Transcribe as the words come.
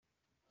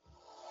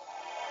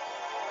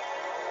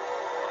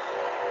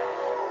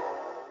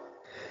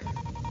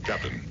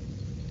Captain,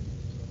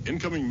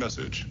 incoming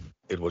message.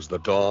 It was the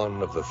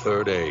dawn of the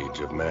third age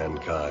of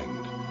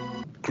mankind.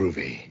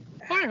 Groovy.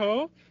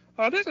 Hi-ho.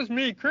 This is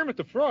me, Kermit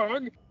the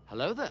Frog.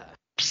 Hello there.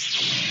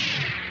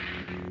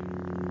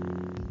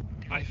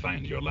 I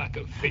find your lack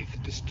of faith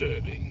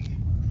disturbing.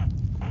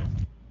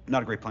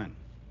 Not a great plan.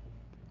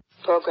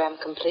 Program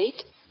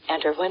complete.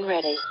 Enter when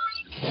ready.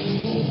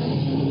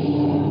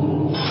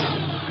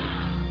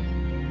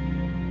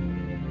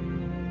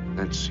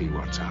 Let's see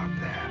what's out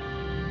there.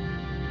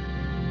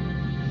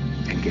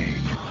 Engage.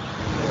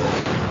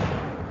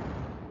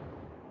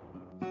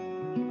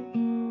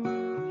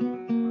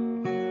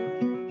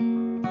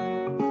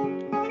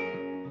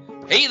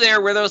 Hey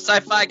there, we're those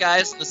sci-fi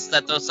guys. This is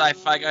that Those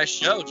Sci-Fi Guys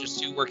show.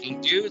 Just two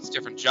working dudes,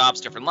 different jobs,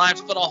 different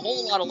lives, but a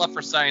whole lot of love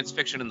for science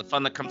fiction and the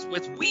fun that comes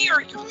with. We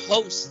are your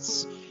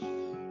hosts.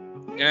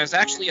 And there's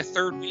actually a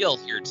third wheel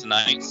here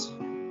tonight.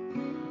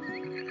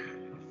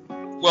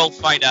 We'll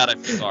find out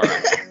if you are.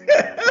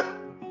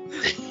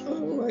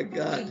 Oh my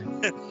god.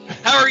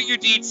 How are you,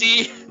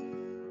 DT?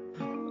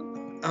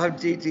 I'm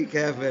DT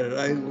Caffin, and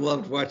I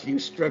loved watching you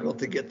struggle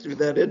to get through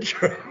that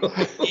intro.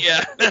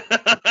 Yeah.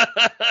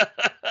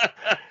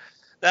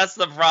 That's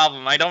the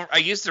problem. I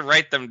used to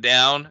write them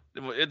down.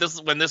 This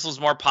is when this was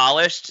more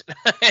polished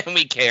and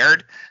we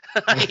cared.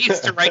 I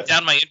used to write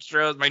down my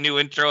intros, my new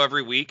intro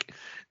every week.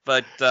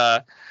 But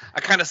I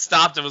kind of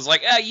stopped and was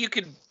like, you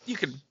can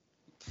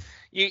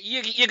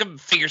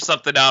figure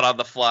something out on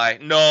the fly.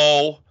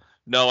 No,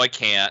 I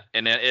can't.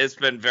 And it's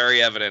been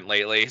very evident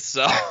lately.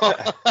 So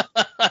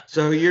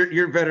So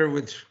you're better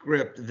with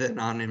script than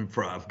on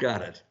improv.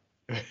 Got it.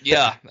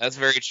 Yeah, that's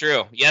very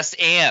true. Yes,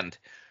 and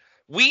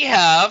we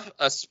have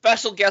a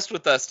special guest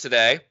with us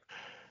today.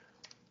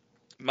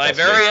 My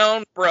very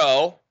own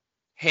bro,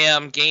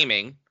 Ham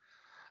Gaming.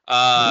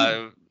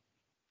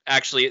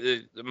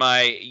 Actually,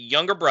 my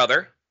younger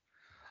brother,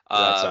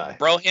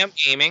 Bro Ham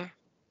Gaming.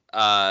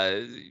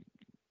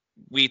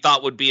 We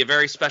thought would be a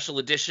very special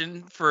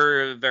edition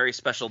for a very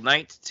special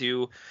night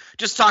to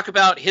just talk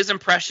about his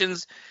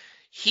impressions.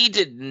 He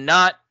did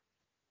not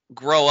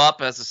grow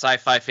up as a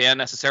sci-fi fan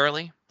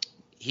necessarily.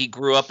 He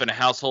grew up in a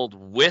household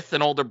with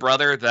an older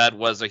brother that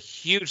was a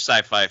huge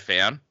sci-fi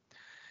fan.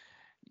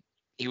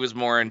 He was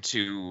more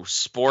into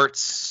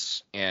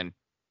sports and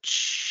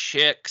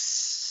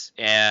chicks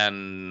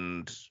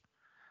and,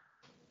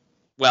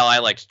 well, I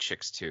liked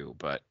chicks too,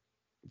 but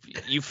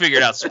you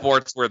figured out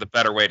sports were the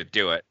better way to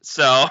do it.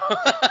 So,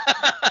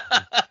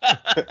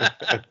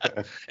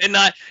 and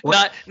not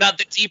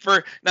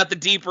the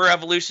deeper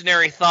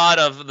evolutionary thought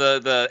of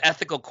the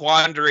ethical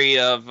quandary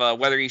of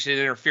whether you should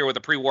interfere with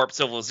a pre-warp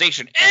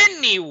civilization.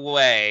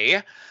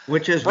 Anyway,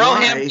 which is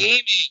Broham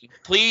Gaming,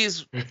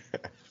 please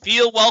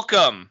feel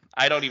welcome.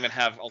 I don't even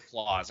have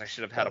applause. I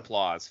should have had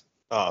applause.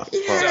 Oh,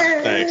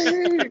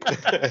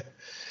 thanks.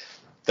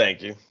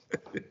 Thank you.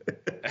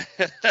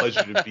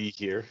 Pleasure to be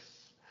here.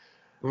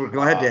 We're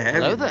glad to have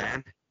you, there.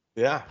 man.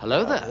 Yeah.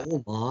 Hello there.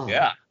 Oh my.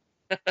 Yeah.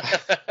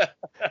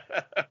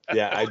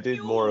 Yeah, I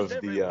did more of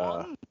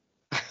the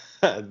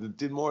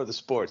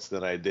sports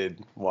than I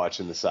did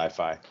watching the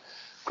sci-fi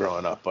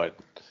growing up, but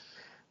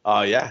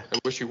yeah. I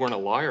wish you weren't a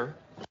liar.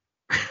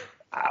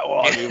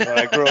 Well, I mean, when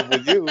I grew up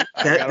with you,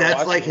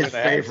 that's like his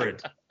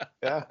favorite.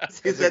 Yeah,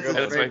 that's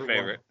my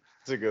favorite.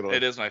 It's a good one.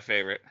 It is my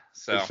favorite.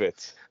 So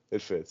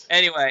It fits.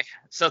 Anyway,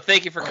 so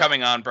thank you for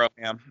coming on,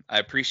 Broham. I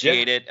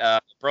appreciate it.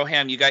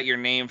 Broham, you got your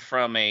name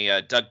from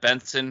a Doug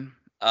Benson.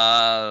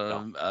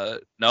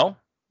 No?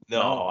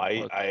 No,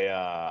 I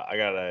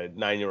got a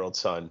 9-year-old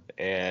son,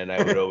 and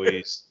I would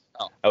always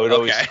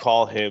always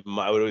call him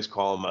my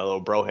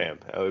little Broham.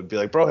 I would be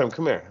like, Broham,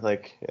 come here.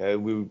 Like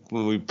when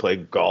we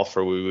played golf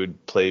or we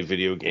would play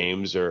video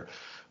games or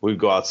we'd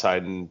go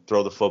outside and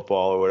throw the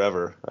football or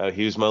whatever.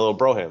 He was my little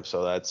Broham.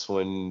 So that's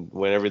when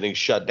everything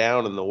shut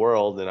down in the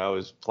world and I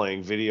was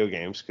playing video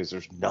games because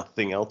there's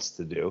nothing else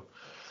to do.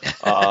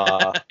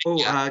 I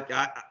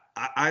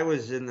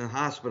was in the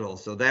hospital,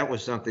 so that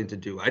was something to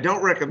do. I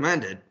don't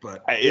recommend it,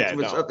 but it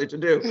was something to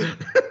do.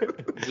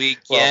 We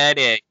get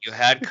it. You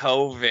had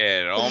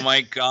COVID. Oh,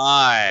 my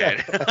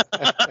God.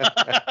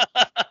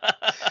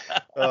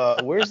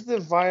 Where's the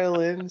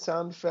violin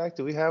sound effect?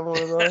 Do we have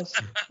one of those?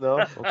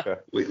 No? Okay.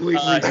 We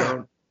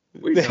don't.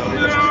 We don't.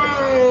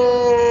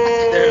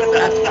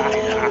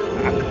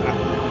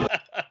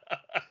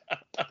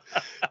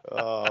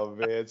 Oh,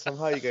 man.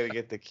 Somehow you got to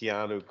get the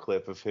Keanu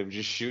clip of him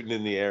just shooting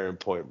in the air in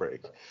Point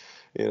Break.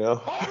 You know?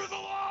 Over the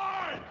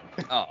line!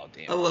 Oh,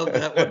 damn. I love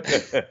that one.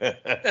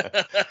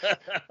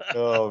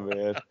 Oh,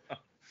 man.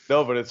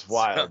 No, but it's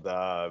wild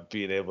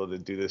being able to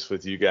do this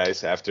with you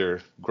guys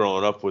after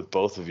growing up with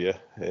both of you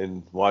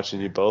and watching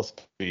you both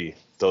be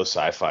those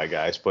sci-fi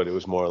guys, but it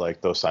was more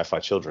like those sci-fi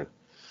children.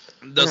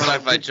 Those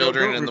sci-fi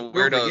children and the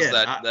weirdos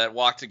that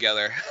walk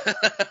together.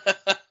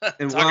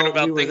 And talking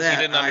about we were things you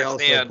didn't I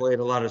understand. also played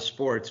a lot of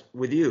sports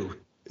with you.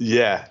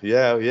 Yeah.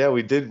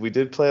 We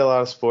did play a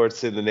lot of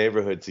sports in the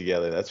neighborhood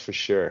together. That's for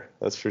sure.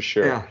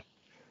 Yeah.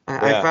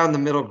 I found the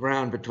middle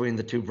ground between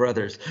the two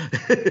brothers.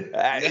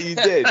 You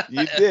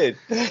did.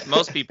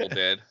 Most people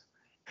did.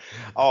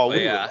 Oh,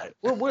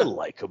 we're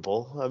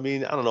likable. I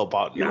mean, I don't know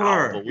about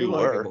now, but we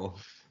were.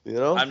 You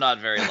know, I'm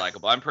not very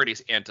likable. I'm pretty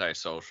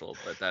antisocial,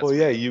 but that's. Well,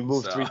 yeah, you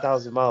moved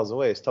 3,000 miles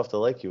away. It's tough to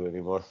like you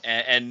anymore.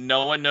 And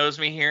no one knows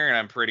me here, and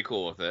I'm pretty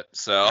cool with it.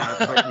 So.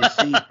 But you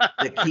see,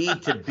 the key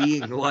to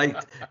being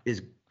liked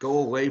is go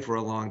away for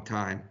a long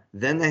time.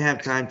 Then they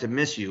have time to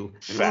miss you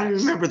and only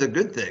remember the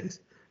good things.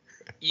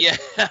 Yeah,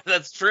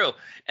 that's true.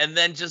 And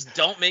then just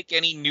don't make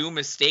any new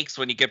mistakes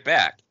when you get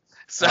back.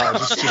 So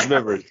just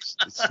remember,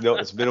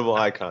 it's minimal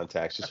eye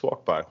contact. Just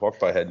walk by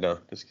head down.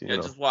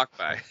 Just walk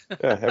by.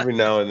 Yeah, every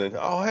now and then.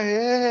 Oh,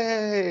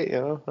 hey, you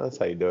know, that's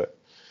how you do it.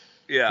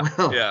 Yeah,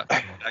 yeah.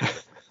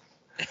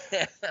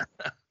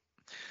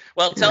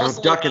 Well, tell us a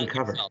little duck and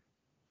cover.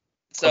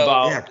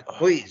 So,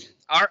 please.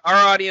 Our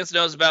audience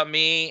knows about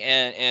me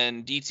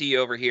and DT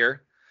over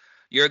here.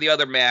 You're the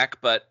other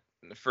Mac, but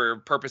for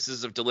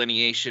purposes of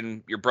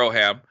delineation, you're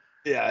Broham.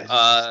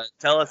 Yeah.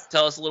 Tell us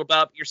a little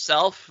about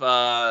yourself.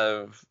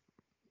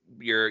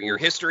 Your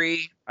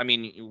history. I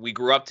mean, we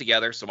grew up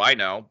together, so I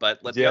know, but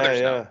let the others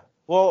know.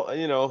 Well,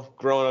 you know,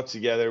 growing up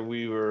together,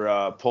 we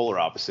were polar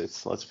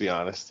opposites. Let's be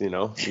honest. You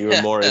know, you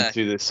were more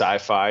into the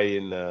sci-fi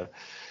and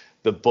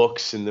the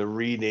books and the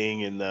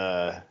reading and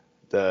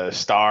the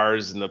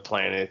stars and the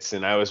planets,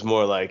 and I was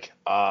more like,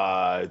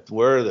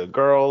 where are the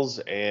girls?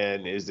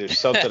 And is there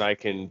something I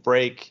can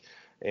break?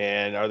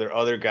 And are there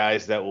other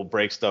guys that will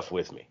break stuff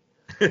with me?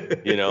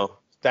 You know.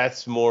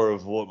 That's more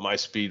of what my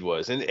speed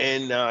was, and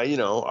you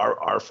know,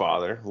 our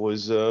father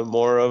was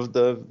more of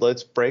the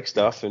let's break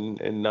stuff and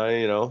you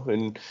know,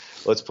 and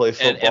let's play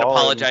football and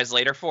apologize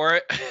later for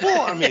it.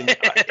 Well, I mean,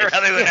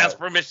 rather than ask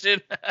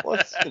permission. Well,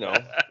 it's, you know,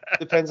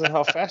 depends on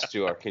how fast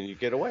you are. Can you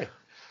get away?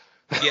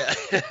 Yeah.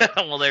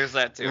 Well, there's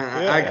that too.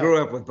 I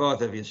grew up with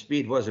both of you.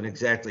 Speed wasn't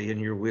exactly in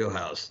your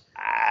wheelhouse.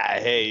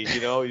 Hey, you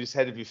know, you just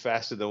had to be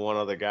faster than one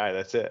other guy.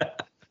 That's it.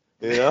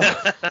 You know.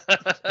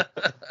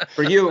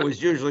 For you, it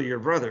was usually your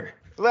brother.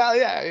 Well,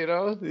 yeah, you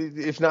know,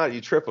 if not,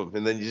 you trip them,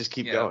 and then you just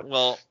keep going.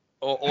 Well,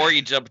 or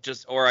you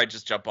I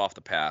just jump off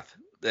the path.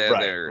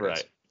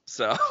 Right.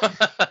 So.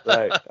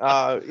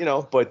 Right. You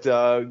know, but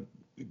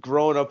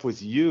growing up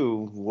with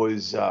you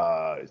was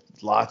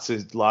lots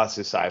of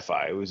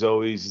sci-fi. It was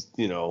always,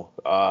 you know,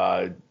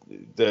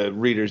 the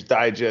Reader's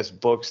Digest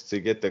books to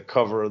get the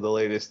cover of the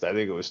latest. I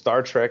think it was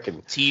Star Trek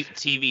and TV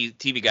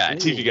Guide.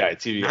 TV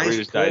Guide. Nice.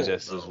 Reader's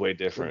Digest is way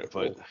different,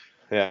 but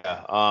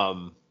yeah.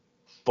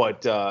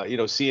 But, you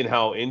know, seeing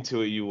how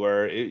into it you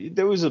were,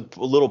 there was a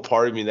little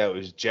part of me that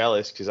was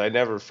jealous because I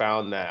never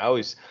found that.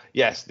 I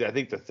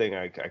think the thing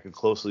I could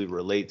closely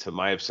relate to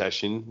my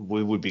obsession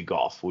would be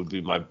golf, would be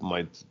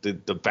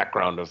the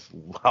background of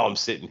how I'm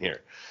sitting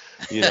here.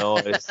 You know,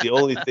 it's the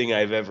only thing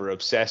I've ever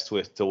obsessed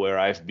with to where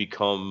I've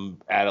become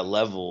at a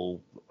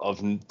level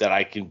of that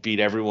I can beat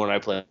everyone I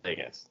play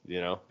against,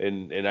 you know,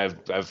 and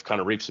I've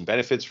kind of reaped some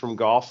benefits from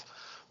golf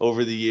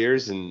over the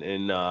years,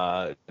 and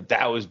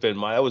that was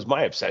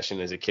my obsession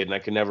as a kid, and I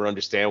could never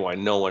understand why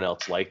no one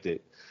else liked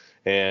it.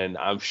 And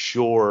I'm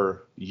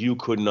sure you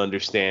couldn't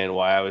understand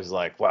why I was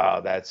like,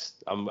 wow,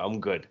 I'm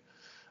good.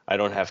 I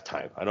don't have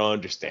time. I don't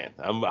understand.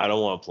 I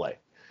don't want to play.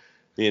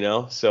 You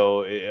know,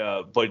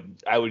 so but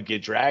I would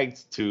get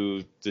dragged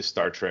to the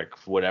Star Trek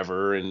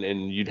whatever,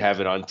 and you'd have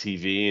it on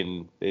TV,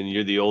 and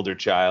you're the older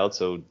child,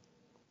 so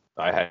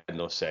I had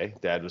no say.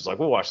 Dad was like,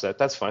 we'll watch that.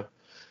 That's fine.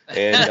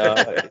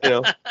 And you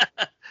know.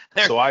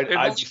 So I'd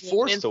be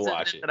forced to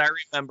watch it. That I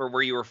remember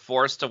where you were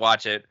forced to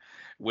watch it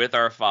with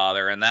our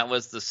father, and that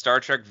was the Star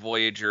Trek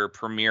Voyager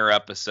premiere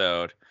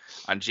episode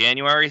on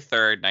January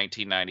 3rd,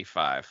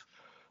 1995.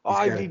 Oh,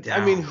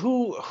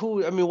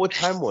 I mean, what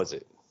time was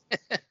it?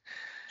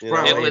 You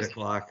know, 8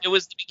 o'clock. It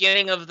was the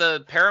beginning of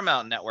the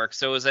Paramount Network,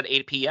 so it was at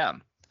 8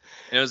 p.m.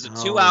 And it was a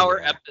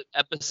 2-hour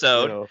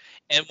episode. You know.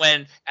 And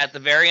when at the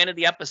very end of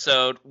the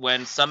episode,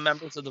 when some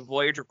members of the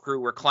Voyager crew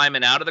were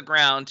climbing out of the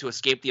ground to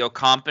escape the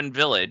Ocampan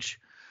village,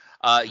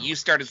 you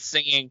started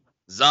singing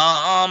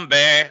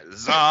 "Zombie,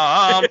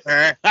 Zombie, Zombie,"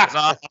 and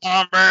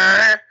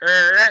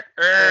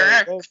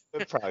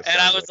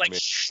I was like,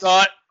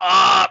 "Shut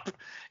up!" And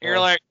you're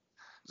like,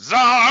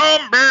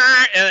 "Zombie,"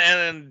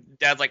 and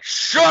Dad's like,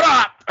 "Shut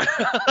up!"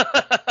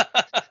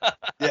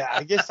 Yeah,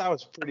 I guess I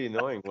was pretty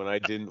annoying when I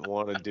didn't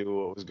want to do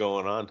what was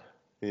going on.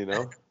 You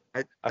know,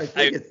 I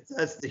think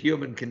that's the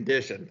human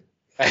condition.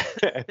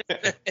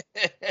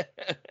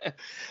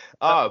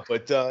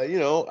 But you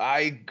know,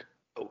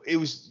 it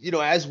was, you know,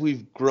 as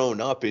we've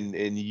grown up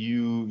and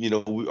you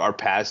know, our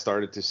paths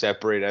started to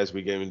separate as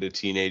we get into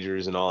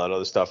teenagers and all that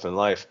other stuff in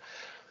life.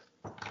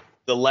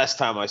 The less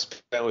time I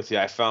spent with you,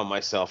 I found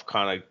myself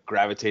kind of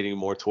gravitating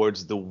more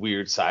towards the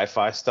weird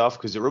sci-fi stuff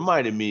because it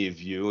reminded me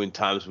of you and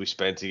times we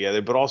spent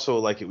together, but also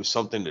like it was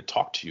something to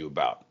talk to you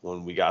about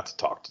when we got to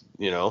talk to,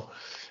 you know.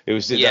 It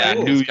was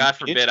God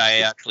forbid I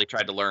actually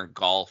tried to learn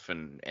golf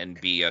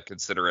and be a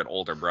considerate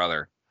older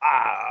brother.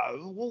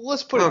 Well,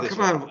 let's put it this way.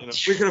 Come on. You know.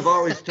 We could have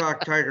always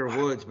talked Tiger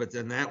Woods, but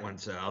then that went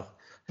south.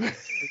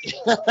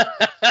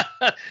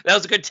 That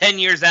was a good 10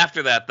 years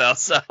after that, though.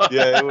 So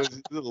Yeah, it was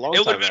a long it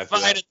would time have been after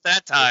fine that. at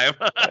that time.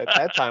 At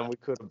that time, we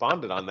could have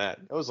bonded on that.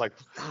 It was like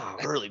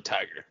early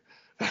Tiger.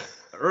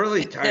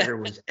 Early Tiger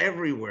was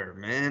everywhere,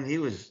 man. He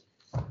was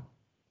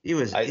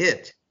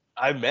it.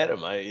 I met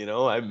him.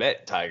 I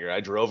met Tiger. I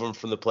drove him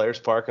from the Players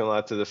Parking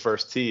lot to the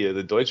first tee of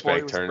the Deutsche Before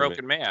he Bank was a tournament.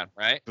 broken man,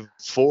 right?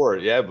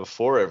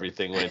 Before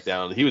everything went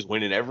down. He was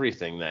winning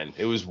everything then.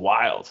 It was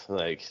wild.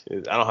 Like,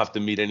 I don't have to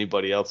meet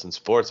anybody else in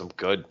sports. I'm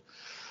good.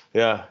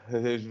 Yeah.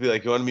 It'd be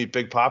like, you want to meet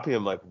Big Papi?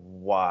 I'm like,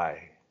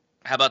 why?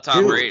 How about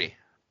Tom Brady?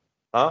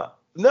 No,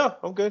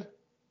 I'm good.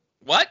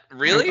 What?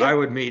 Really? I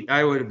would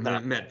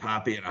have met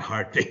Papi in a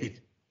heartbeat.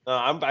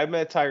 I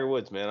met Tiger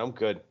Woods, man. I'm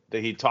good.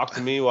 He talked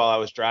to me while I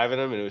was driving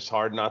him, and it was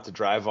hard not to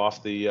drive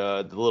off the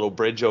little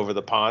bridge over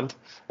the pond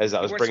as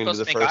I was bringing him to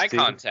the first tee. You weren't supposed to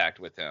make eye contact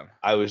with him.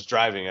 I was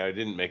driving. I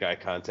didn't make eye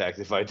contact.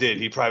 If I did,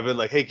 he'd probably been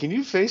like, "Hey, can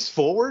you face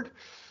forward?"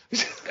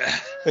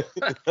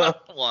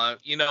 Well,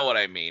 you know what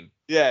I mean.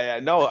 Yeah.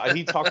 No,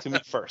 he talked to me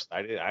first.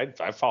 I did.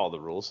 I follow the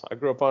rules. I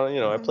grew up on,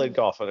 I played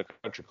golf at a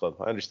country club.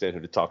 I understand who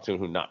to talk to and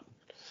who not.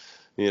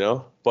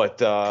 But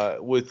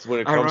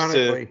when it comes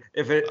ironically,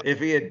 if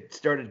he had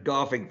started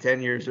golfing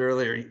 10 years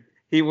earlier,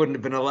 he wouldn't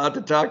have been allowed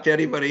to talk to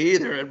anybody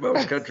either at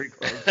most country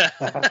clubs.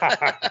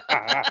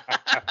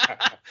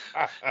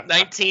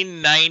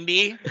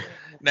 1990,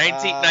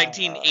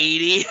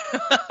 1980.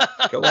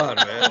 Come on,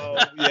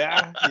 man.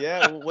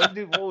 Yeah. What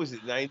was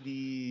it?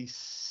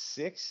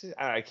 96?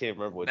 I can't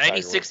remember what.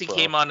 96 he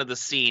came onto the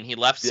scene. He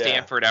left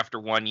Stanford after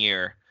 1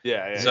 year.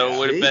 Yeah. So it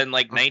would have been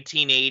like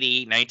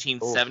 1980,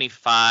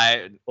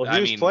 1975. Well,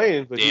 he was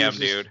playing, but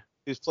dude.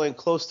 He was playing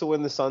close to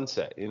When the Sun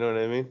Set. You know what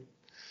I mean?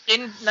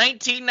 In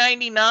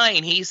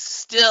 1999, he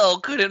still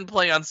couldn't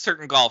play on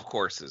certain golf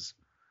courses.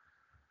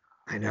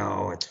 I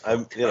know.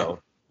 Do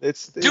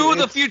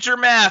the future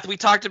math. We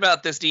talked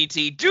about this,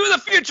 DT. Do the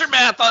future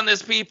math on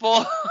this,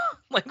 people.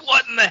 Like,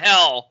 what in the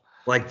hell?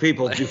 Like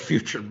people do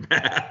future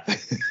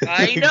math.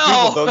 I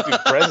know. People don't do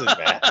present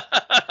math.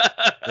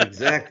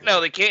 Exactly. No,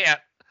 they can't.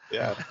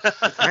 Yeah.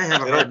 I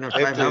have a hard enough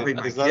time helping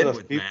my kid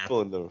with math.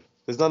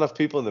 There's not enough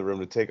people in the room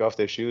to take off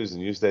their shoes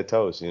and use their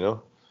toes,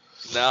 No,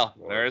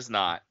 there is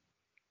not.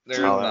 There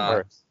is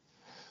not.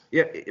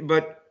 Yeah,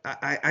 but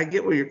I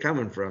get where you're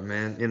coming from,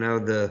 man.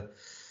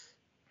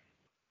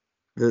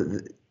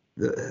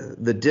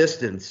 The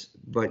distance,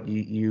 but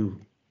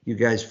you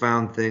guys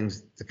found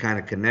things to kind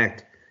of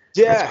connect.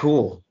 Yeah. That's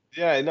cool.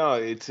 Yeah, no,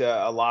 it's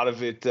a lot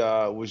of it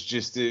was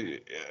just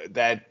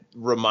that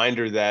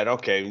reminder that,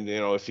 okay,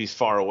 if he's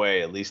far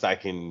away, at least I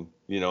can,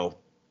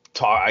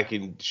 talk. I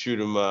can shoot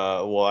him.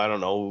 Well, I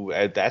don't know.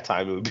 At that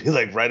time, it would be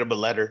like write him a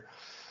letter.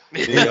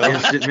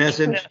 Instant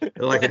message,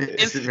 like an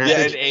instant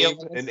message.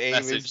 An AIM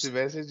instant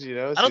message.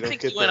 So I don't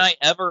think you and I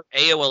ever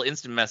AOL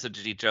instant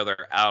messaged each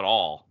other at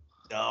all.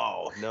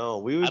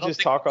 No, we would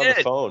just talk on the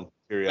phone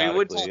periodically. We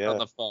would talk on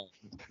the phone.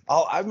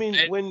 Oh, I mean,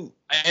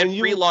 I had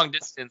free long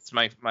distance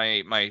my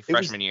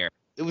freshman year.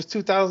 It was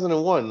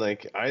 2001.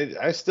 Like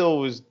I still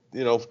was,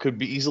 could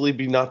be easily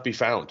not be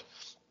found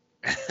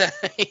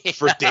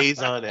for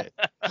days on it.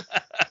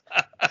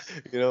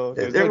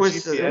 There was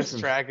GPS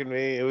tracking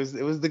me. It was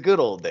the good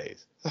old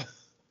days.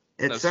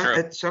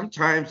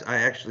 Sometimes I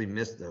actually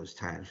miss those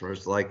times where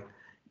it's like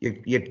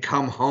you'd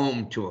come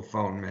home to a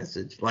phone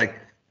message, like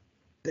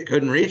they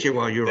couldn't reach you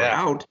while you were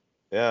out.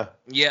 Yeah.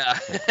 I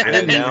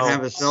didn't even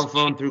have a cell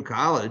phone through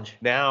college.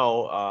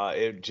 Now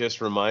it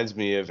just reminds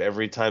me of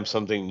every time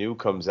something new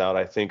comes out,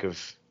 I think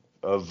of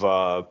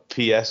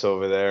PS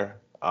over there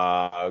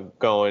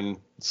going,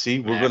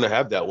 see, we're going to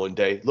have that one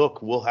day.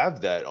 Look, we'll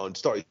have that on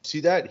Star. See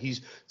that?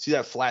 See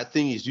that flat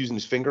thing he's using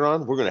his finger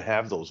on? We're going to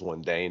have those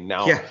one day. And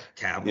now,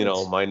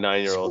 my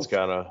 9-year-old's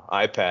got an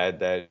iPad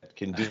that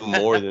can do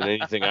more than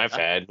anything I've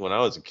had when I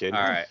was a kid.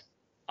 All right.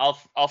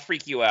 I'll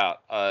freak you out.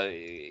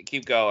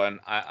 Keep going.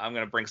 I'm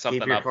gonna bring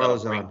something up.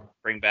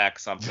 Bring back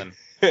something.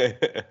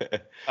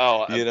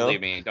 Believe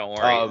me, don't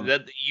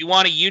worry. You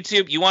want a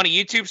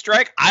YouTube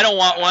strike? I don't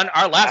want one.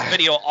 Our last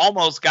video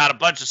almost got a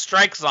bunch of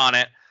strikes on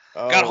it.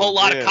 Got a whole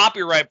lot of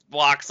copyright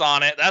blocks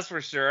on it. That's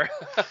for sure.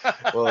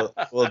 well,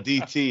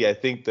 DT, I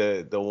think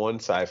the one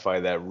sci-fi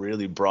that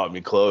really brought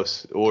me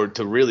close, or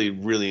to really,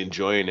 really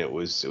enjoying it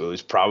was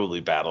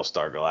probably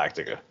Battlestar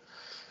Galactica.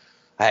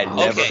 I had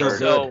never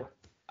heard of it.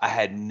 I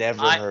had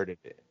never heard of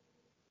it.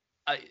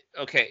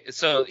 Okay,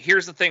 so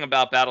here's the thing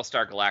about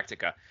Battlestar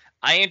Galactica.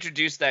 I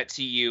introduced that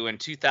to you in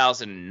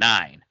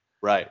 2009.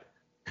 Right.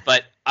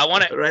 But I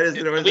want to. Right as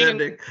it was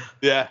ending.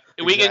 Yeah.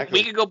 We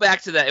can go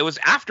back to that. It was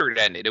after it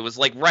ended. It was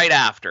like right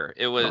after.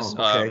 It was.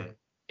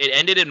 It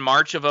ended in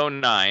March of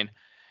 2009.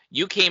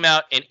 You came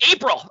out in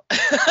April.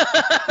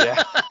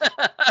 Yeah.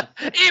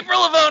 April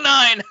of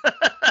 2009.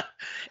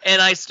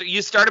 And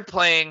you started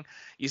playing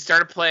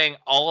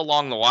all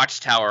along the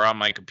Watchtower on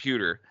my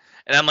computer,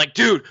 And I'm like,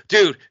 dude,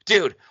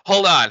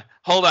 hold on.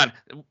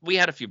 We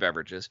had a few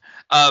beverages.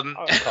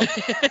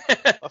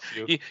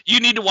 You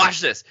need to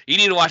watch this.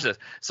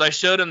 So I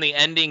showed him the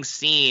ending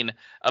scene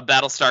of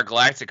Battlestar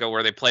Galactica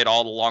where they played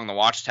all along the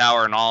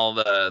Watchtower and all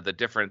the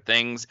different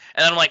things.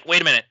 And then I'm like,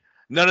 wait a minute.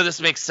 None of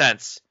this makes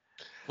sense.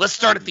 Let's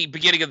start at the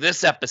beginning of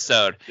this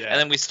episode. Yeah. And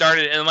then we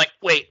started, and I'm like,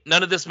 wait,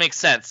 none of this makes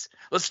sense.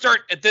 Let's start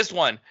at this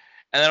one.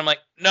 And then I'm like,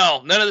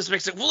 no, none of this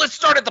makes sense. Well, let's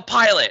start at the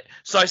pilot.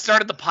 So I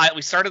started the pilot.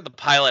 We started the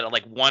pilot at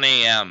like 1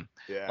 a.m.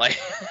 Yeah. Like,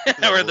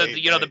 or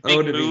the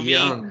big movie.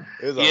 It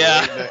was a late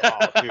night.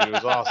 Oh, dude, it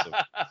was awesome.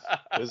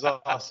 It was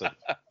awesome.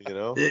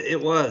 It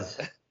was.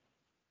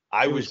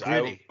 I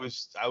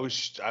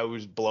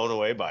was blown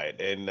away by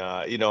it, and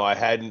I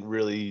hadn't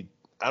really.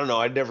 I don't know.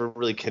 I'd never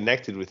really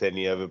connected with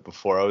any of it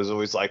before. I was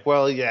always like,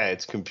 well, yeah,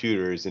 it's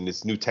computers and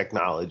it's new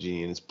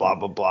technology and it's blah,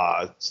 blah,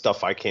 blah,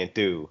 stuff I can't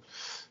do.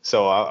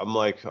 So I'm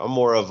like, I'm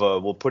more of a,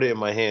 well, put it in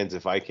my hands.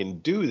 If I can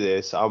do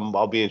this,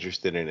 I'll be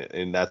interested in it.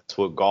 And that's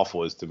what golf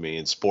was to me,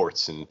 and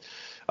sports and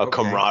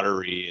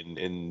camaraderie.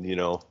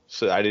 And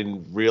so I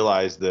didn't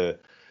realize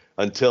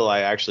until I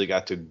actually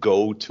got to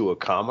go to a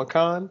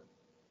Comic-Con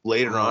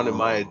later on in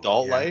my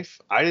adult life,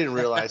 I didn't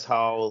realize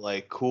how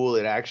like cool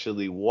it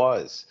actually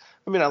was.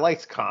 I mean, I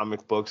liked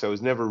comic books. I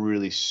was never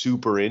really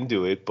super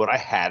into it, but I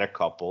had a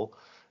couple,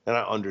 and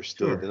I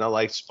understood, and I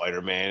liked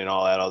Spider-Man and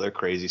all that other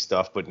crazy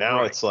stuff. But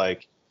now it's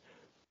like,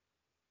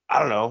 I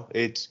don't know.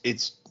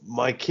 It's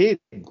my kid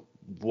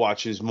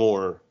watches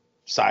more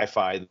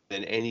sci-fi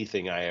than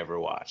anything I ever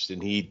watched,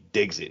 and he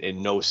digs it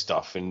and knows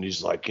stuff, and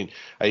he's like,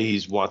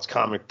 he wants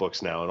comic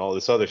books now and all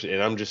this other shit.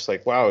 And I'm just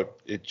like, wow,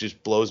 it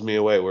just blows me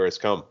away where it's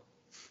come.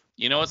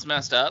 You know what's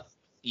messed up?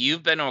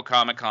 You've been to a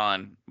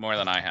Comic-Con more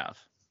than I have.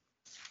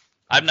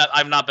 I've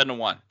not been to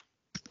one.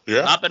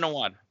 Yeah. Not been to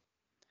one.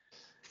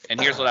 And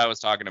here's what I was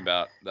talking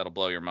about that'll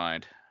blow your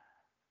mind.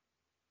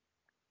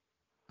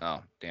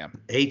 Oh, damn.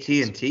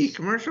 AT&T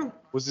commercial?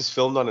 Was this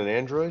filmed on an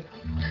Android?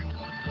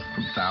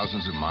 From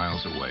thousands of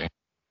miles away.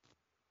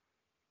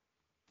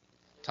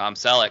 Tom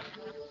Selleck.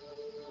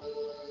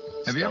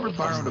 Have you ever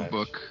borrowed a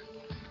book?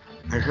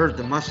 I heard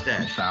the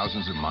mustache.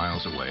 Thousands of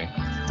miles away.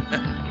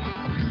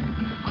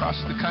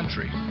 Across the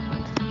country.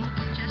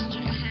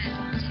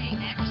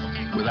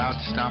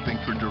 Without stopping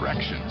for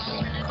directions.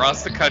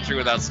 Across the country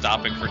without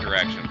stopping for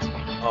directions.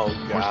 Oh,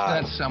 God.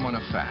 Or send someone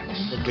a fax.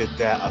 Look at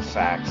that, a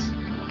fax.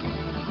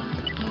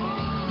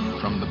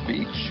 From the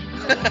beach.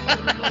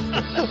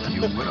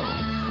 You will.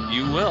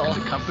 You will.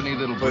 And the company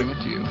that'll bring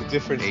it to you. The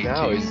difference AT&T.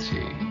 now is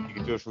you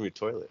can do it from your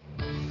toilet.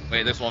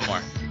 Wait, there's one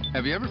more.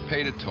 Have you ever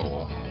paid a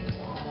toll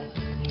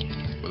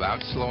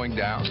without slowing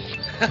down?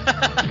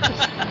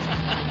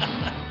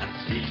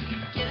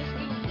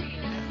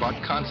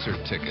 Bought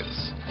concert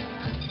tickets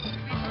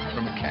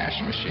from a cash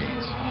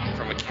machine.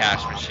 From a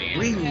cash machine.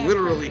 We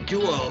literally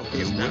do all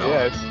this now.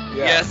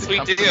 Yes, we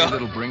do. The company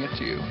that'll bring it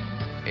to you.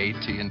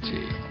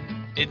 AT&T.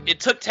 It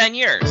took 10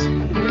 years.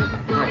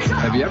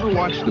 Have you ever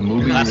watched the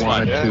movie you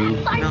wanted to?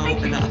 No,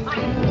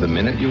 enough. The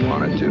minute you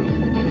wanted to?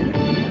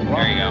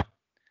 There you go.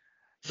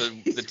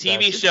 The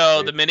TV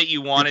show, the minute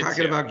you wanted to. You're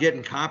talking about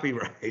getting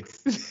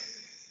copyrights.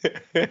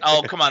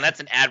 Oh, come on. That's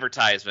an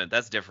advertisement.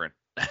 That's different.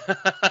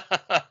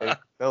 Not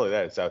only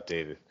that, it's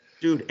outdated.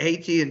 Dude,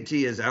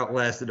 AT&T has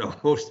outlasted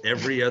almost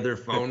every other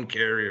phone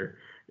carrier.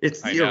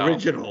 It's the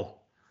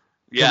original.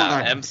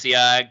 Yeah,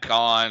 MCI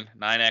gone,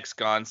 9X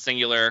gone,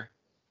 Singular,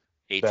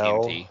 AT&T.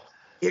 Bell.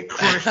 It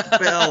crushed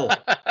Bell.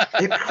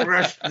 It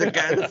crushed the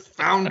guy, the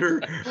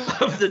founder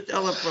of the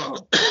telephone.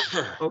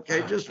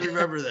 Okay, just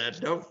remember that.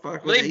 Don't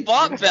fuck with They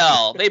bought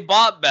Bell. They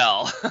bought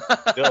Bell.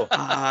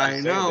 I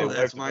know.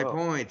 That's my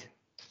point.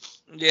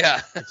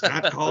 Yeah. It's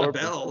not called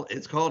Bell.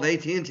 It's called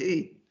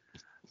AT&T.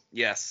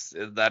 Yes,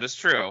 that is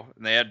true.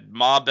 And they had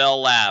Ma Bell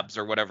Labs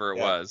or whatever it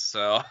was.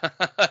 So,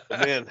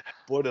 man,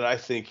 boy, did I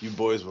think you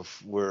boys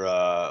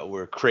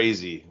were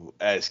crazy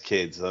as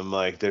kids. I'm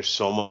like, there's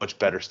so much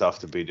better stuff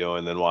to be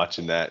doing than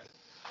watching that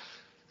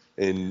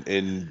and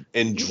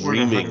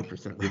dreaming.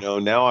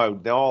 Now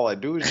all I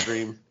do is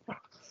dream.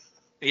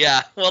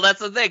 Yeah, well, that's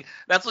the thing.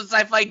 That's what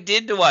sci-fi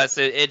did to us.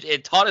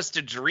 It taught us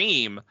to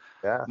dream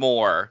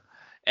more.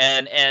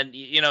 And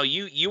you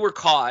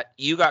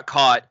got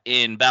caught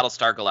in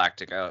Battlestar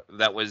Galactica,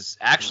 that was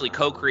actually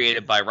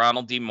co-created by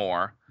Ronald D.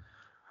 Moore,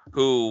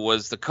 who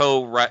was the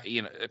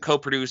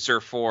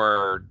co-producer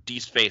for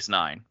Deep Space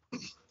Nine.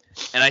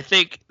 And I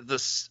think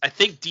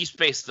Deep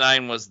Space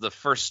Nine was the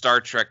first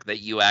Star Trek that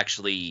you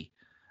actually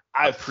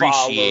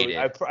appreciated.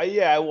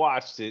 I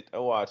watched it.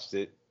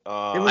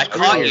 I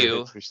caught you.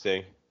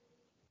 Interesting.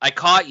 I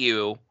caught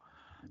you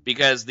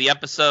because the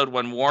episode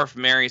when Worf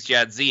marries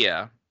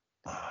Jadzia.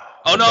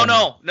 Oh,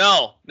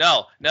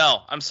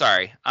 no. I'm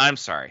sorry.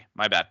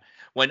 My bad.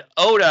 When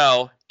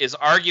Odo is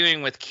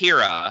arguing with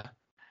Kira,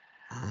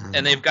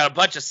 and they've got a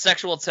bunch of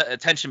sexual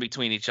tension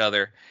between each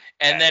other,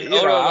 and then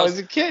Odo goes, I was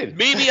a kid.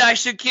 Maybe I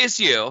should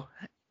kiss you.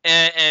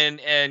 And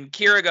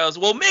Kira goes,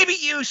 well, maybe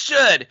you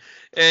should.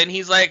 And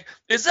he's like,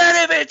 is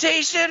that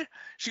invitation?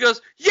 She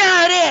goes,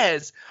 yeah, it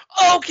is.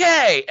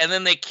 Okay. And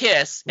then they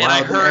kiss, and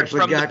I heard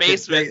from the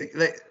basement.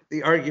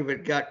 The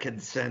argument got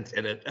consent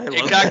in it.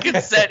 It got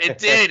consent. It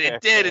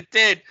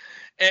did.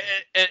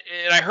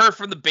 And I heard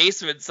from the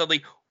basement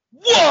suddenly,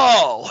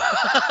 whoa!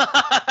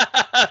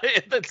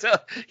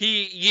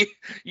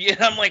 And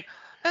I'm like,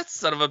 that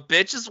son of a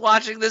bitch is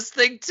watching this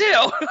thing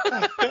too.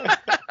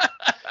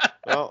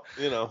 Well,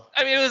 you know.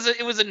 I mean,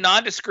 it was a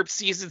nondescript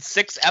season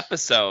 6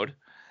 episode.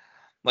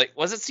 Like,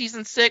 was it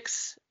season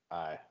 6?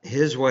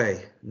 His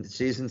Way,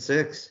 season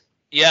 6.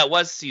 Yeah, it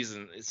was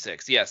season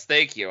 6. Yes,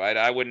 thank you.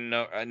 I wouldn't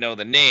know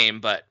the name,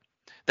 but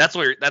that's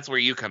where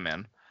you come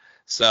in.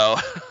 So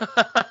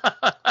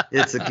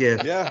it's a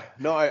gift. Yeah,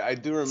 no, I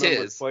do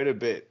remember quite a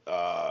bit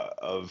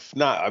of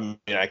not. I mean,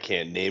 I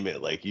can't name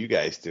it like you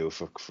guys do.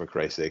 For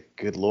Christ's sake,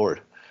 good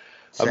Lord.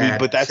 Sad, I mean,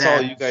 but that's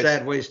all you guys.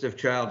 Sad waste of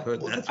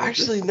childhood. Well,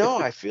 actually, no.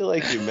 I feel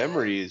like your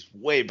memory is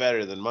way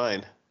better than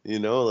mine. You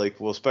know, like,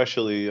 well,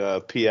 especially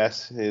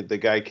PS. The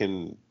guy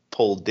can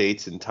pull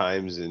dates and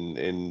times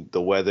and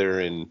the weather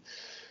and.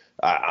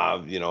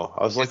 You know,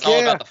 I was like, it's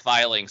all about the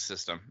filing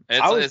system.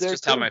 It's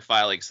just how my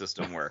filing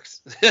system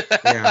works.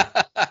 Yeah.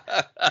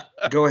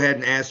 Go ahead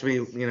and ask me,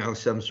 you know,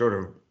 some sort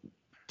of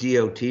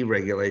DOT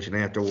regulation I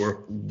have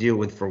to deal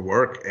with for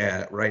work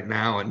right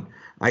now, and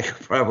I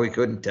probably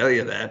couldn't tell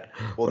you that.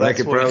 Well, but I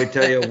could probably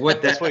tell you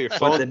what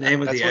the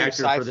name of the actor for this.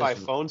 That's what your sci-fi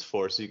phone's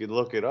for, so you can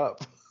look it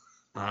up.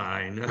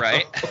 I know.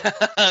 Right?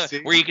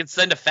 Where you can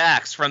send a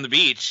fax from the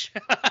beach.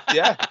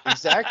 Yeah,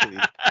 exactly.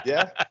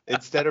 Yeah,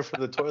 instead of from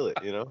the toilet,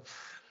 you know.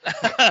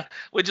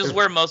 Which is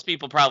where most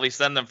people probably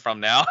send them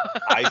from now.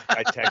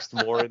 I text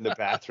more in the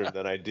bathroom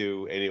than I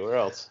do anywhere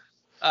else.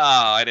 Oh,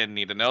 I didn't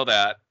need to know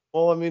that.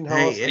 Well, I mean,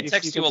 I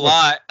text you a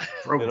lot.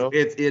 You know?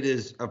 It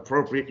is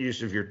appropriate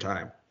use of your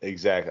time.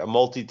 Exactly. I'm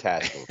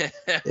multitasking.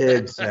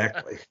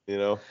 Exactly. You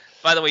know.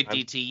 By the way,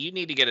 DT, you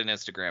need to get an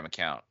Instagram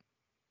account.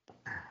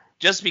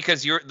 Just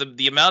because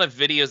the amount of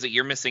videos that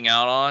you're missing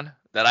out on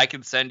that I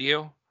can send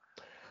you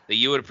that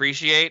you would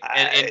appreciate,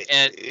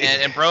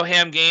 and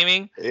Broham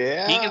Gaming,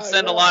 yeah, he can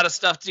send a lot of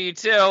stuff to you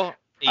too.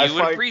 You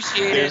would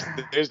appreciate it.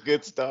 There's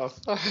good stuff.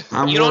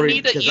 You don't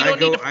need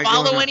to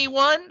follow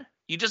anyone.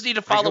 You just need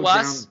to follow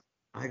us.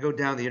 I go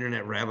down the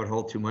internet rabbit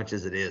hole too much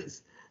as it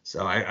is,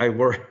 so I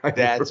work.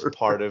 That's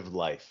part of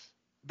life.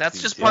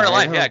 That's just part of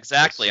life. Yeah,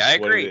 exactly. I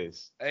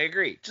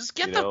agree. Just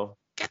get the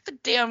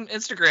damn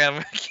Instagram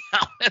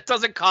account. It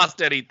doesn't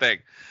cost anything.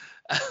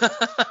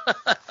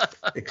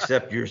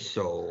 Except your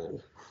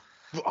soul.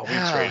 Oh, we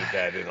traded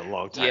that in a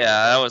long time ago.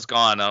 That was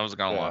gone. That was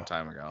gone a long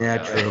time ago. Yeah,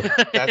 true.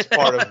 That's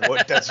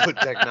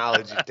what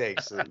technology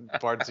takes.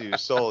 Parts of your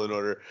soul in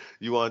order.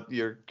 You want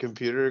your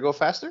computer to go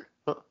faster?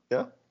 Huh?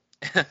 Yeah.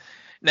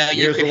 Now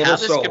you can have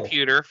this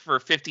computer for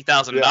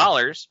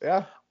 $50,000.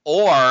 Yeah.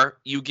 Or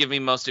you give me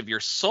most of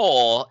your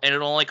soul and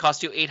it'll only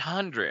cost you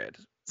 $800.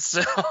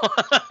 So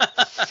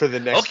for the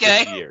next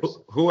 50 years.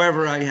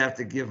 Whoever I have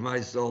to give my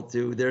soul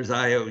to, there's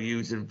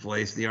IOUs in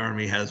place. The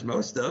Army has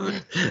most of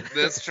it.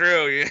 That's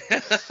true.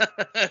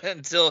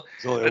 until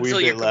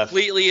you're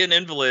completely an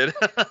invalid.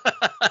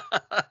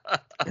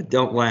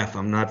 Don't laugh.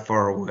 I'm not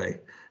far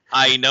away.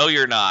 I know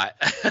you're not.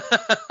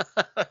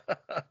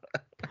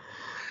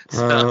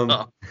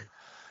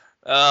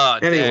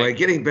 Anyway,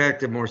 getting back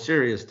to more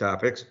serious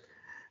topics.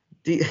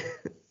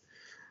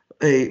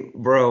 Hey,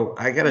 bro,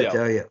 I gotta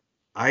tell you,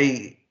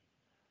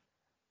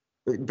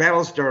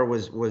 Battlestar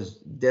was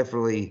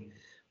definitely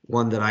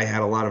one that I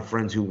had a lot of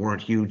friends who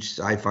weren't huge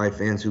sci-fi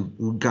fans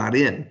who got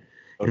in.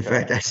 Okay. In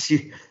fact, I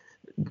see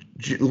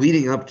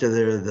leading up to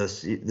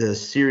the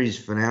series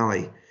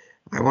finale,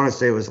 I want to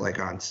say it was like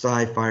on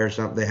Sci-Fi or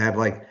something. They had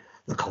like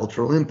the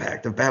cultural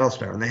impact of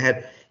Battlestar, and they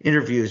had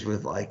interviews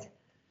with like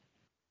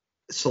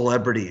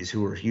celebrities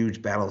who were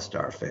huge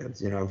Battlestar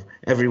fans. You know,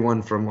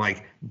 everyone from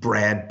like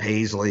Brad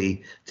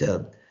Paisley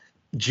to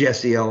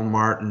Jesse L.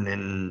 Martin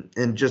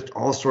and just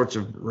all sorts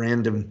of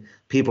random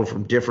people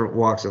from different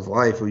walks of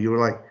life who you were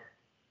like,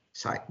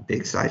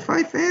 big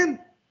sci-fi fan?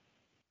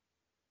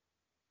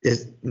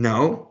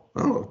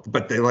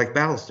 But they like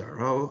Battlestar.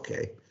 Oh,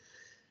 okay.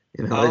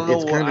 You know,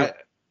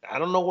 I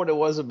don't know what it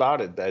was about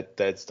it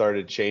that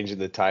started changing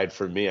the tide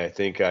for me. I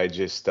think I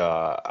just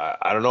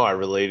I don't know. I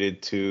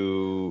related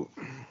to.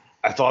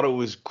 I thought it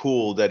was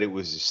cool that it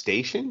was a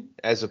station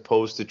as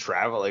opposed to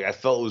travel. Like I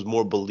felt it was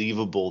more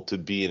believable to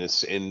be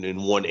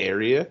in one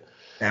area.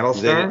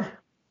 Battlestar?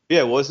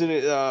 Yeah, wasn't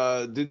it?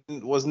 No,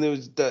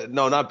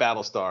 not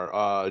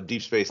Battlestar.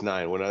 Deep Space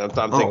Nine. When I'm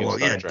thinking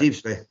Star Trek. Deep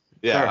Space.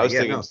 Yeah, I was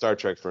thinking Star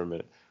Trek for a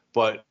minute,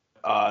 but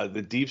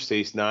the Deep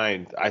Space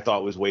Nine I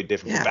thought was way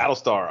different. Yeah.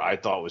 Battlestar I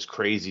thought was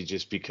crazy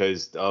just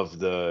because of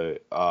the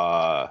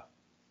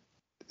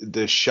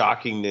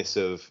shockingness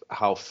of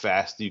how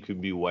fast you could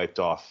be wiped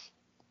off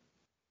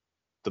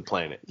the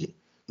planet.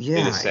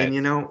 Yeah, and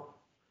you know,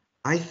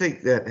 I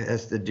think that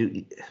has to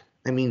do.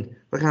 I mean,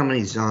 look how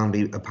many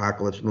zombie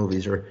apocalypse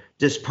movies or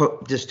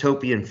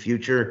dystopian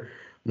future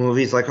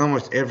movies. Like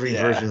almost every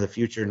version of the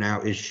future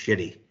now is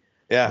shitty.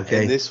 Yeah,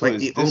 Okay, and this like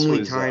was the this only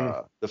was time.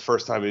 the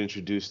first time it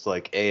introduced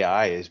like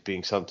AI as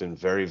being something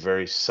very,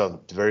 very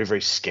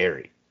very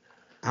scary.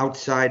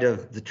 Outside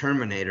of the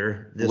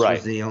Terminator, this Right.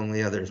 was the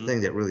only other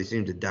thing that really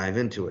seemed to dive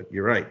into it.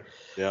 You're right.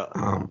 Yeah.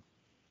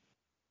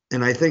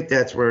 And I think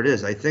that's where it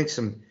is. I think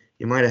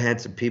you might have had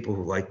some people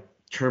who like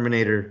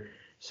Terminator,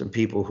 some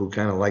people who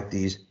kind of like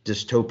these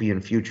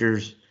dystopian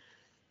futures,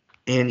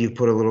 and you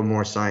put a little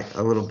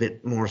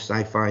bit more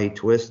sci-fi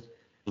twist,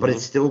 but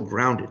it's still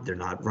grounded. They're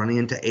not running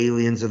into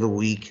aliens of the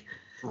week.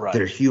 Right.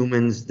 They're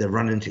humans. They're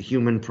running into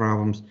human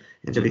problems.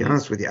 And to be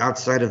honest with you,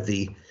 outside of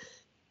the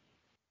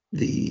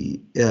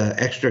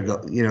extra,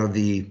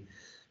 the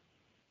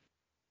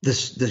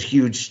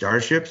huge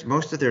starships,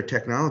 most of their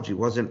technology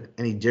wasn't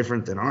any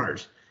different than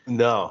ours.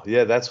 No,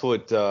 yeah, that's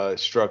what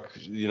struck.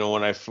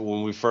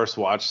 When we first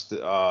watched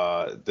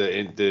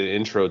the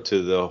intro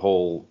to the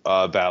whole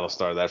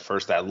Battlestar,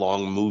 that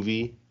long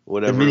movie,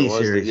 whatever The it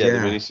was, miniseries, the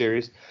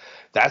miniseries.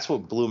 That's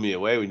what blew me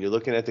away. When you're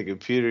looking at the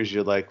computers,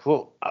 you're like,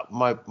 well,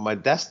 my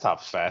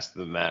desktop's faster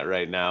than that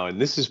right now,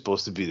 and this is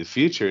supposed to be the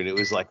future, and it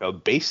was like a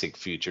basic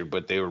future,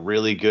 but they were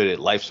really good at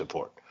life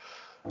support.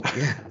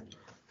 Yeah.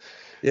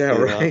 Yeah,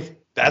 right.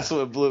 That's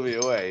what blew me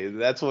away.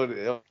 That's what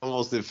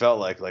it felt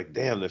like. Like,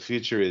 damn, the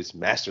future is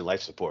master life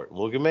support.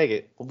 We can make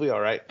it. We'll be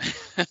all right.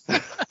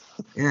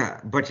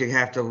 Yeah, but you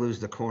have to lose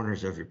the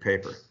corners of your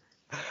paper.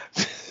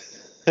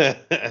 Well,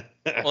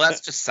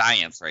 that's just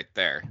science right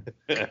there.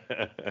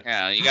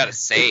 Yeah, you got to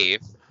save.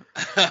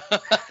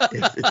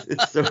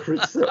 It's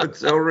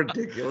so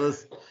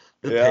ridiculous.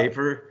 The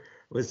paper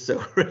was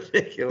so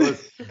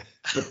ridiculous,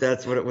 but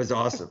that's what it was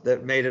awesome.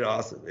 That made it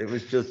awesome. It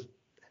was just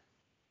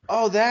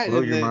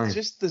blow your mind.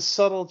 Just the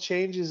subtle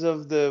changes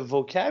of the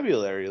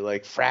vocabulary,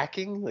 like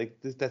fracking, like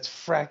that's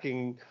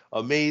fracking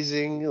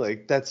amazing,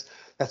 like that's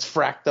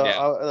fracked up.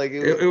 Yeah. Like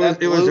it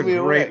was a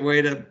great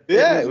way to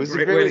it was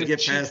a great way to get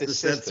cheat past the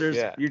system. censors.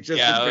 Yeah. You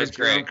just invent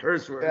your own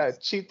curse words. Yeah,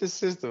 cheat the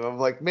system. I'm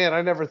like, man,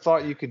 I never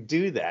thought you could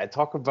do that.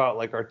 Talk about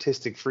like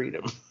artistic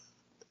freedom.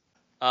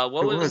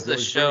 What was the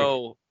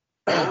show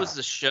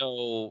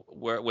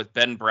where with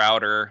Ben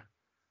Browder,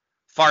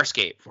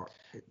 Farscape?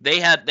 They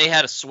had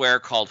a swear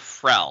called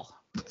Frell.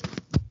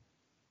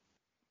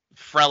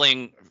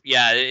 Frelling,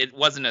 yeah, it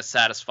wasn't as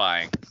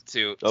satisfying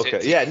to.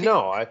 Yeah,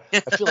 no, I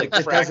feel like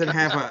it doesn't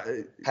have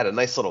had a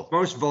nice little.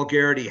 Most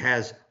vulgarity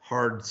has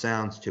hard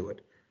sounds to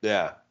it.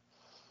 Yeah.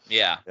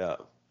 Yeah. Yeah.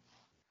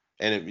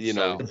 And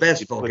the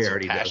best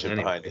vulgarity passion does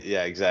anyway. behind it.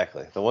 Yeah,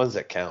 exactly. The ones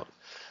that count.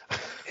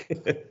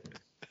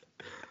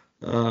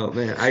 Oh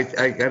man,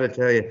 I gotta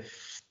tell you,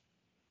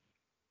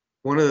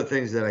 one of the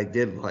things that I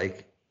did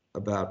like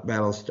about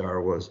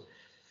Battlestar was,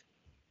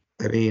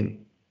 I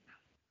mean,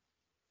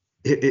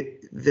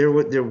 there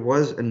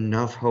was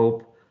enough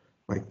hope,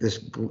 like this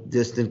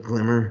distant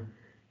glimmer,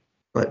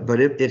 but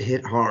it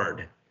hit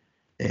hard,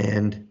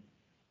 and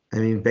I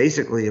mean,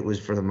 basically, it was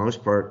for the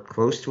most part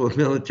close to a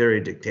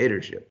military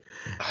dictatorship.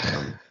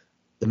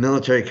 The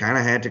military kind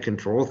of had to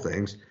control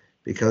things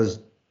because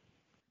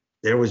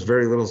there was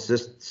very little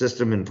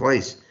system in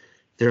place.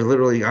 They're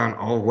literally on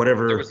all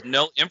whatever. There was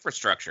no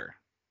infrastructure.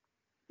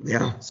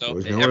 Yeah. So there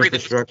was no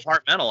everything's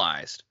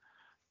compartmentalized.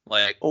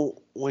 Like,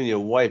 when you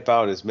wipe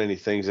out as many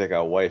things that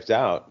got wiped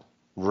out,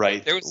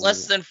 right? There was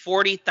less than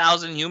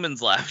 40,000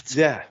 humans left.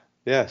 Yeah.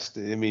 Yes.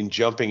 I mean,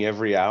 jumping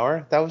every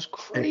hour. That was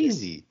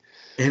crazy.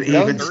 And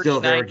even still,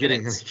 they were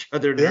getting each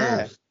other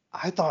nerves.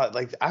 I felt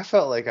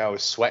like I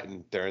was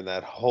sweating during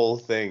that whole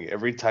thing.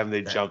 Every time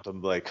they jumped,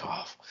 I'm like,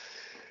 oh.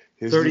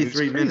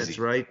 33 minutes,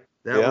 right?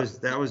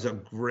 That was a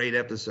great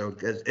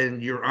episode,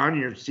 and you're on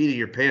your seat of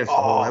your pants the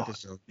whole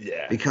episode.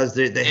 Yeah, because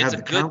they have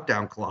the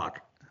countdown clock.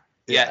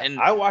 Yeah, and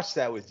I watched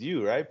that with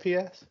you, right?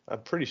 PS,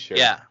 I'm pretty sure.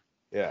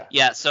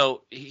 Yeah.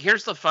 So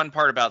here's the fun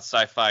part about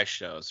sci-fi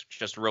shows.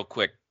 Just real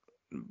quick,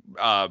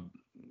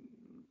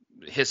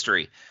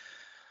 history.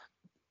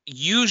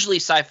 Usually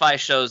sci-fi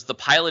shows, the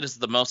pilot is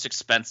the most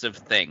expensive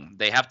thing.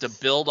 They have to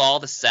build all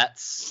the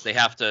sets. They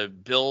have to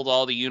build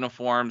all the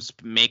uniforms,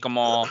 make them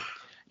all.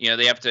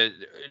 They have to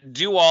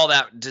do all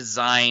that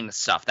design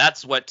stuff.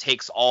 That's what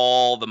takes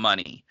all the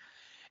money.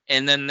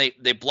 And then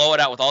they blow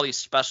it out with all these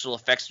special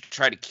effects to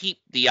try to keep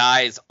the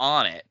eyes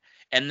on it.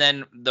 And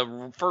then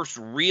the first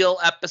real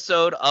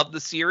episode of the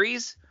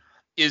series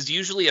is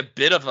usually a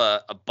bit of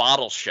a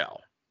bottle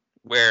show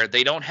where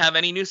they don't have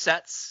any new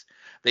sets.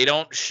 They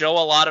don't show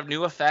a lot of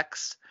new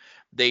effects.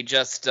 They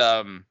just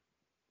try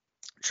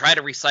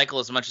to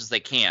recycle as much as they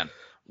can.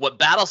 What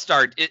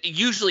Battlestar,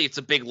 usually it's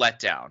a big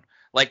letdown.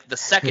 Like the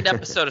second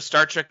episode of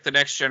Star Trek: The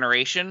Next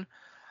Generation,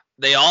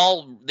 they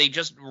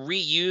just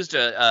reused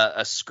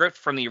a script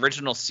from the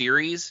original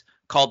series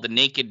called The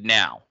Naked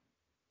Now,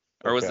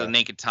 or was it The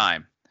Naked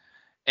Time,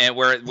 and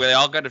where they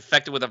all got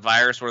infected with a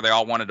virus where they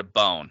all wanted a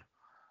bone.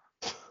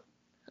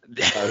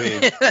 I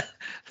mean,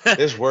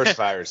 there's worse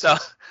viruses. So,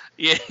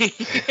 yeah.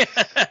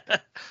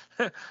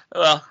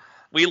 Well,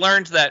 we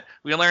learned that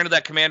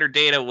Commander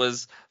Data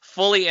was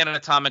fully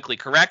anatomically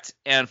correct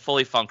and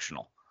fully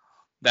functional.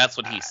 That's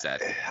what he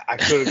said. I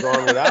could have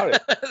gone without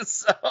it.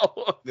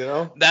 So, you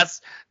know,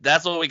 that's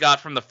what we got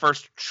from the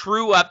first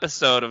true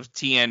episode of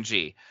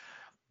TNG.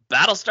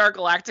 Battlestar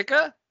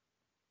Galactica,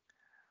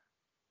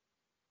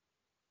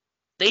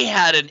 they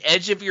had an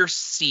edge of your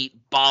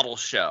seat bottle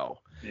show.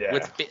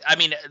 Yeah. I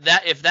mean,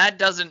 that if that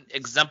doesn't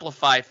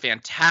exemplify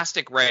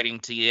fantastic writing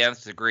to the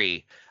nth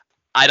degree,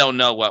 I don't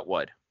know what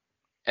would.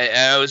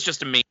 It was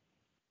just amazing.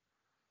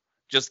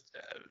 Just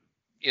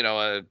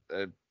yeah.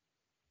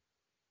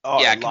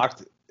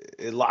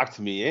 It locked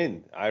me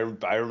in. I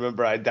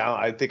remember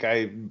I think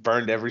I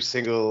burned every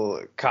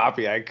single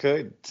copy I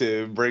could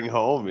to bring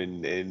home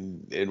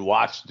and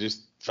watch.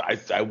 Just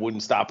I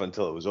wouldn't stop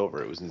until it was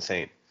over. It was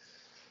insane.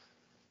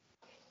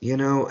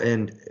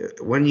 And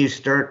when you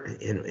start,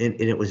 and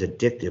it was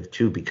addictive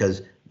too,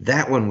 because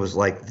that one was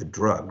like the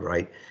drug,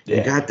 right? Yeah.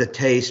 You got the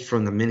taste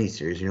from the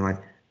miniseries, and you're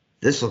like,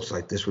 this looks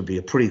like this would be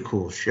a pretty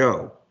cool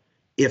show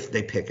if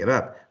they pick it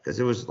up, because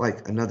it was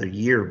like another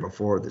year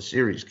before the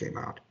series came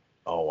out.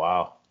 Oh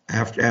wow!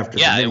 After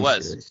yeah, the it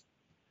was. Series.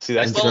 See,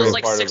 that's well, it was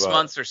like 6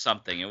 months or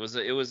something. It was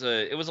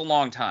a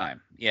long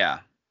time. Yeah.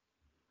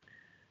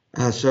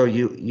 So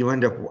you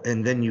end up,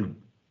 and then you're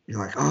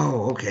like,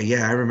 oh, okay,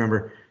 yeah, I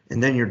remember.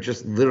 And then you're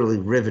just literally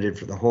riveted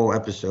for the whole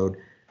episode,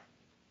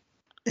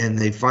 and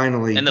they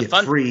finally get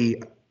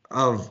free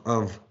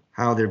of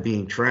how they're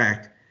being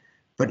tracked.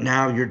 But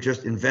now you're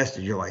just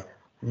invested. You're like,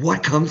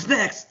 what comes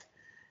next?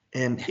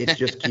 And it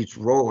just keeps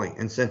rolling.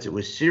 And since it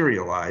was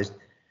serialized,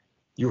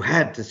 you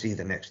had to see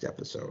the next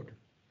episode.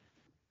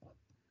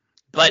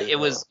 But it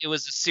was a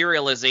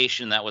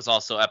serialization that was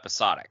also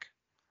episodic.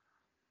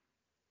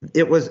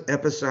 It was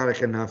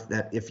episodic enough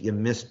that if you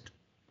missed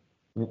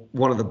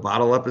one of the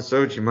bottle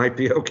episodes, you might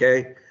be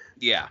okay.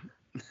 Yeah.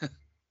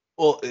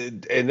 Well,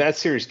 and that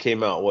series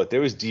came out, what?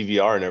 There was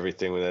DVR and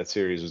everything when that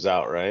series was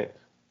out, right?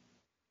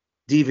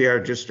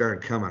 DVR just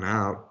started coming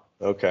out.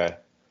 Okay.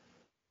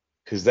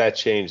 Because that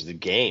changed the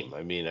game.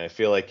 I mean, I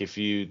feel like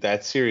that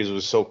series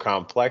was so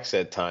complex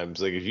at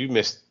times, like if you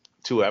missed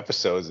 2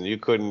 episodes and you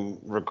couldn't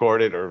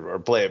record it or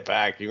play it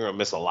back, you're going to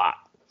miss a lot.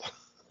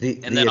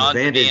 And then On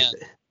Demand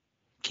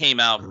came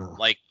out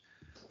like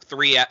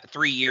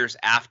 3 years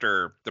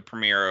after the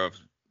premiere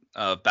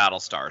of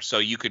Battlestar, so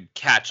you could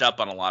catch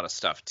up on a lot of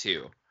stuff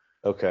too.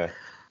 Okay.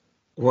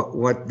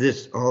 What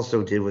this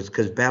also did was,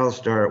 because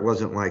Battlestar, it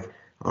wasn't like,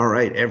 all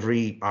right,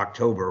 every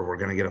October we're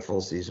going to get a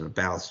full season of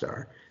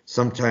Battlestar.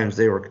 Sometimes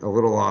they were a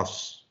little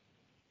off.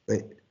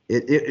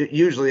 It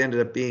usually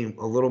ended up being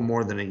a little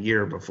more than a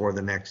year before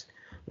the next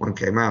one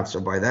came out. So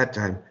by that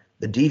time,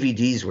 the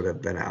DVDs would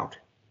have been out.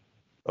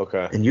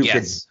 Okay. And you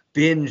could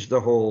binge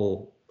the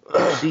whole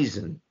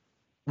season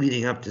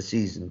leading up to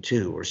season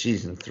 2 or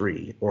season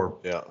 3 or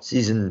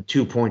season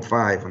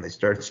 2.5 when they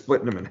started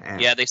splitting them in half.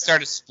 Yeah, they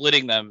started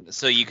splitting them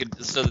so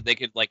that they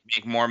could like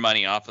make more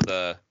money off of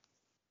the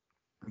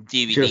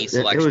DVD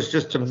selection. It was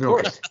just to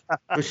milk it.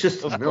 It was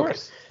just to milk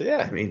it.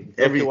 Yeah. I mean,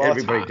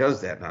 everybody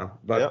does that now,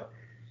 but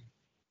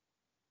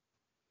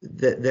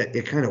that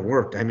it kind of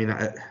worked. I mean,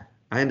 I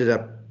ended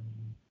up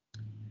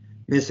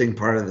missing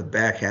part of the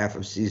back half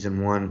of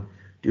season 1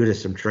 due to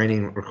some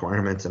training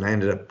requirements, and I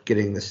ended up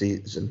getting the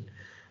season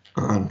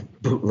on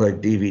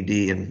bootleg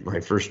DVD in my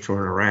first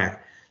tour in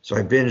Iraq. So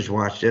I binge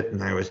watched it,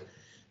 and I was,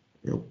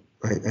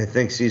 I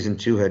think season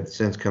 2 had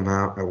since come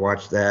out. I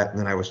watched that, and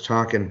then I was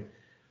talking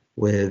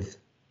with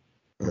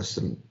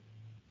some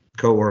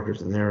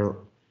coworkers, and they're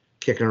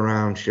kicking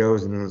around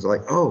shows, and it was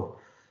like, oh,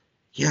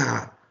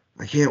 yeah,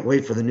 I can't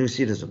wait for the new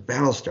season of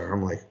Battlestar.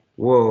 I'm like,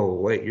 whoa,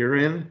 wait, you're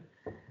in?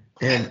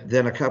 And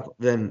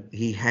then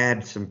he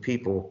had some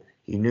people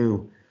he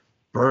knew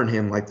burn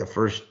him like the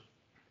first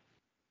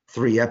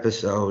 3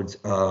 episodes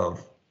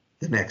of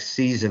the next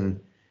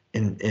season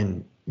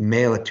and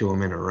mail it to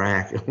him in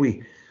Iraq. And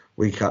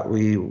we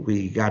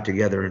got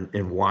together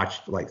and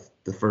watched like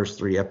the first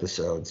 3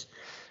 episodes,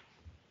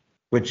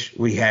 which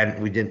we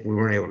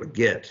weren't able to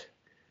get.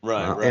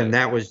 Right. And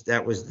that was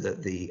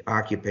the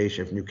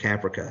occupation of New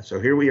Caprica. So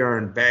here we are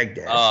in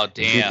Baghdad. Oh,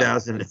 damn.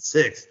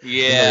 2006.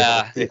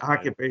 Yeah. The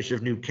occupation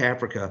of New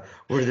Caprica,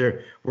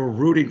 where we're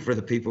rooting for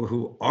the people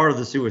who are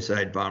the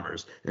suicide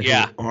bombers and who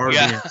are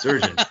the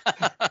insurgents.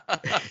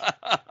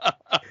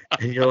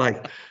 And you're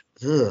like,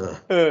 ugh.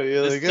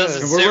 You're like,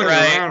 and we're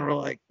running around. We're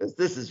like,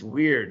 this is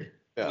weird.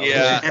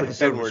 Yeah. The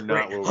episode was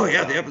great.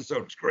 The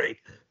episode was great.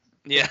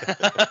 Yeah.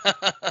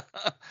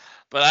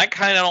 But I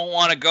kind of don't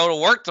want to go to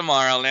work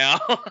tomorrow now.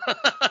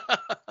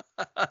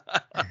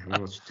 It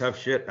was tough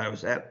shit. I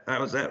was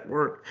at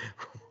work.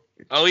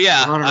 Oh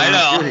yeah, I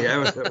know. Duty. I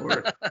was at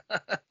work.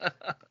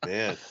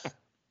 Man.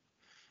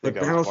 But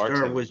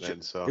Battlestar was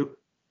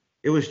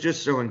it was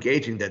just so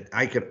engaging that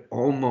I could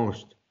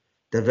almost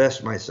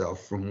divest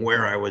myself from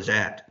where I was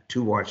at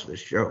to watch the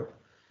show.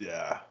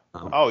 Yeah.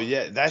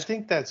 I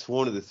think that's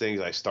one of the things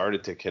I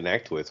started to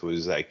connect with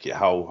was like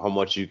how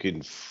much you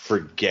can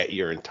forget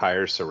your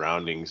entire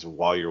surroundings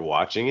while you're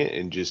watching it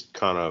and just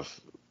kind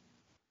of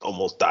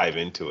almost dive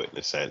into it in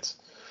a sense.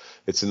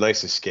 It's a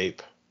nice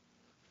escape.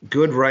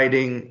 Good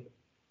writing,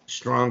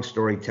 strong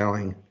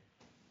storytelling,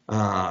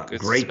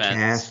 Great suspense.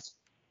 cast.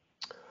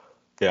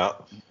 Yeah.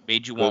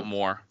 Made you want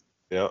more.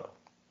 Yeah.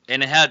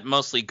 And it had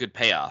mostly good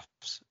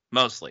payoffs.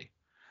 Mostly.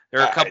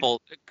 There are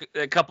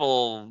a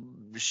couple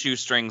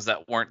shoestrings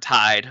that weren't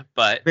tied,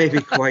 but Maybe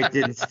quite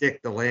didn't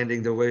stick the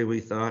landing the way we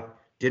thought.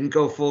 Didn't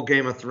go full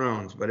Game of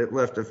Thrones, but it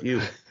left a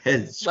few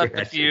heads left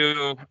a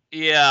few.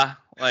 Yeah,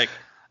 like,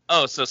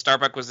 oh, so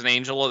Starbuck was an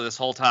angel this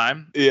whole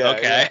time. Yeah.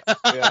 Okay.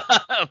 Yeah.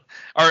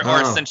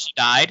 or since she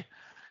died,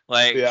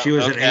 like she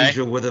was an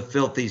angel with a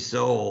filthy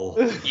soul.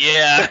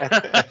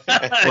 Yeah.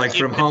 Like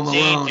from Home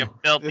Alone. You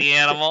filthy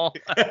animal.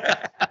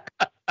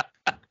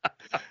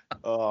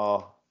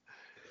 Oh,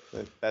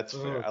 that's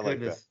fair. I like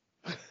that.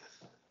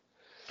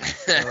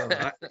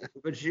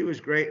 But she was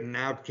great, and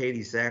now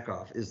Katie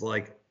Sackhoff is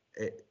like,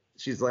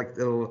 she's like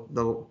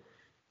the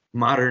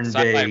modern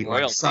Sci-fi day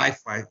royalty.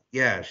 sci-fi.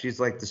 Yeah, she's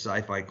like the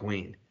sci-fi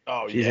queen.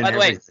 Oh, she's yeah. in By the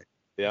way, everything.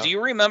 do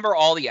you remember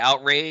all the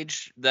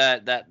outrage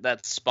that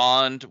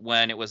spawned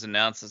when it was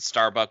announced that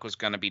Starbuck was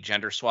going to be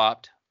gender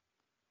swapped?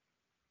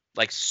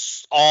 Like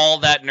all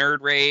that nerd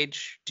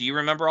rage. Do you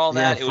remember all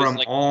that? Yeah, It was from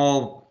like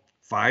all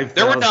 5,000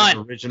 There were none.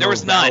 original There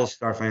was none.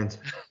 Battlestar fans.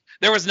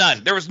 There was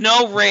none. There was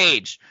no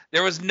rage.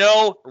 There was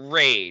no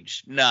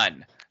rage.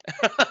 None.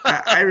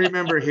 I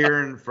remember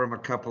hearing from a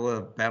couple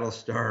of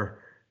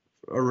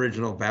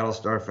original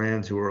Battlestar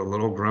fans who were a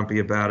little grumpy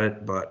about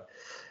it, but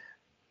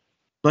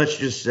let's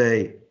just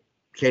say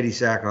Katie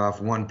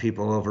Sackhoff won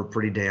people over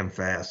pretty damn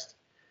fast.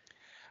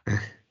 It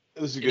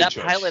was a good that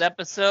choice. pilot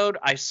episode,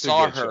 I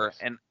saw good her,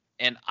 choice.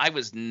 and I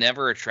was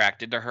never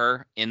attracted to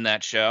her in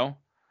that show.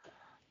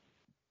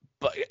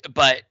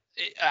 But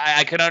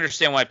I could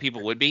understand why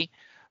people would be.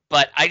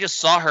 But I just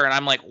saw her, and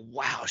I'm like,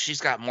 wow, she's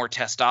got more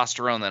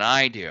testosterone than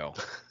I do.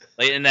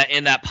 Like in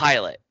that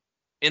pilot.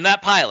 In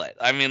that pilot,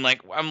 I mean,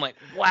 like, I'm like,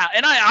 wow,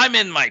 and I'm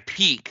in my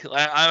peak.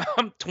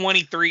 I'm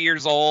 23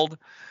 years old.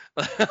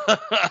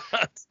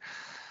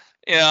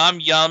 I'm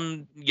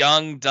young,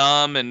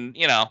 dumb, and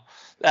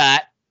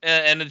that,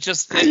 and it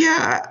just.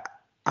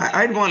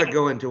 I'd want to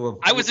go into a.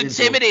 I was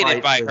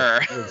intimidated by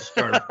her.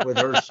 With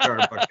her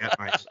Starbuck at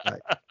my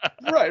side.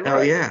 Right.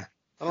 Oh yeah.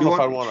 I don't know if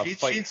I'd want to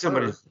fight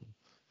somebody. her.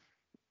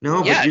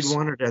 No, Yeah, but you'd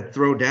want her to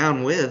throw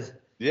down with.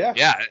 Yeah.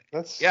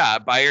 Yeah,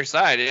 by your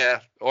side,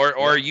 yeah.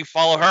 Or you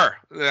follow her.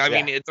 I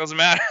mean, it doesn't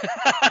matter.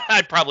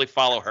 I'd probably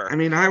follow her. I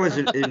mean, I was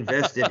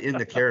invested in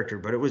the character,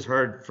 but it was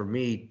hard for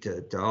me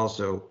to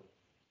also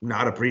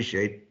not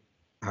appreciate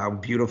how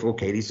beautiful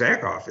Katie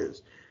Sackhoff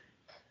is.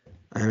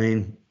 I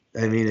mean,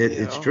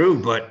 it's true,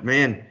 but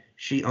man,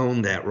 she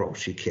owned that role.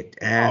 She kicked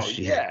ass.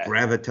 She had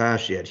gravitas.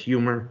 She had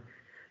humor,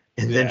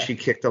 and then she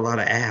kicked a lot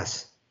of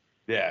ass.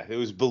 Yeah, it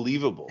was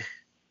believable.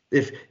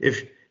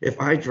 If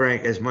I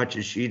drank as much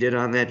as she did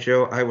on that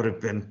show, I would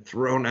have been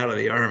thrown out of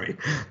the army.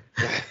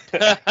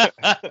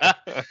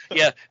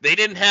 Yeah, they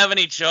didn't have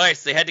any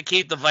choice. They had to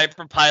keep the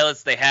Viper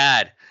pilots they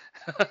had.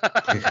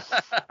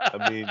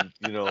 I mean,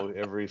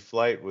 every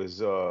flight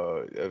was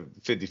a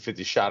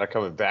 50-50 shot of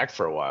coming back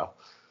for a while.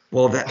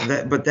 Well,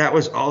 but that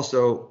was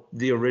also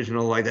the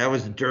original. Like that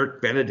was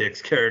Dirk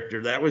Benedict's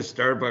character. That was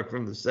Starbuck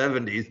from the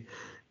 70s.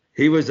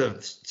 He was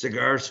a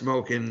cigar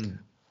smoking,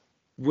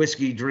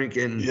 whiskey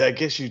drinking, I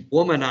guess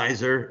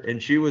womanizer,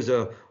 and she was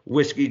a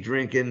whiskey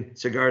drinking,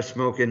 cigar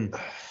smoking.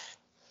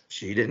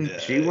 She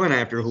didn't. She went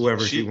after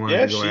whoever she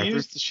wanted to go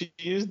after. She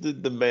used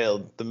the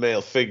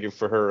male figure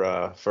for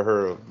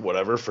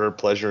her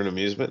pleasure and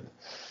amusement.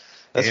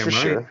 That's Damn for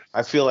right. sure.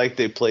 I feel like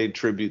they played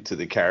tribute to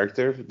the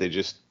character. They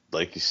just,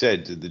 like you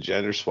said, did the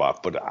gender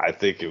swap. But I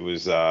think it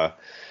was,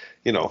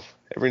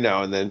 every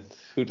now and then,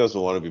 who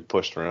doesn't want to be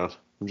pushed around?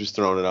 I'm just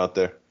throwing it out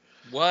there.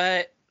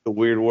 What? The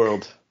weird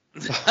world.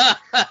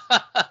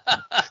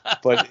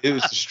 But it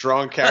was a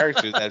strong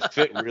character that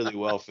fit really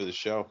well for the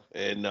show,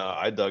 and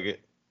I dug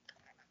it.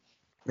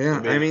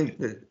 Yeah, I mean,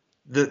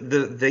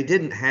 they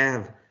didn't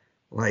have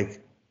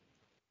like.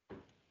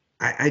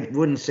 I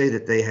wouldn't say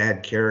that they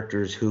had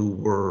characters who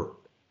were.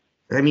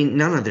 I mean,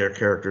 none of their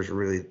characters were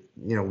really,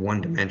 one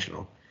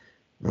dimensional.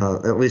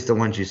 At least the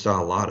ones you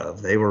saw a lot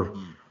of. They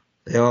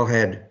all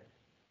had,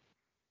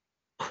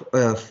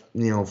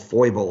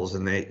 foibles,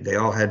 and they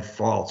all had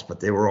faults, but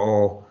they were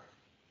all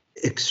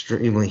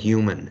extremely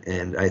human.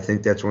 And I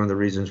think that's one of the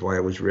reasons why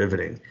it was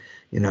riveting.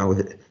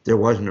 There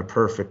wasn't a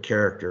perfect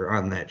character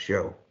on that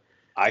show.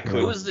 I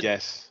couldn't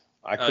guess.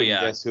 I couldn't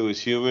guess who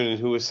was human and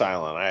who was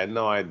silent. I had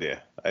no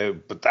idea.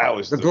 But that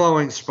was the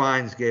glowing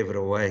spines gave it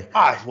away.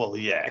 Well,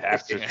 yeah.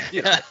 After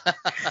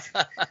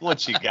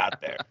once you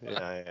got there,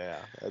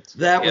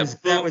 That was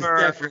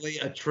definitely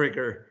a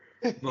trigger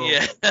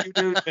moment. Yeah.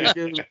 You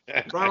do.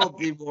 Ronald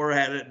D. Moore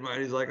had it in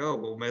mind. He's like, oh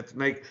well, let's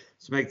make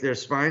their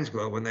spines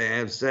glow when they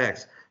have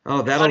sex.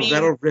 Oh,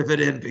 that'll rivet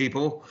in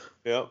people.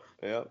 Yep.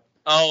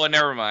 Oh,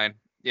 never mind.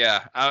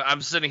 Yeah,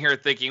 I'm sitting here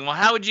thinking, well,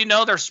 how would you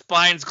know their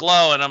spines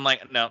glow? And I'm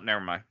like, no,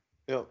 never mind.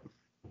 Yep.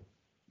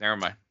 Never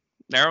mind.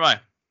 They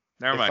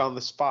found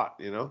the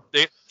spot,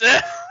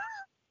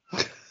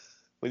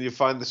 When you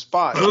find the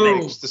spot, Boom.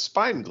 it makes the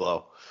spine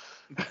glow.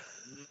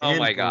 Oh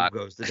my God!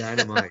 Boom goes the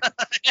dynamite.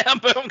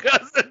 And boom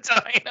goes the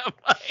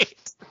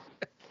dynamite.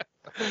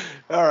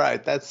 All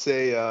right, that's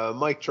a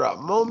mic drop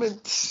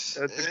moment.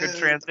 That's a good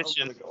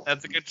transition.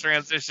 That's a good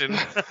transition.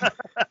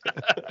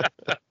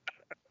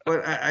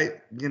 But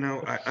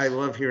I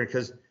love hearing,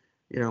 because,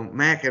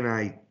 Mac and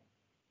I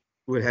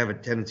would have a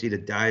tendency to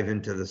dive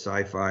into the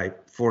sci-fi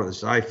for the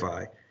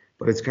sci-fi,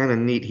 but it's kind of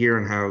neat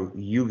hearing how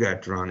you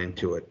got drawn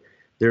into it.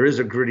 There is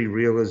a gritty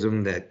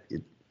realism that,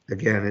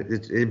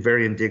 it's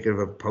very indicative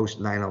of post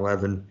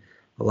 9/11.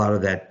 A lot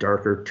of that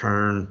darker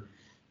turn,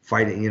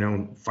 fighting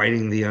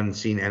the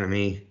unseen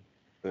enemy.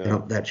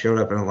 Yeah. That showed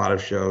up in a lot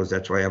of shows.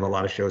 That's why I have a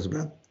lot of shows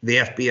about the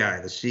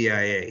FBI, the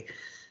CIA,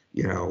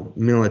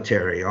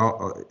 military,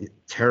 all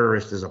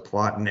terrorist is a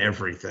plot and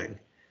everything.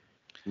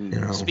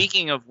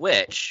 Speaking of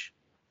which,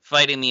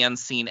 fighting the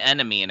unseen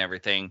enemy and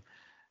everything,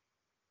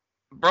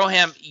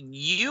 Broham,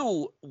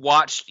 you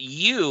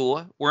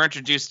were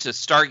introduced to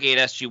Stargate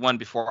SG-1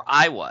 before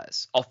I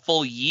was, a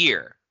full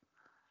year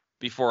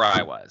before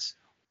I was.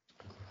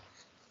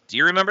 Do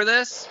you remember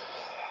this?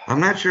 I'm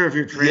not sure if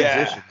you're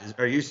transitioned. Yeah.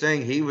 Are you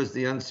saying he was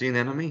the unseen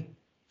enemy?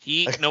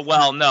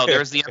 No,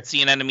 there's the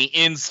unseen enemy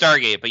in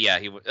Stargate, but yeah,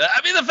 he was.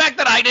 I mean, the fact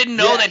that I didn't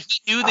know that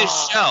he knew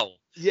this show.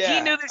 Yeah.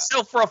 He knew this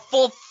show for a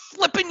full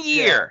flipping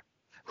year.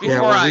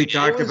 Yeah, when we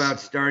talked about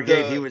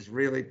Stargate, he was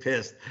really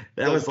pissed.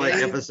 That was like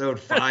episode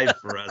 5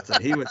 for us,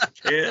 and he was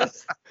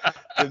pissed.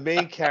 The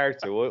main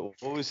character, what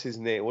was his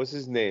name? What's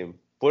his name?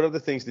 What other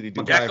things did he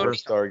do MacGyver. before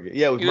Stargate?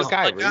 Yeah, it was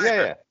MacGyver.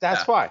 Yeah.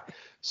 That's why.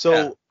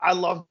 So I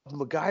loved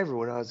MacGyver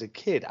when I was a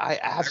kid. I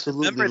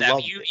absolutely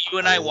loved it. You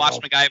and I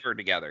watched MacGyver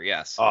together.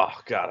 Yes. Oh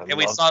God. And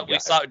we saw. Do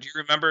you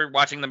remember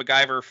watching the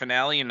MacGyver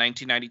finale in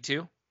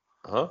 1992?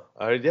 Huh?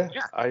 I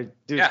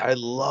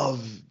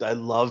loved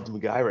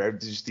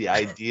MacGyver. Just the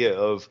idea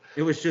of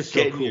it was just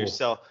getting so cool.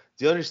 yourself.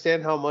 Do you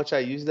understand how much I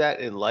used that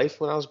in life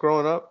when I was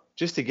growing up?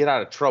 Just to get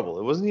out of trouble.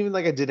 It wasn't even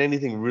like I did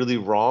anything really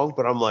wrong,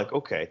 but I'm like,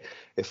 okay,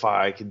 if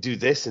I could do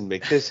this and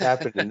make this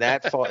happen and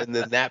that fall, and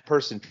then that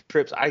person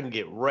trips, I can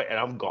get right and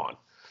I'm gone.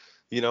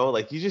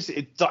 Like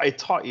it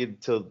taught you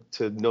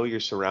to know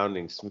your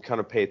surroundings and kind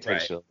of pay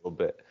attention a little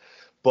bit.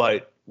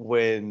 But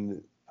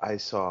when I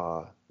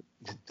saw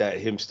that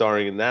him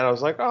starring in that, I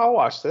was like, oh, I'll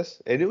watch this,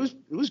 and it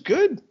was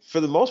good for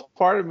the most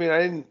part. I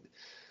mean,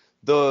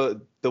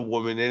 the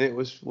woman in it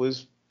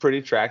was pretty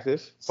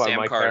attractive by Sam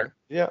my Carter.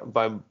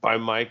 By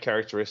my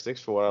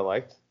characteristics for what I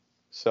liked.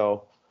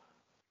 So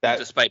that,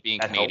 despite being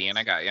Canadian,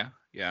 helped. I got you.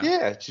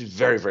 Yeah, she's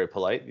very, very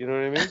polite. You know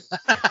what I mean?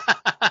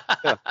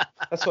 Yeah,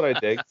 that's what I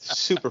dig.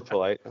 Super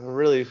polite.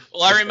 Really.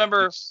 Well, I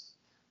remember.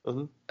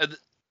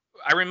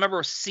 I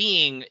remember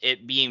seeing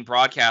it being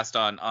broadcast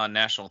on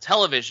national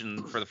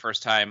television for the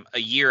first time a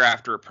year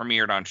after it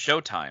premiered on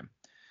Showtime.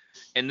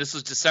 And this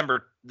was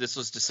December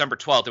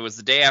 12th. It was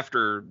the day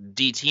after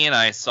DT and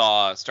I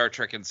saw Star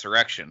Trek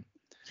Insurrection.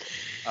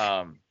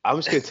 I'm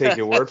just gonna take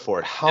your word for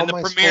it. How am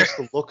I supposed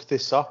to look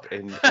this up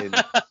and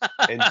tell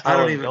I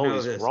don't even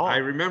know this. Wrong? I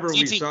remember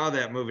we saw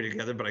that movie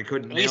together, but I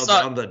couldn't nail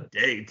down the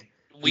date.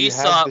 We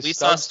saw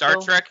Star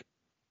Trek.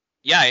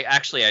 Yeah,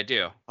 I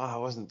do. Oh, I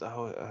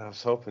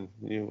was hoping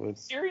you would.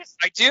 Serious?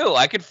 I do.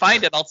 I could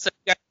find it. I'll send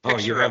you a picture.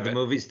 Oh, you have the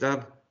movie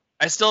stub?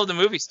 I still have the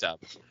movie stub.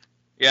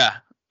 Yeah.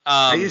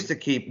 I used to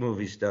keep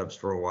movie stubs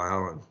for a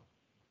while,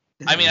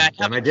 and I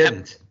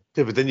didn't.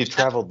 Yeah, but then you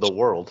traveled the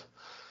world.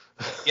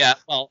 Yeah,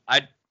 well,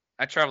 I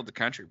traveled the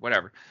country,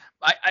 whatever.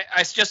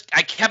 I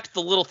kept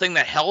the little thing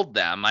that held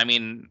them. I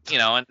mean,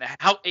 and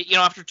how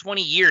after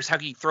 20 years, how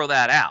can you throw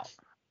that out?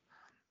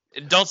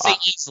 Don't say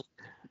easily.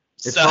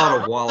 It's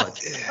called a wallet.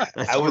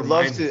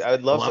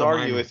 I'd love to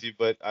argue with you,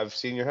 but I've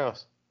seen your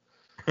house.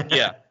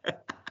 Yeah.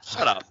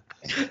 Shut up.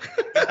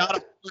 Not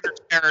a murder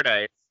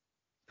paradise.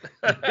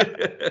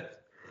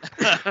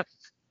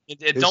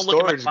 His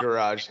storage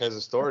garage has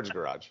a storage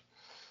garage.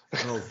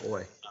 Oh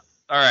boy.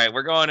 All right,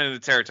 we're going into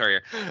the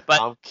territory here.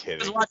 But I'm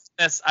kidding. I was watching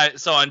this.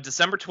 So on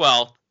December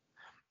 12th,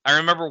 I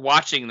remember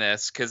watching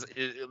this because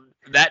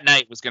that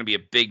night was going to be a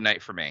big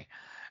night for me.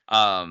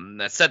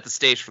 That set the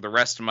stage for the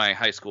rest of my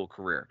high school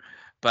career.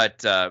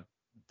 But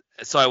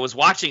so I was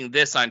watching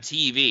this on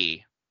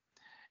TV,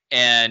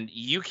 and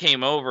you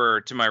came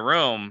over to my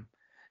room,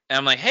 and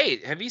I'm like,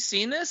 "Hey, have you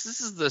seen this?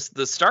 This is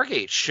the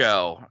Stargate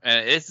show,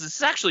 and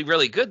it's actually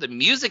really good. The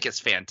music is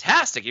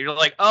fantastic." And you're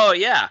like, "Oh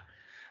yeah."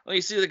 Well,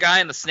 you see the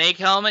guy in the snake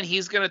helmet?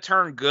 He's gonna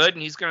turn good,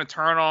 and he's gonna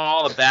turn on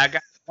all the bad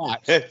guys.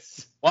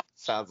 What?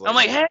 Sounds like. I'm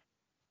like, "Hey,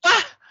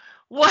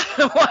 what?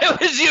 Why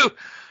was you?"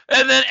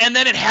 And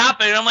then it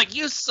happened. And I'm like,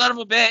 "You son of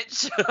a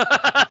bitch!"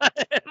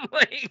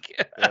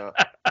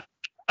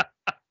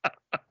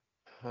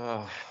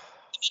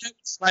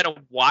 Try to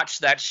watch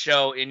that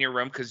show in your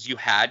room because you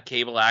had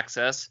cable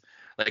access,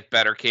 like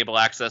better cable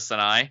access than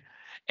I,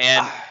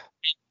 and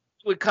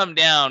it would come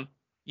down.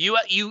 You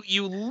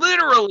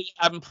literally,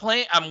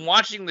 I'm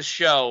watching the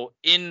show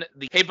in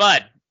the. Hey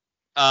bud,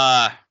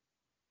 can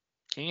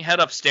you head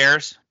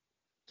upstairs?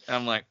 And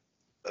I'm like,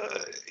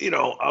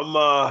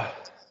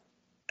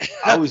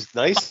 I was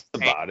nice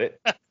about it.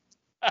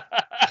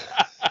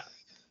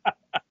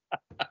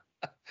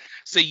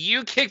 So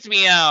you kicked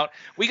me out.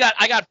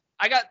 I got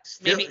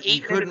maybe 8.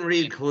 You couldn't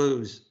read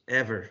clues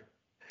ever.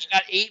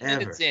 got 8 Ever.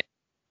 minutes in.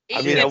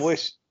 I mean, I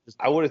wish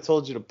I would have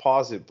told you to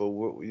pause it, but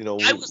we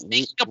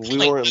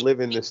weren't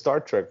living the Star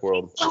Trek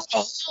world. A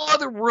whole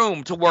other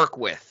room to work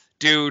with,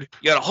 dude.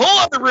 You got a whole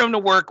other room to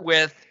work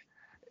with.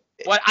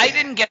 What I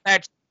didn't get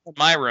that in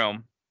my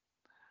room.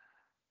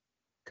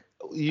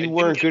 You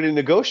weren't good at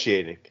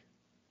negotiating.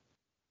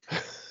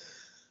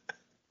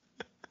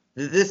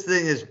 This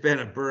thing has been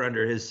a burr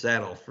under his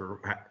saddle for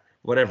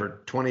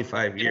whatever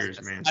 25 years,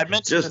 man. I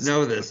mentioned Just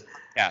know this.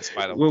 Yes,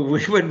 by the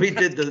way. When we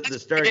did the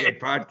Stargate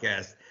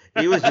podcast,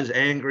 he was as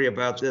angry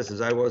about this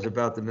as I was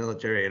about the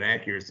military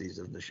inaccuracies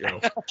of the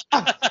show.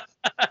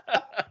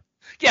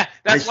 Yeah,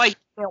 that's why he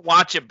can't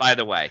watch it, by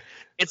the way.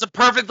 It's a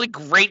perfectly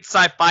great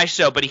sci-fi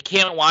show, but he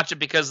can't watch it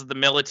because of the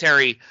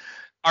military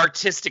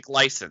artistic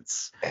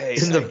license. Hey,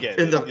 in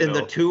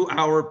the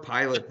 2-hour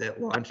pilot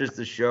that launches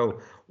the show,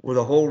 where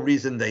the whole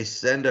reason they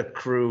send a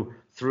crew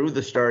through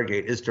the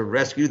Stargate is to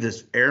rescue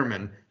this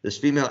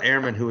female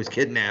airman who was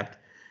kidnapped.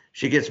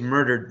 She gets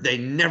murdered. They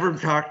never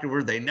talk to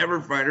her. They never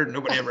find her.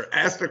 Nobody ever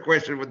asks a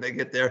question when they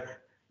get there.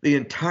 The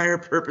entire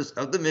purpose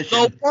of the mission.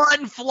 The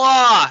one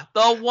flaw.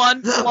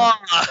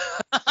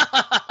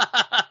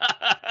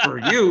 For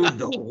you,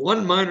 the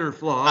one minor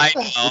flaw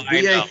would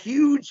be a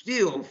huge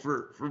deal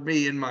for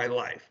me in my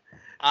life.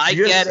 I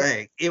Just get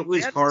saying, it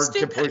was hard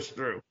to push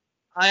through.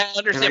 I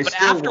understand, and I but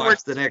still afterwards,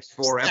 watched the next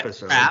 4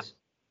 episodes. Crap.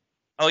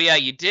 Oh yeah,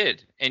 you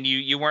did, and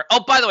you weren't.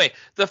 Oh, by the way,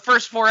 the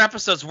first 4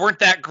 episodes weren't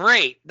that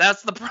great.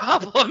 That's the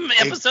problem.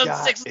 Episode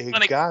 6 is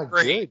going to get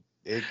great.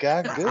 It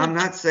got good. I'm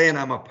not saying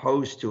I'm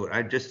opposed to it.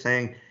 I'm just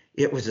saying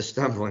it was a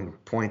stumbling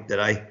point that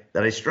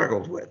I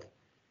struggled with.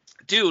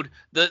 Dude,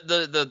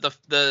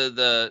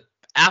 the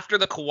after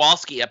the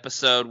Kowalski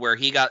episode where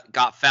he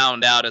got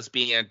found out as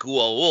being a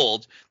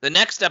Goa'uld, the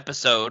next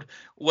episode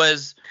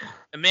was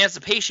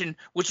Emancipation,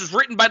 which was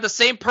written by the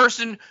same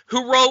person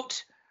who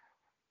wrote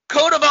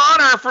Code of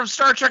Honor from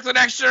Star Trek The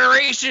Next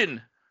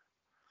Generation.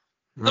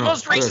 The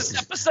most racist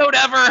episode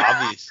ever.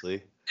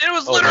 Obviously. It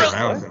was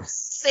literally the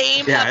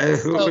same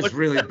episode. It was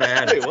really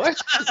bad. Wait, what?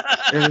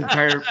 an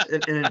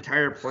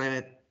entire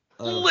planet.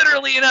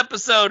 Literally an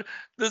episode.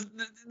 The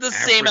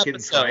same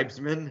episode.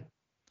 Tribesmen.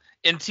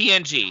 In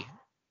TNG.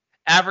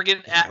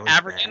 African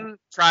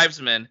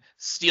tribesmen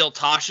steal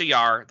Tasha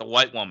Yar, the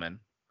white woman,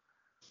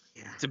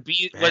 to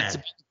be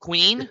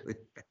queen.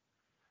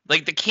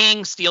 Like the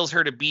king steals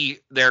her to be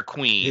their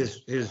queen.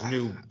 His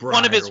new bride.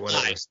 One of his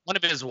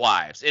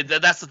wives.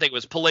 That's the thing. It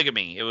was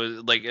polygamy. It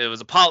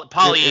was a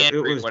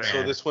polyandry.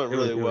 So this went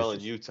really well in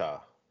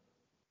Utah.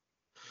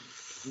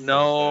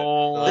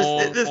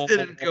 No, this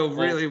didn't go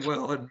really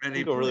well in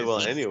many. Go really well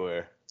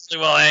anywhere.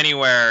 Well,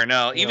 anywhere.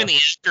 No, even the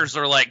actors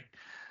are like,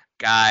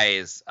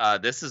 guys,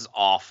 this is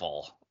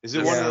awful. Is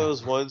it one of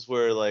those ones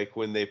where, like,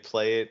 when they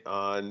play it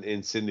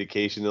in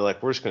syndication, they're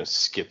like, we're just going to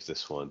skip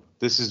this one.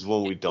 This is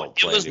one we don't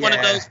play. It was one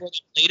of those where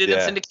they played it in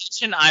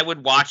syndication. I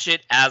would watch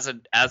it as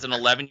an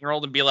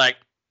 11-year-old and be like,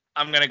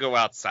 I'm going to go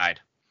outside.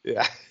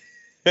 Yeah.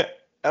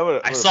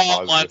 I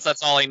saw it once.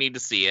 That's all I need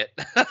to see it.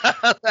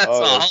 That's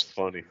all. That's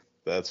funny.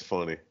 That's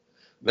funny.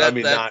 Not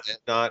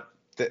the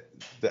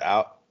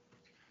out.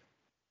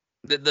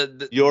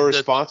 Your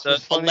response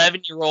was funny?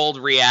 11-year-old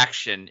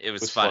reaction, it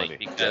was funny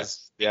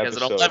because an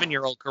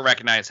 11-year-old could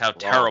recognize how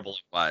terrible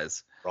it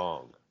was.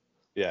 Wrong.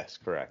 Yes,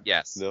 correct.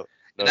 Yes. No,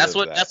 that's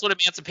what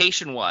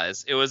Emancipation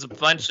was. It was a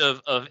bunch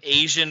of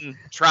Asian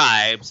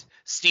tribes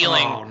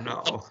stealing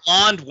a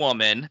blonde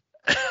woman.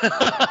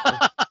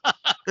 The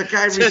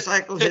guy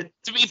recycled it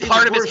to be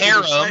part of his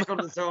harem.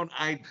 Recycled his own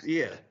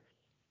idea.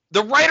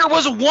 The writer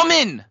was a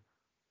woman.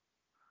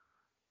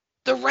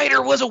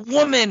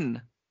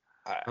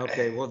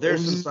 Okay, well,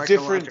 there's some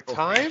different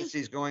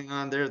fantasies going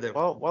on there.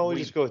 Why don't we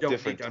just go with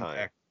different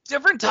time?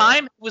 Different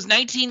time? It was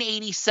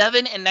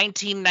 1987 and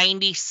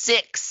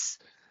 1996.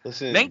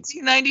 Listen.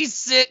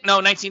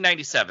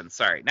 1997.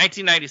 Sorry,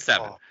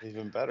 1997. Oh,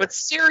 even better. But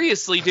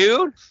seriously,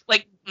 dude,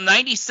 like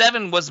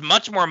 97 was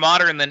much more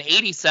modern than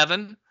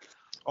 87.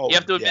 Oh, you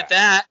have to admit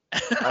that.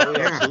 Oh,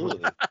 yeah,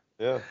 absolutely.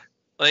 Yeah.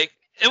 Like,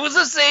 it was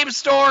the same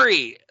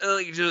story.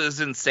 It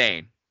was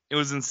insane. It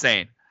was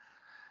insane.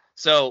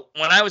 So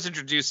when I was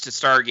introduced to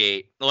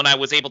Stargate, when I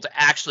was able to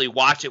actually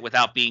watch it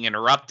without being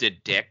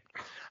interrupted, Dick,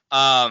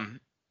 I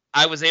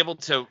was able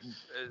to.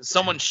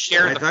 Someone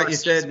shared. I thought you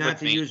said not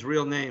to use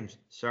real names.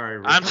 Sorry,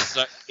 Richard. I'm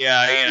so,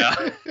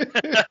 yeah.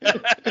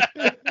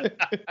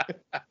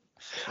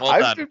 Well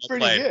I've done. been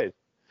pretty good.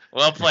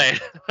 Well played.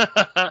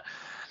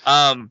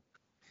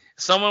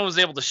 Someone was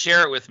able to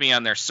share it with me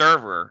on their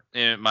server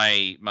in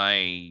my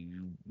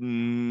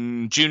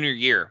junior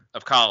year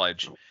of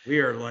college. We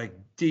are like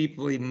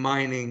deeply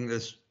mining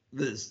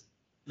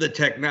the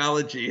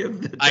technology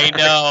of the. I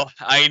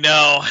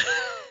know.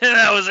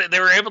 They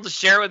were able to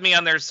share it with me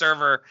on their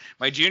server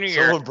my junior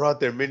year. Someone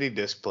brought their mini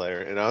disc player,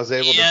 and I was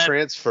able to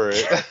transfer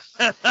it.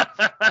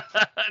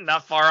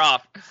 Not far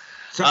off.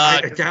 So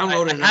I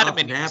downloaded I had a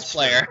mini disc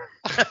player.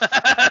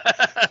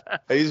 I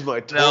used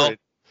my torrent. No,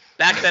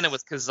 back then it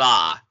was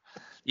Kazaa.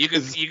 You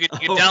could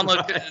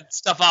download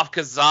stuff off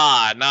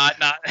Kazaa, not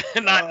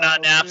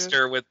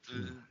Napster with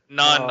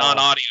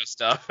non-audio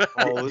stuff.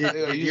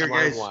 Did your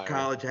guys'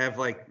 college have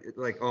like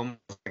almost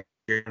like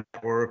a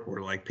network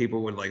where like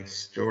people would like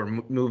store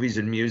movies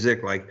and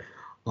music like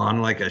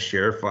on like a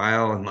share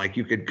file, and like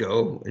you could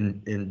go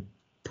and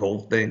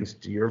pull things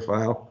to your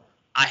file?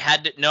 I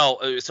had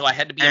to so I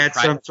had to be in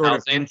private some sort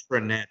housing. of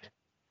intranet.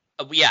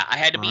 Yeah, I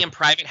had to be in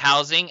private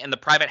housing, and the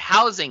private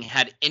housing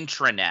had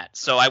intranet,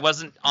 so I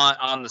wasn't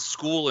on the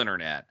school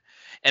internet,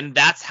 and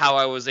that's how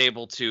I was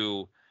able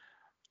to,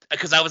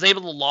 because I was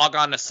able to log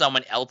on to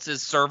someone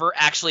else's server,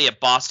 actually at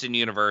Boston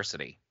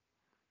University.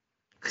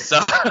 So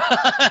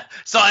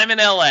I'm in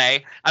LA.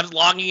 I'm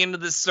logging into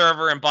this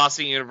server in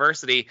Boston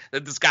University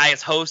that this guy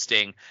is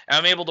hosting, and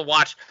I'm able to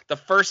watch the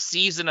first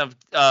season of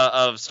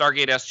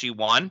Stargate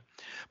SG-1,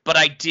 but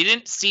I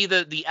didn't see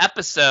the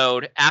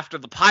episode after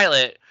the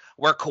pilot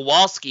where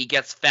Kowalski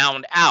gets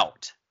found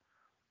out.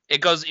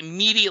 It goes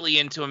immediately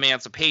into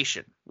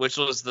Emancipation, which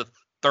was the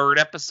third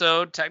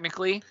episode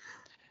technically.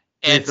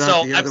 And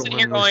so I'm sitting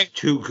here going,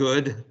 too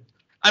good.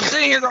 I'm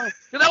sitting here going,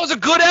 that was a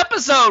good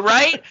episode,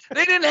 right?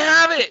 They didn't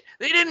have it.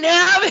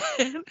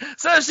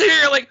 So I'm sitting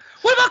here like,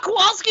 what about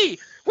Kowalski?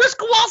 Where's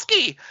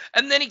Kowalski?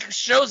 And then he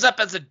shows up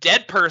as a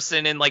dead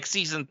person in like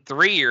season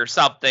 3 or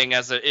something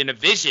in a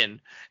vision.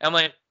 And I'm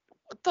like,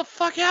 what the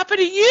fuck happened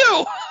to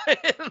you?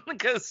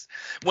 Because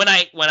when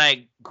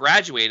I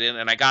graduated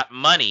and I got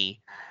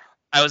money,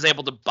 I was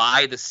able to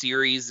buy the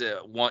series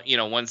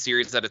one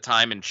series at a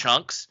time in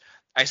chunks.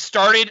 I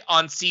started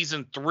on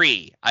season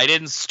 3. I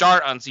didn't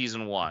start on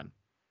season 1.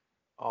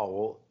 Oh,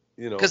 well,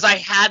 because I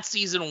had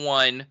season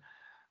 1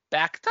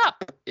 backed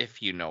up,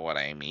 if you know what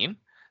I mean.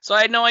 So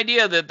I had no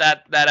idea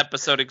that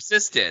episode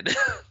existed. Did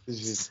you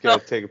just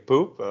gotta take a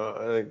poop?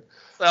 I think.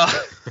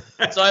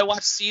 So I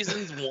watched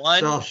seasons 1.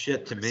 It's all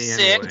shit to me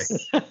 6.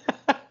 anyway.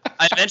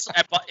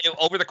 I bought,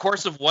 over the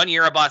course of 1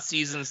 year, I bought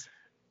seasons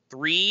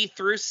 3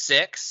 through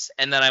 6,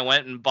 and then I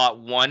went and bought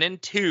 1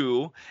 and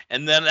 2,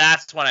 and then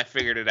that's when I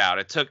figured it out.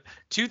 It took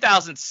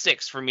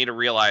 2006 for me to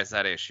realize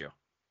that issue.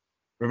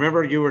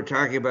 Remember you were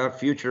talking about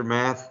future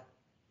math?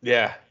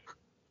 Yeah.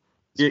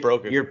 It's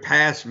broken. Your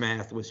past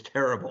math was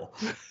terrible.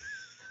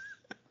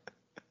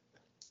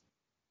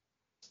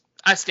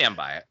 I stand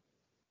by it.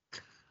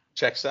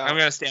 Checks out. I'm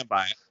going to stand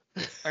by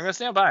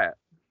it.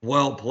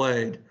 Well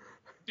played.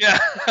 Yeah.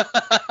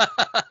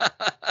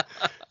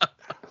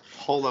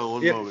 Hold on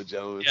one moment,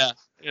 gentlemen.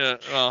 Yeah.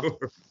 Well,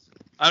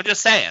 I'm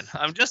just saying.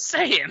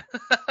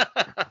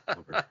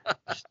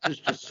 There's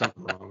just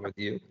something wrong with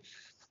you.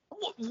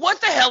 What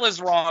the hell is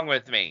wrong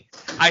with me?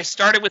 I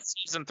started with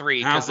season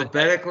 3.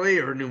 Alphabetically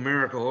or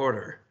numerical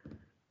order?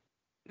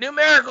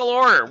 Numerical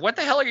order. What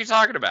the hell are you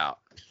talking about?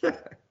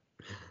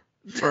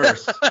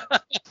 First.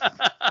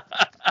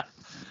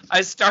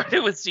 I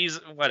started with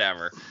season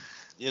whatever.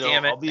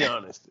 I'll be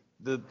honest.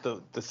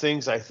 The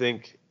things I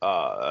think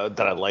that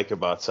I like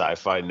about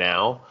sci-fi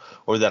now,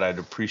 or that I'd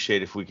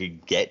appreciate if we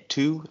could get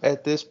to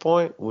at this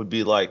point, would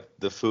be like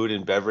the food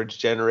and beverage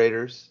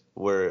generators,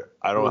 where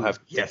I don't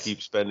have to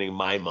keep spending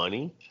my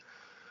money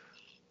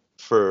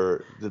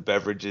for the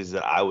beverages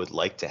that I would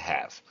like to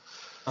have.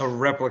 A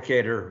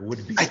replicator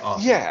would be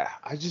awesome. Yeah,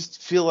 I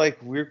just feel like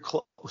we're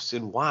close.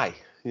 And why?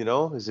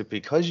 Is it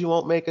because you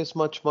won't make as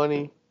much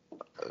money?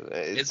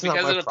 It's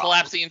because it'll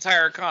collapse the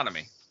entire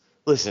economy.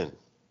 Listen.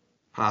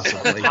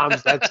 Possibly.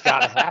 Sometimes that's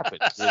got to happen,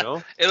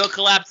 It'll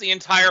collapse the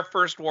entire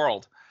first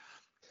world.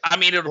 I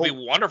mean, it'll be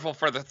wonderful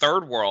for the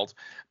third world,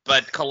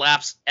 but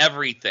collapse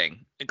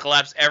everything. It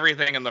collapsed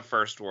everything in the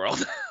first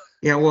world.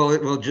 Yeah, well,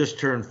 it will just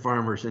turn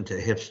farmers into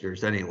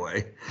hipsters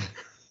anyway.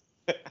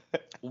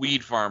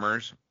 Weed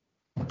farmers.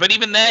 But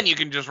even then, you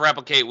can just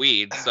replicate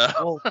weed. So.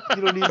 Well,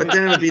 you don't even... But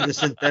then it would be the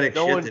synthetic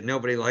shit that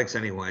nobody likes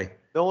anyway.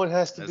 No one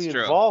has to be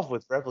involved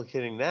with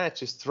replicating that.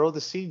 Just throw the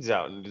seeds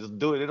out and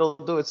do it. It'll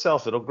do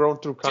itself. It'll grow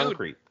through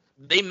concrete.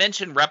 Dude, they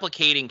mentioned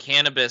replicating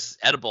cannabis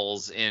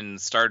edibles in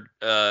Star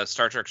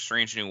Trek: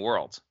 Strange New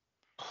Worlds.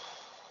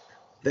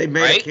 They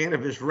made a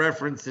cannabis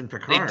reference in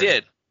Picard. They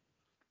did.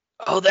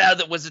 Oh,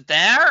 was it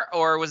there,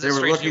 or was it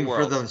Strange New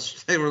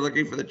Worlds? They were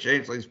looking for the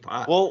changeling's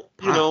pot. Well,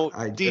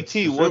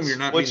 DT,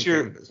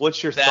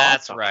 what's your thoughts?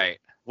 That's right.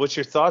 What's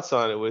your thoughts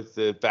on it with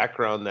the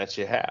background that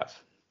you have?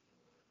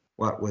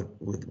 What,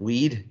 with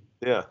weed?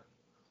 Yeah.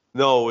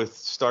 No, with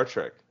Star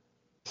Trek.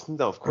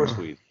 No, of course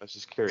weed. I was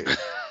just curious.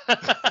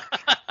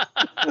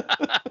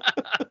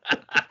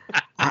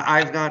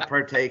 I've not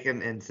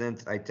partaken, and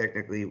since I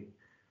technically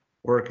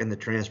work in the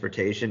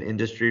transportation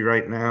industry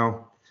right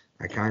now,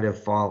 I kind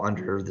of fall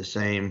under the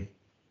same.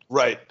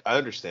 Right, I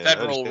understand.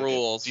 Federal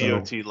rules.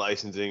 DOT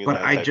licensing.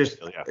 But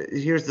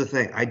here's the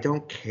thing. I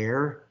don't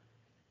care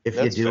if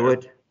you do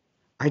it.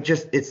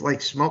 It's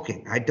like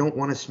smoking. I don't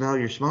want to smell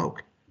your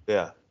smoke.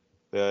 Yeah.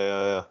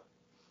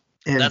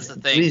 And that's the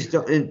thing. Please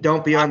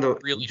don't be on the,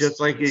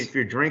 just like if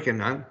you're drinking,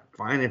 I'm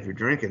fine if you're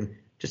drinking,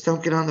 just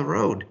don't get on the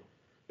road.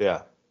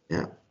 Yeah.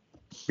 Yeah.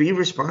 Be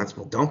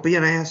responsible. Don't be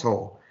an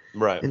asshole.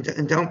 Right.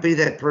 And don't be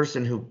that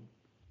person who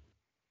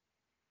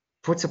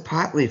puts a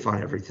pot leaf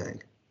on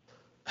everything.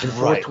 And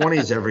 420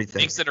 is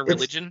everything. Makes it a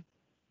religion.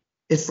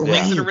 It's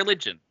makes it a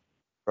religion.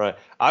 Right.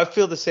 I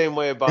feel the same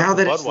way about now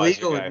the that it's Budweiser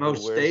legal guy in who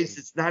most wears states.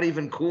 It's not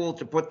even cool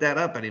to put that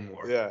up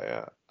anymore.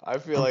 Yeah. I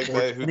feel like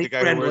the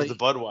guy who wears the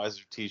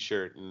Budweiser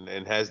T-shirt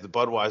and has the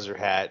Budweiser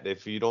hat.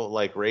 If you don't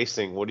like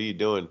racing, what are you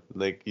doing?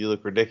 Like, you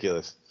look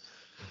ridiculous.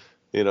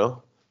 You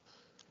know?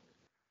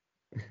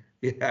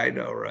 Yeah, I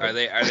know,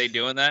 right? Are they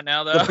doing that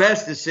now though? The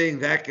best is seeing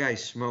that guy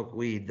smoke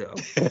weed though.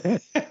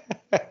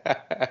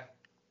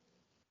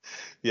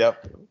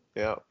 Yep.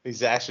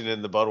 He's ashing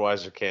in the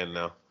Budweiser can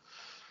now.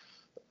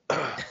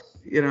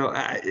 You know,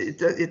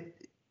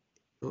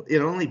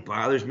 it only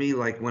bothers me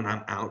like when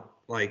I'm out,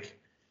 like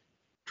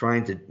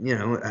trying to, you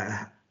know,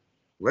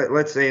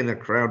 let's say in a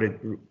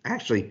crowded group.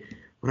 Actually,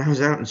 when I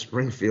was out in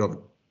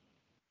Springfield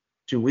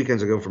 2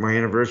 weekends ago for my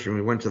anniversary,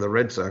 we went to the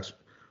Red Sox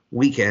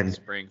weekend.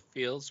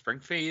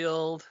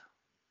 Springfield.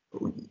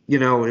 You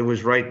know, it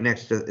was right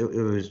next to.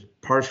 It was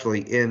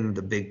partially in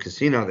the big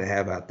casino they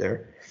have out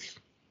there.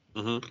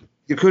 Mm-hmm.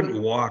 You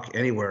couldn't walk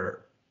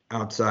anywhere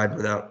outside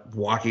without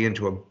walking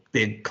into a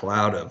big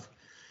cloud of,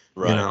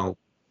 you know,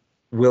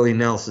 Willie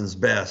Nelson's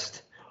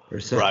best or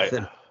something.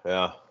 Right.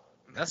 Yeah.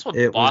 That's what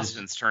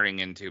Boston's turning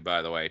into,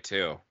 by the way,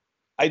 too.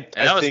 That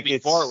was think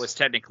before it was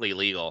technically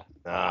legal.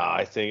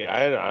 I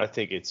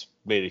think it's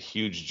made a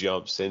huge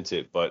jump since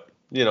it, but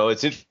you know,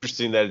 it's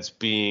interesting that it's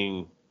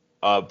being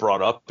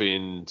brought up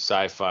in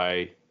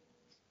sci-fi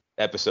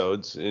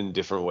episodes in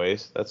different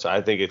ways.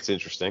 I think it's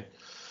interesting.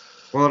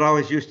 Well, it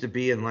always used to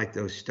be in like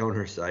those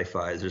stoner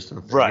sci-fis or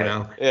something, right? You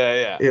know?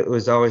 Yeah. It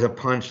was always a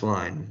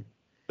punchline.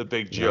 The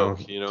big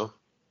joke, you know.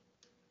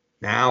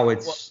 Now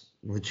it's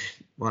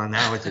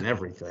now it's in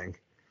everything.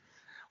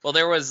 Well,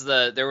 there was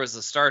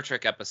a Star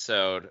Trek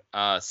episode,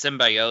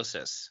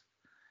 Symbiosis,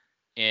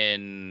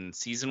 in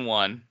season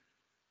 1.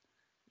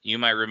 You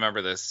might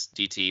remember this,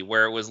 DT,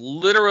 where it was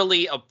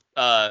literally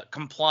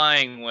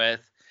complying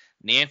with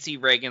Nancy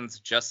Reagan's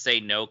 "Just Say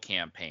No"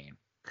 campaign,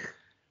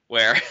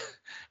 where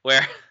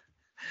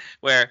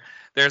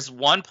there's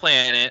one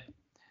planet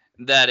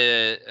that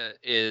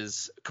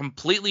is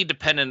completely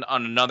dependent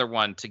on another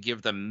one to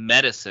give them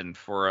medicine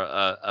for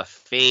a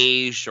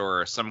phage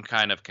or some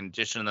kind of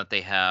condition that they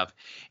have.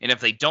 And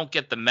if they don't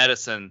get the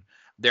medicine,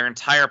 their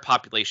entire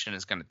population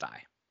is going to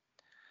die.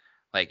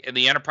 Like, and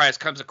the Enterprise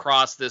comes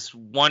across this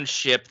one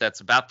ship that's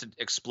about to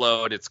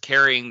explode. It's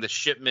carrying the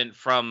shipment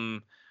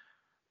from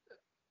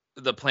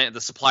the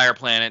supplier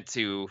planet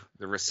to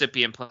the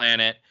recipient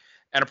planet.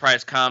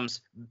 Enterprise comes,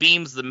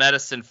 beams the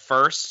medicine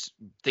first,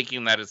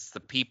 thinking that it's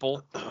the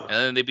people, and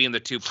then they beam the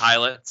 2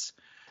 pilots.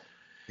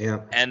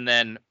 Yeah. And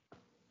then,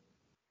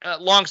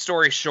 long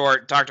story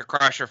short, Dr.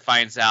 Crusher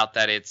finds out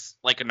that it's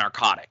like a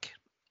narcotic.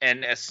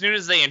 And as soon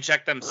as they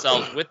inject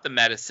themselves with the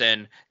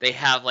medicine, they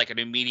have like an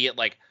immediate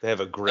they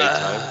have a great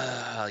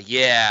time.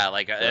 Yeah,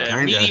 like an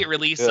immediate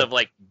release of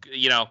like,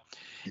 you know.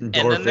 And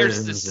then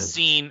there's this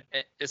scene.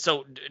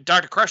 So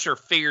Dr. Crusher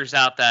figures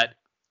out that,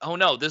 oh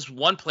no, this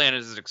one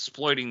planet is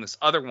exploiting this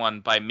other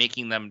one by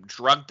making them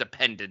drug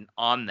dependent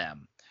on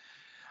them.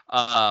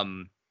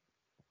 Don't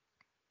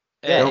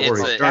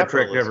worry, Star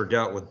Trek never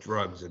dealt with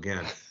drugs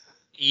again.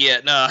 Yeah,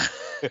 no,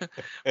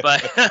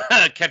 but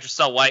catch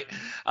yourself, White.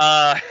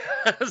 But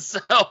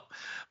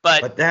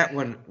that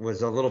one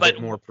was a little bit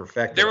more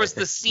perfected. There was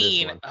the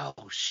scene.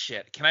 Oh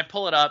shit! Can I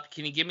pull it up?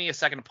 Can you give me a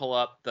second to pull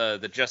up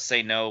the Just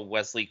Say No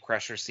Wesley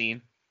Crusher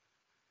scene?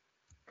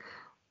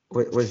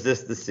 Was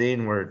this the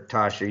scene where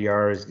Tasha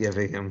Yar is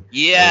giving him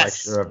a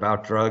lecture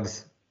about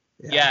drugs?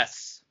 Yeah.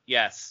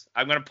 Yes.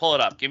 I'm gonna pull it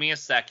up. Give me a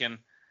second.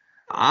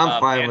 I'm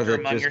fine with it.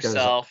 Among just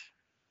yourself.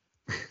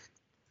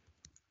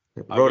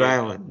 Rhode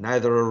Island,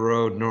 neither a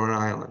road nor an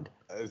island.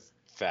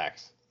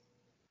 Facts.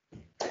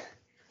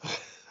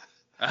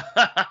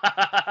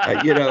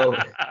 You know,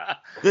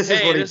 this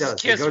is what he this does.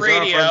 Is Kiss he goes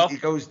Radio. He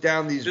goes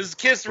down these. This is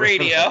Kiss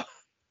Radio.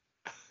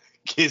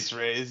 Kiss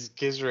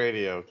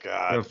Radio.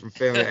 God. From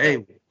family.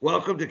 Hey,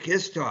 welcome to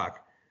Kiss Talk.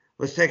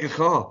 Let's take a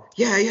call.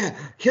 Yeah.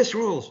 Kiss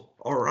rules.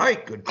 All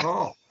right. Good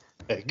call.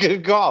 Hey,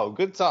 good call.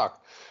 Good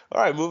talk.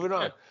 All right. Moving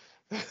on.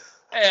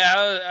 Hey,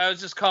 I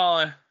was just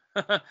calling.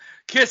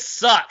 Kiss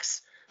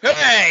sucks.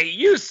 Hey,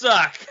 you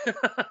suck.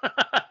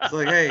 It's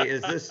like, hey,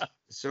 is this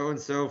so and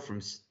so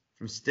from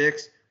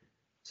Styx?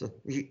 So,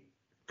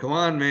 come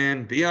on,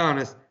 man, be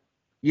honest.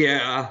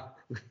 Yeah.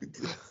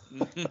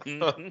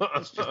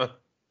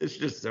 It's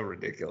just so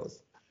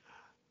ridiculous.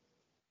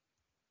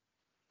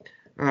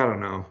 I don't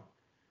know.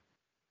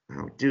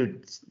 Oh,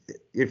 dude,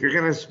 if you're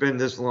gonna spend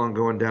this long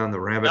going down the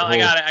rabbit hole, I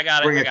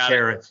got it. Bring a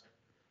carrot.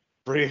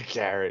 Bring a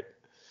carrot.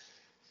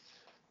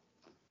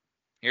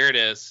 Here it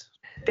is.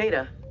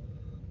 Data.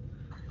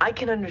 I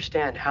can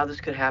understand how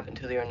this could happen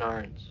to the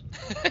Ornarans.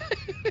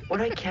 What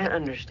I can't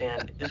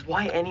understand is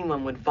why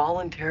anyone would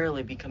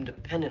voluntarily become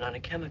dependent on a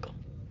chemical.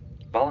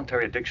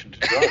 Voluntary addiction to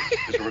drugs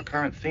is a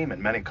recurrent theme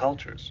in many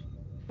cultures.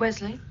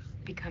 Wesley,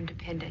 become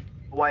dependent.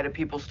 Why do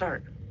people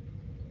start?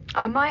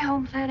 On my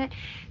home planet,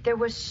 there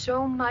was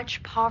so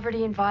much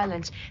poverty and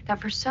violence that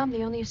for some,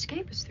 the only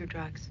escape is through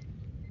drugs.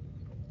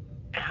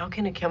 How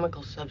can a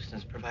chemical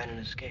substance provide an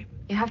escape?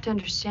 You have to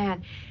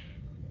understand,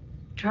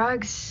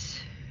 drugs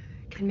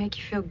can make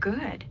you feel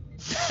good.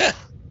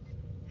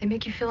 They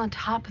make you feel on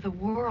top of the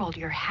world.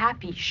 You're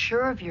happy,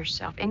 sure of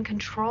yourself, in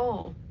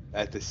control.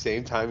 At the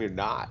same time, you're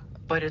not.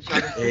 But it's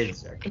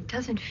artificial. It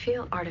doesn't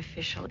feel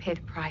artificial. Pay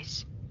the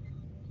price.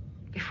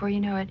 Before you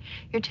know it,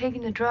 you're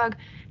taking the drug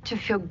to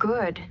feel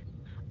good.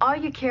 All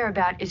you care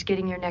about is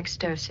getting your next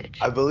dosage.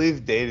 I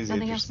believe Dade is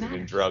Nothing else interested in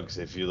matters. drugs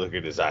if you look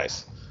at his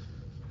eyes.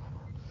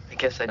 I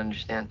guess I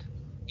understand.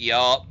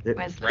 Yup.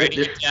 Wesley, Writing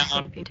it I down.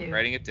 hope you do.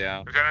 Writing it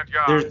down. Lieutenant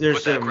Yard, There's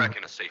put that some- crack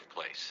in a safe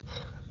place.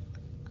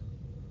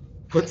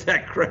 Put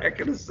that crack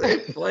in a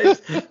safe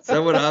place.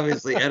 Someone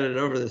obviously edited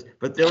over this,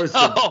 but there was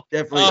some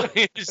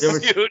definitely there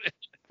was,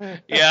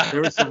 Yeah.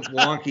 there was some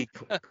wonky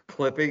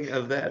clipping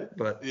of that,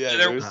 but Yeah,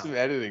 there was some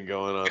editing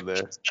going on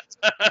there.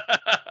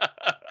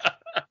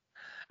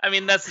 I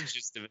mean, that's the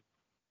gist of it.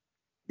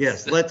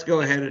 yes, let's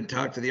go ahead and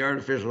talk to the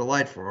artificial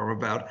light form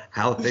about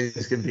how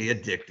things can be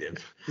addictive.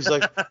 He's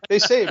like, they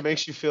say it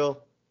makes you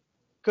feel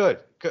good.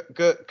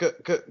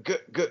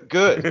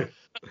 Good.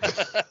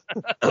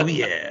 Oh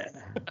yeah.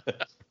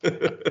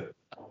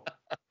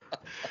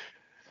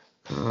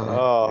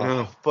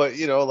 But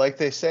like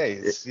they say,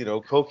 it's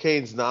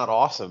cocaine's not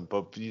awesome,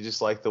 but you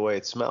just like the way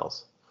it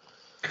smells.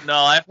 No,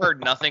 I've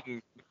heard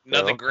nothing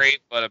great,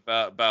 but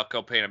about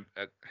cocaine.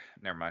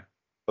 Never mind.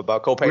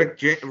 About cocaine.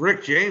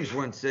 Rick James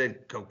once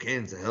said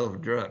cocaine's a hell of a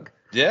drug.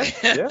 Yeah.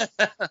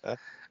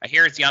 I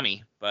hear it's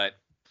yummy, but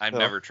I've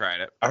never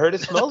tried it. I heard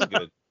it smells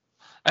good.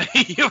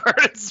 You heard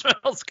it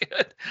smells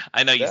good.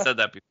 I know you said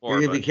that before.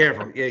 You gotta but... be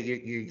careful. Yeah,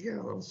 you get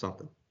a little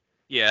something.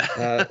 Yeah.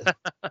 I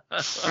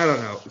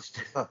don't know.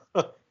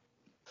 Oh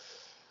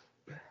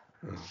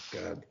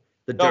God,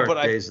 the dark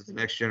days of the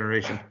next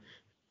generation.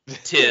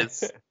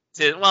 Tis.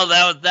 Well,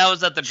 that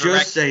was at the direct.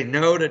 Just say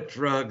no to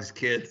drugs,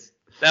 kids.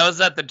 That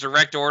was at the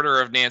direct order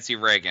of Nancy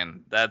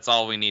Reagan. That's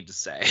all we need to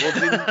say. Well,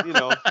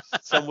 didn't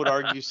some would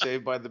argue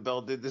Saved by the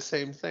Bell did the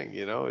same thing.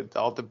 It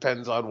all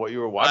depends on what you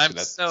were watching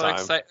at the time. I'm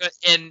so excited.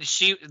 And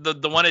she,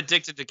 the one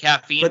addicted to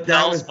caffeine But that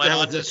pills, was went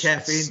on a to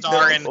caffeine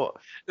star in. What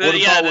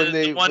Yeah, about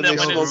the one that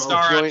went to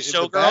star on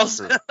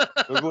Showgirls.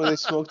 Remember when they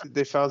smoked it?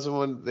 They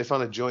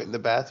found a joint in the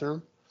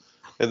bathroom,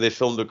 and they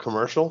filmed a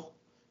commercial.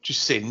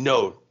 Just say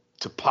no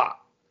to pot.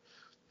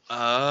 Oh.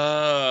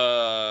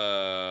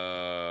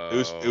 It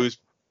was.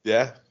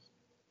 Yeah.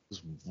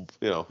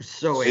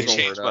 So it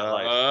changed my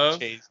life.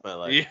 Changed my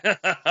life.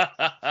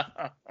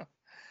 Yeah.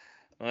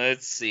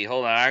 Let's see.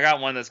 Hold on. I got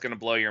one that's gonna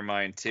blow your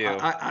mind too.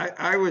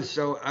 I'm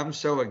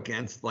so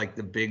against like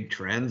the big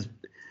trends.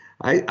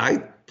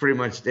 I pretty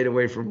much stayed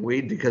away from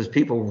weed because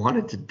people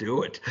wanted to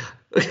do it.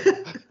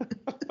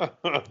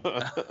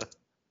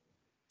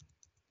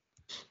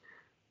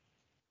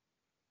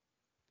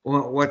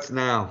 Well, what's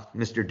now,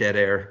 Mr. Dead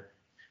Air?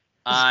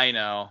 I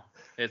know.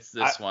 It's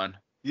this one.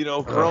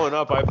 Growing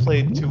up, I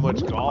played too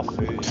much golf.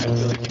 I feel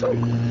like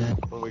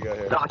what do we got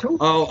here?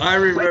 Oh, I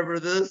remember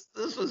this.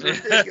 This was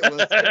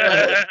ridiculous.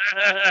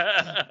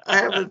 I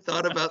haven't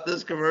thought about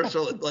this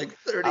commercial in like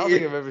 30 years. I don't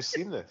think I've ever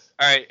seen this.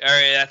 All right.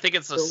 I think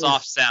it's a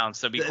soft sound,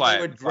 so be quiet.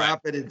 They would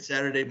drop it in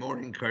Saturday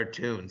morning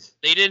cartoons.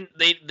 They didn't.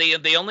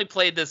 They only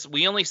played this.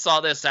 We only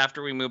saw this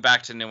after we moved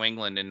back to New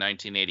England in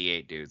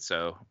 1988, dude.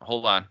 So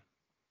hold on.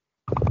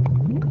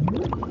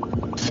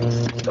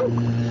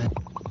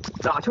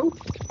 Artu,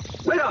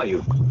 where are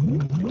you?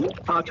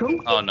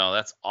 Artu? Oh no,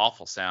 that's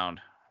awful sound.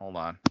 Hold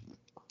on.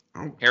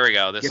 Here we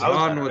go. This Get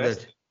on with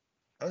it.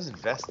 I was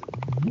invested.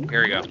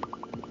 Here we go.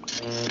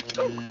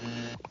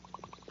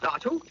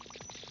 Artu,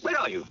 where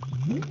are you?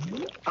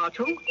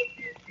 Artu?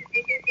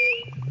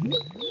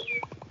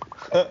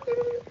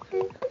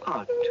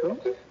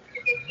 Artu?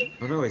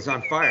 Oh no, he's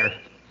on fire.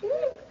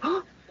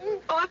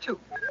 Artu,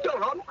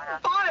 you're on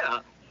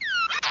fire!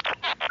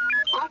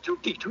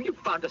 R2-D2, you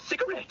found a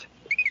cigarette.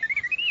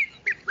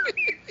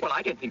 Well,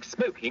 I don't think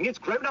smoking is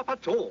grown up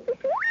at all.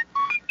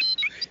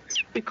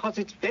 Because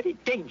it's very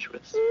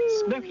dangerous.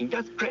 Smoking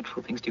does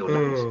dreadful things to your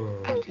lungs.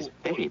 And is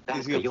very bad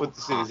He's for going to your put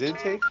this in his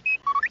intake?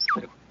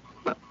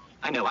 Well,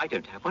 I know I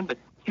don't have one, but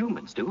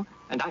humans do.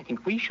 And I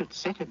think we should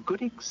set a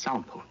good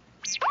example.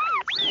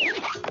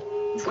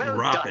 Well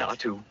Drop done, it.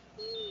 R2.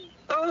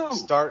 Oh,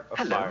 Start a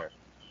hello. fire.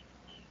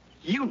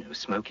 You know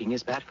smoking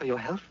is bad for your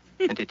health,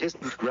 and it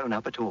isn't grown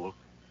up at all.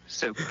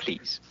 So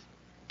please,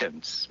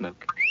 don't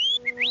smoke.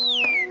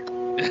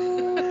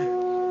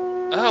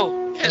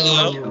 Oh,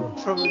 hello.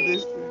 From a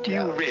distance. Do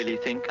you really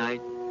think I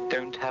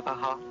don't have a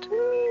heart?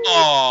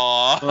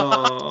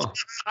 Oh,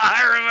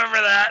 I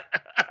remember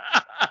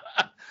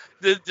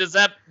that. Does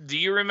that? Do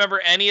you remember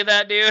any of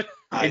that, dude?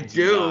 I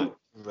do.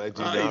 I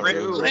do I not do. remember. I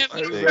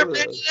You remember remember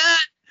any of that?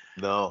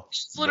 No.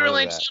 It's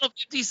literally none of that. Channel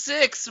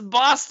 56 in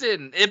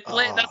Boston. It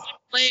played. Oh. That's what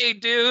it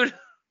played, dude.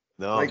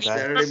 No, Like that-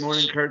 Saturday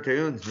morning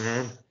cartoons,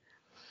 man.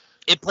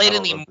 It played I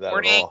in don't the remember that at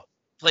morning. all.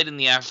 Played in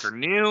the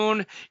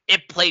afternoon.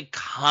 It played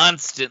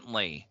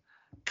constantly.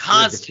 With the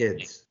Constantly.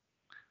 kids.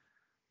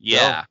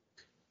 Yeah.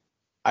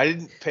 I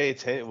didn't pay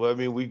attention. Well, I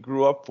mean, we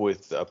grew up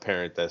with a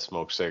parent that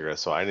smoked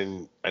cigarettes, so I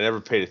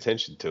never paid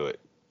attention to it.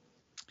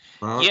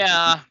 Well,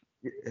 Yeah.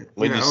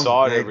 When you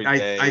saw it I- every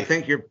day. I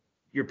think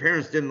your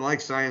parents didn't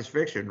like science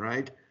fiction,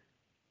 right?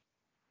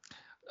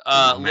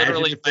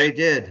 Imagine if they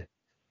did.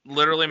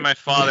 Literally, my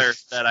father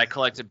said I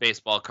collected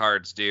baseball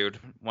cards, dude.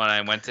 When I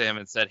went to him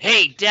and said,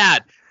 "Hey,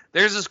 Dad,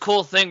 there's this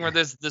cool thing where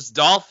this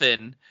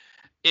dolphin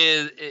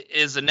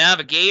is a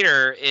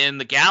navigator in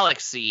the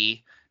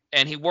galaxy,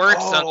 and he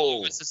works on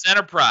the USS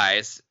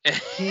Enterprise."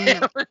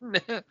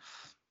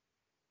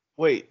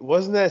 Wait,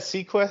 wasn't that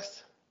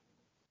Sequest?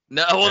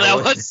 No, well, that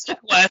was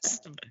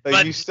Sequest.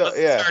 Like you still,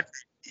 yeah.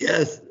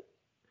 Yes.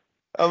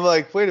 I'm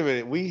like, wait a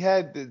minute. We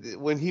had,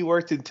 when he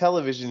worked in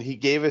television, he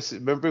gave us,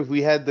 remember,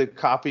 we had the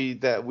copy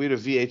that we had a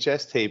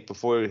VHS tape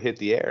before it hit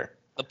the air.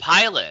 The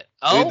pilot.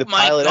 Oh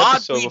my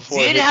God, we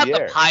did have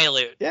the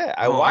pilot. Yeah,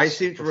 I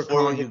seem to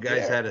recall you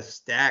guys had a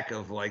stack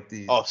of like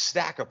these. Oh,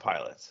 stack of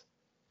pilots.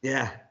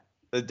 Yeah.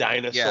 The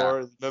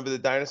dinosaur. Remember the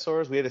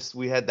dinosaurs? We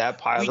had that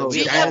pilot. We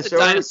did have the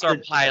dinosaur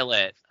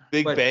pilot.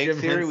 Big Bang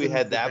Theory. We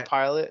had that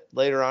pilot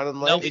later on in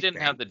life. No, we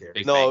didn't have the Big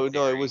Bang Theory.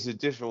 No, it was a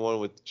different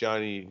one with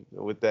Johnny,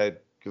 with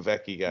that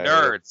Gavecki guy.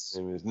 Nerds.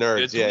 It was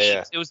Nerds.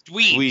 Yeah. It was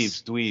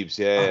Dweebs. Dweebs.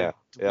 Yeah.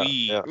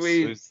 Dweebs. It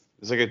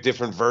was like a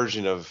different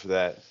version of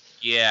that.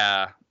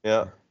 Yeah.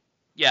 Yeah.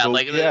 Yeah,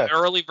 like the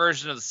early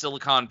version of the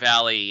Silicon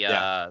Valley,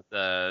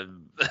 the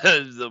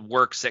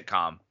work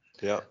sitcom.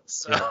 Yeah.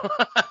 So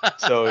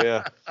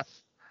yeah.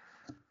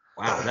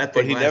 Wow, that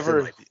thing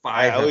lasted like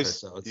 5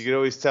 episodes. You could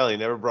always tell he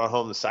never brought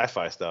home the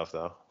sci-fi stuff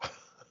though.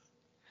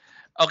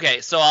 Okay,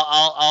 so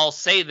I'll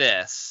say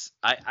this.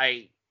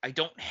 I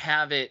don't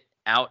have it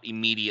out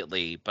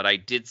immediately, but I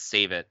did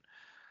save it.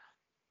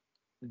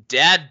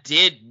 Dad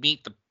did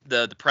meet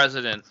the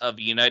president of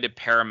United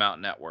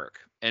Paramount Network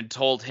and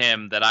told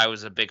him that I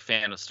was a big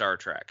fan of Star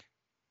Trek.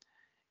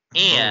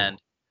 And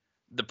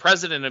the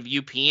president of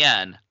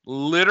UPN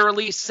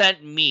literally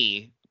sent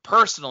me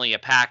personally a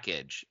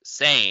package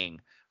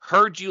saying,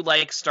 "Heard you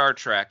like Star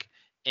Trek,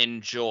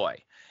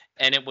 enjoy."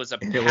 And it was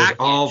package. It was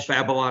all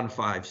Babylon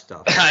 5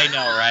 stuff. I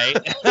know, right?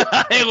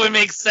 It would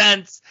make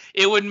sense.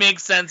 It would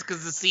make sense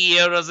because the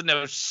CEO doesn't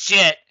know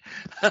shit.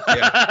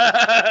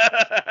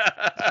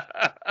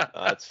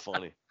 That's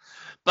funny.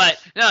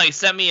 But no, he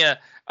sent me a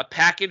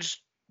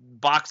packaged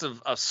box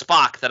of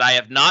Spock that I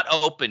have not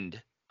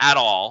opened at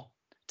all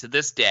to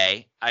this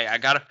day. I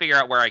got to figure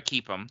out where I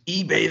keep them.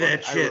 eBay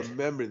that shit.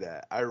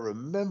 I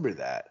remember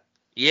that.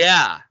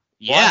 Yeah.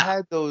 Well, I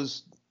had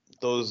those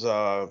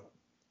the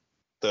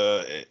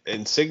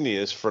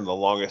insignias for the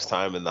longest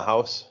time in the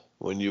house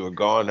when you were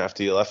gone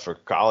after you left for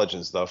college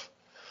and stuff.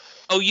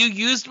 Oh, you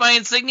used my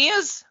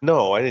insignias?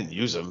 No, I didn't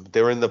use them.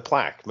 They were in the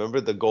plaque.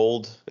 Remember the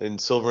gold and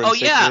silver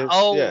insignias? Yeah.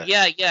 Oh,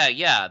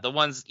 yeah. The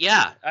ones,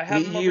 I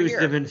have them over here. He used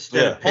them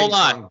instead of ping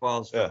pong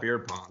balls for beer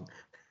pong.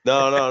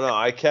 No.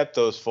 I kept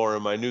those for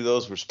him. I knew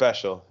those were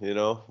special, when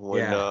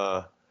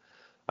I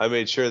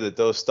made sure that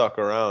those stuck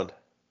around.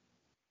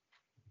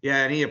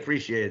 Yeah, and he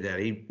appreciated that.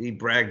 He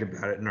bragged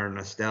about it in our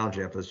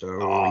nostalgia episode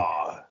where we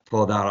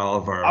pulled out all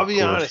of our I'll be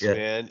cool honest, shit.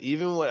 man.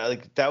 Even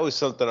when that was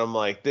something I'm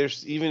like,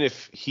 even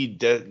if he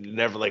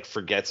never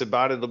forgets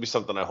about it, it'll be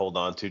something I hold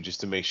on to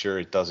just to make sure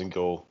it doesn't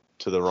go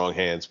to the wrong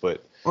hands.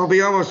 But well, it'd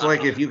be almost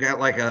like if you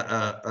got like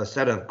a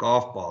set of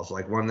golf balls,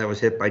 like one that was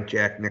hit by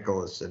Jack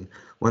Nicklaus and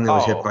one that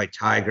was hit by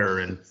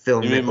Tiger and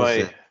Phil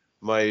Mickelson.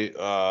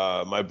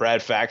 My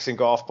Brad Faxon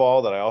golf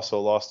ball that I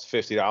also lost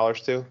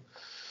 $50 to.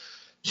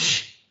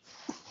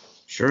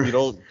 Sure. You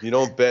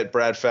don't bet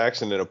Brad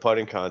Faxon in a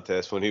putting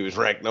contest when he was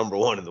ranked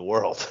 #1 in the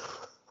world.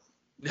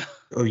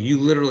 Oh, you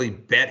literally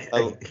bet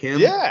him?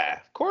 Yeah,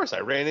 of course. I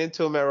ran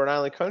into him at Rhode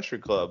Island Country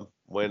Club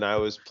when I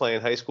was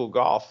playing high school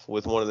golf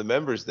with one of the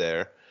members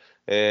there.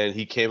 And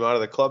he came out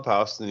of the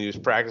clubhouse and he was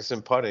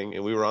practicing putting,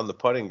 and we were on the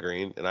putting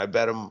green, and I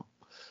bet him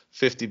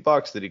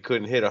 $50 that he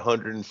couldn't hit a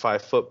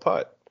 105-foot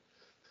putt.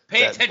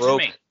 Pay attention to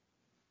me.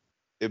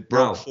 It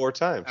broke 4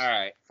 times. All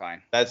right,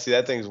 fine.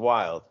 That thing's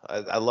wild.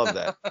 I love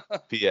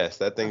that. P.S.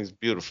 That thing's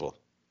beautiful.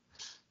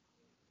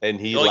 And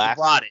he laughed.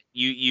 You brought it.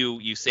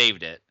 You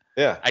saved it.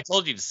 Yeah. I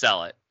told you to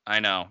sell it. I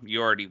know.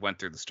 You already went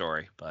through the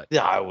story, but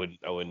yeah, I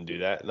wouldn't do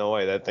that. No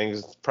way. That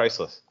thing's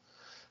priceless.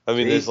 I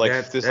mean, there's like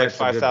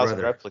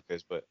 5,000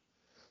 replicas, but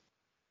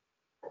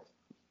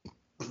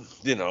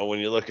when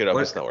you look it up,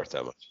 it's not worth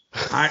that much.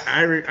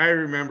 I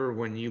remember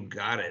when you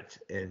got it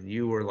and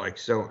you were like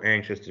so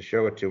anxious to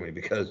show it to me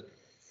because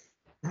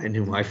I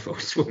knew my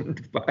folks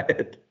wouldn't buy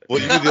it. Well,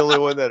 you're the only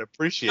one that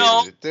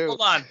appreciated it, too.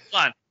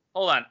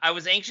 Hold on. I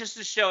was anxious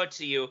to show it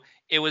to you.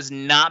 It was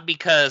not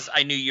because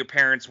I knew your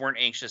parents weren't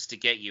anxious to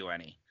get you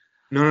any.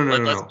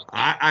 No.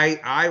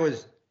 I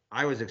was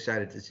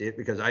excited to see it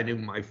because I knew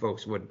my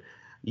folks would.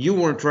 You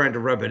weren't trying to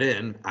rub it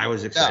in. I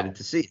was excited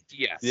to see it.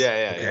 Yes.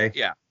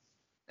 Yeah.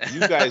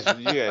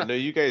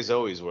 You guys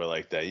always were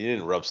like that. You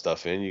didn't rub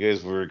stuff in. You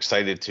guys were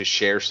excited to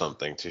share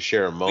something, to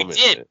share a moment. We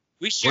did.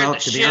 We shared the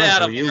shit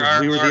out of you.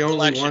 We were the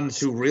only ones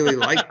who really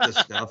liked this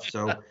stuff.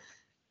 So,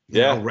 you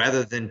know,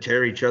 rather than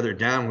tear each other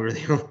down, we were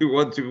the only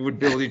ones who would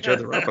build each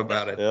other up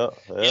about it.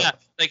 Yeah.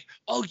 Like,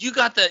 oh, you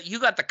got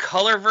the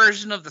color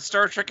version of the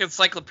Star Trek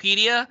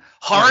Encyclopedia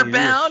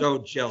hardbound. So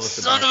jealous.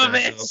 Son of a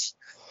bitch.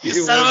 You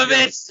son of a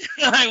bitch.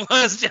 I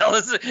was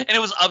jealous, and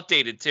it was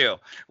updated too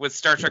with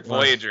Star Trek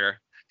Voyager.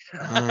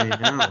 I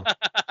know.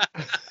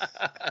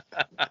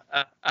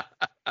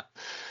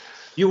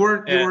 You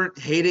weren't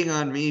hating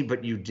on me,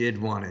 but you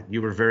did want it.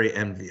 You were very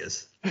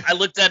envious. I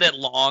looked at it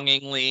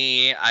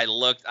longingly. I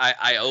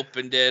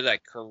opened it. I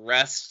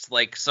caressed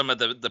like some of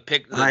the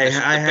pic. I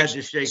had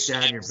to shake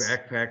down your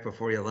backpack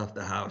before you left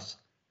the house.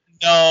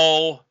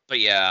 No, but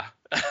yeah.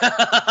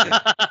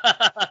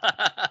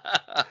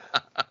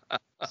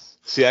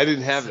 See, I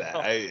didn't have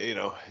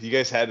that. You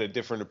guys had a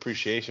different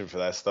appreciation for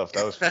that stuff.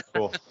 That was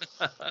cool.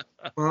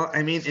 Well,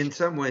 I mean, in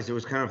some ways, it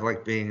was kind of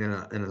like being in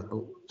a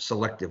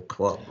selective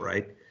club,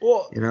 right?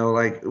 Well,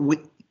 like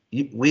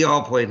we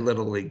all played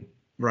Little League,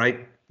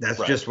 right? That's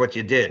right. Just what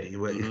you did,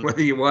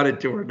 whether you wanted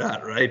to or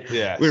not, right?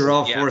 Yeah. We were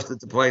all forced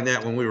into playing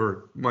that when we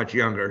were much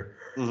younger.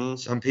 Mm-hmm.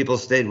 Some people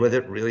stayed with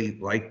it, really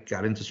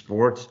got into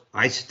sports.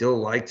 I still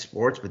liked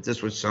sports, but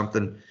this was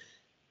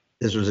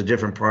a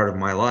different part of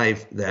my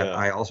life that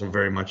I also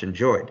very much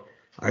enjoyed.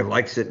 I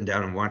liked sitting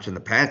down and watching the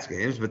Pats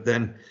games, but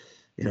then,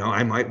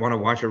 I might want to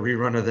watch a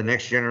rerun of The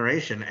Next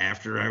Generation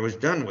after I was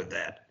done with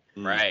that.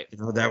 Right.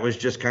 That was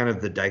just kind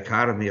of the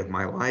dichotomy of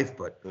my life.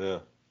 But,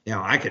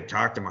 I could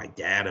talk to my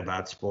dad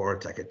about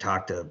sports. I could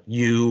talk to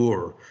you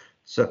or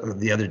some of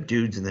the other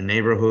dudes in the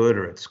neighborhood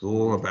or at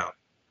school about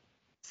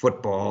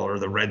football or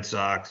the Red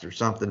Sox or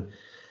something.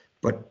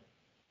 But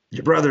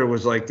your brother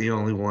was like the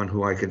only one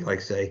who I could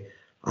say,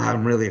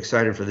 I'm really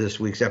excited for this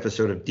week's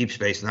episode of Deep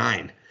Space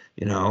Nine,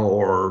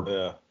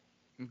 or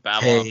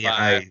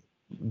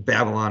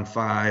Babylon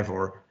 5,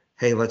 or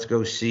hey, let's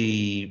go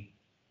see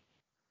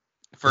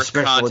First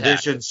special Contact.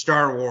 edition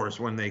Star Wars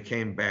when they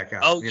came back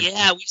out. Oh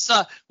yeah,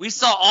 we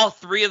saw all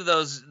three of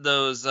those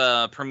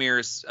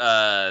premieres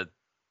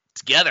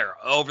together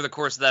over the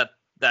course of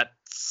that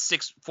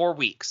 4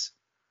 weeks.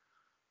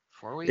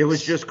 4 weeks. It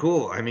was just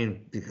cool. I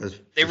mean, because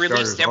they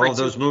released all of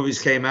those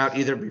movies came out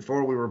either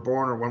before we were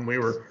born or when we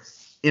were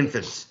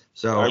infants.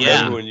 So I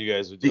remember when you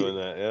guys were doing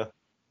that, yeah.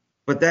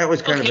 But that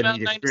was kind of a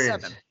neat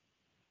experience.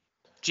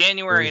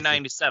 January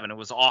 97. It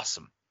was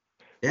awesome.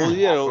 Yeah.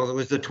 Well, it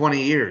was the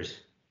 20 years.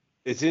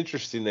 It's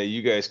interesting that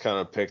you guys kind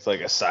of picked like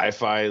a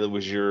sci-fi that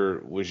was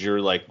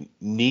your like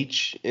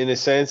niche in a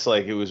sense,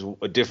 like it was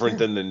different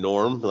than the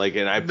norm. Like,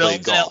 and I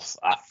played golf.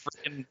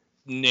 Freaking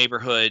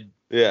neighborhood.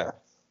 Yeah.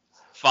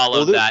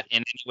 Followed that in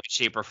any way,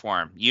 shape, or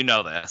form. You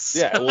know this.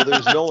 Yeah. Well,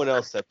 there's no one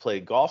else that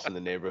played golf in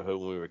the neighborhood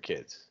when we were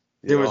kids.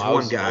 There was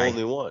one guy. The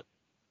only one.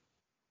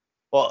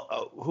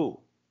 Well, who?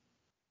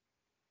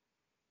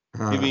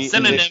 Give me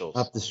initials.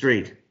 Up the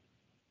street.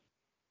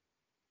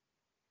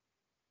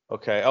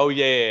 Okay. Oh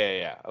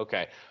yeah.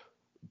 Okay.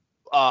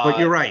 But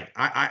you're right.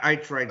 I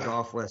tried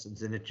golf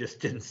lessons and it just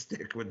didn't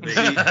stick with me.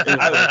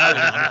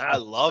 I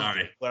loved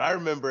it, but I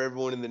remember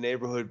everyone in the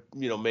neighborhood,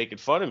 making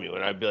fun of me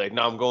when I'd be like,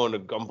 "No,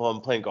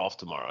 I'm playing golf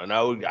tomorrow." And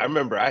I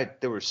remember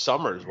there were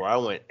summers where I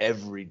went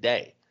every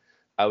day.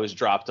 I was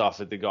dropped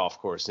off at the golf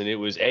course, and it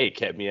was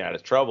kept me out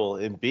of trouble,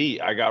 and B,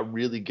 I got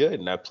really good,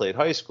 and I played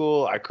high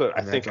school. I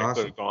think I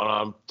could have gone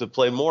on to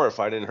play more if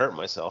I didn't hurt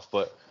myself,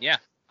 but yeah,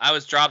 I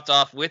was dropped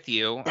off with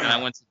you, and I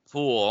went to the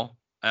pool.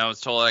 I was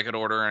told I could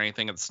order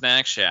anything at the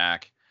Snack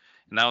Shack,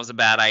 and that was a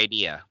bad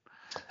idea.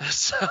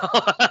 So,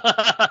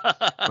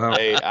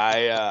 hey,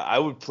 I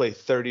would play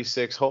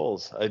 36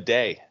 holes a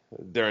day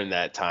during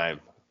that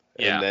time.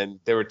 Yeah. And then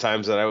there were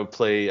times that I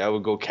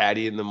would go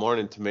caddy in the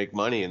morning to make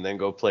money and then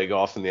go play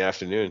golf in the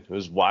afternoon. It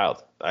was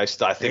wild. I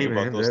think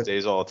about those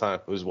days all the time.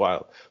 It was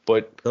wild.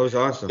 But that was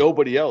awesome.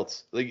 Nobody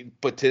else.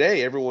 But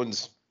today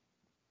everyone's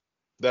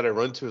that I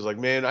run to is like,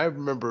 man, I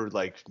remember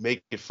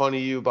making fun of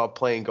you about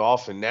playing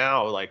golf, and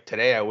now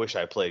today I wish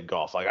I played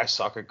golf. I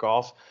suck at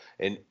golf,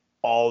 and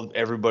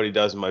everybody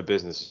does in my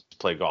business is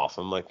play golf.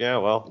 I'm like, yeah,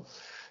 well.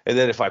 And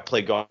then if I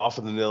play golf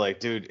with them, they're like,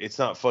 dude, it's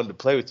not fun to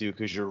play with you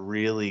because you're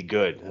really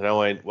good. And I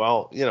went,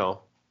 well,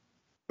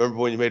 remember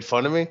when you made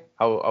fun of me?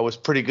 I was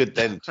pretty good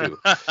then too.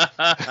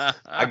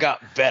 I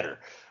got better.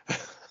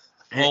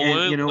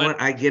 And you know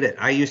what? I get it.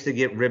 I used to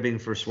get ribbing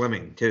for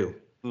swimming too.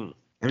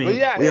 I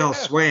mean, we all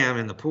swam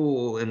in the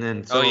pool, and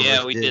then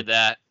we did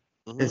that.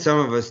 And some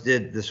of us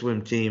did the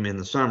swim team in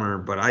the summer,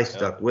 but I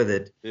stuck with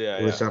it. Yeah,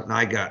 it was something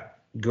I got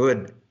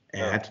good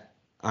at.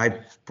 I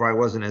probably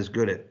wasn't as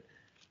good at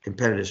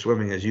competitive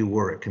swimming as you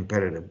were at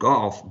competitive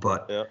golf,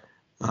 but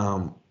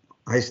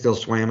I still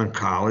swam in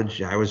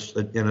college. I was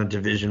in a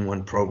Division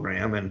I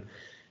program, and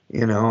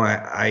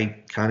I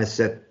kind of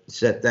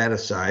set that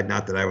aside.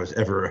 Not that I was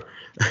ever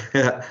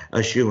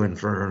a shoo-in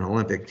for an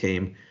Olympic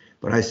team,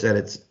 but I set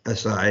it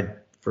aside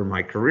for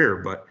my career.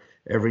 But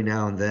every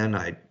now and then,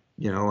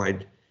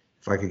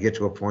 if I could get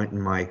to a point in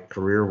my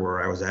career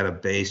where I was at a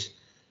base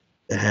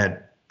that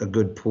had a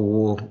good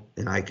pool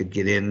and I could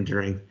get in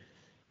during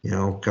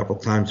a couple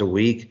times a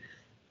week.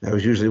 That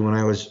was usually when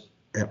I was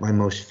at my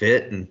most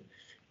fit. And,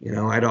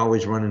 I'd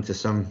always run into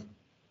some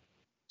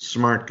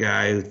smart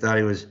guy who thought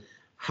he was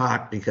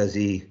hot because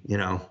he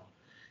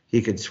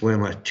could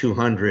swim a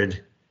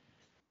 200.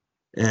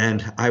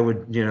 And I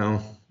would,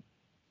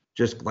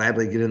 just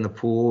gladly get in the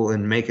pool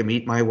and make him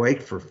eat my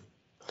weight for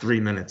 3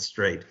 minutes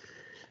straight.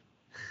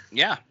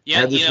 Yeah, I yeah.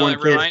 had this one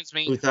It kid reminds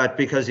me. who thought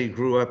because he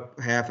grew up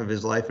half of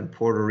his life in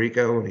Puerto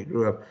Rico and he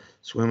grew up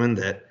swimming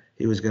that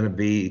he was going to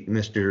be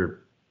Mr.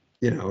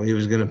 He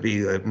was going to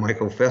be like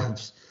Michael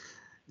Phelps.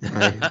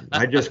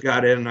 I just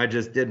got in and I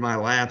just did my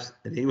laps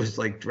and he was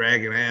like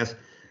dragging ass.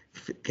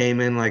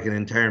 Came in like an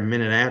entire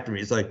minute after me.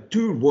 He's like,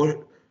 dude,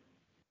 what?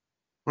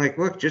 Like,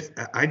 look,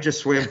 I just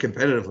swam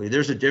competitively.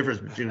 There's a difference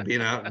between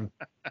being out and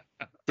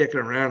dicking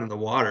around in the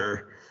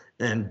water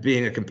and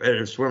being a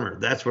competitive swimmer.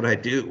 That's what I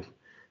do.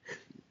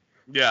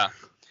 Yeah.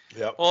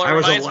 Yep. Well, I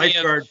was a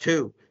lifeguard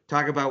too.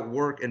 Talk about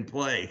work and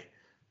play.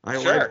 I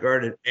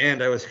lifeguarded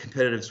and I was a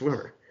competitive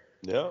swimmer.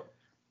 Yeah.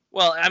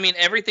 Well, I mean,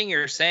 everything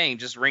you're saying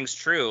just rings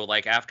true.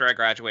 Like after I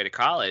graduated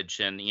college,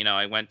 and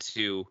I went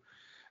to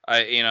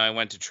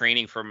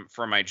training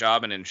for my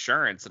job in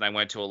insurance, and I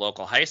went to a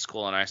local high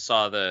school, and I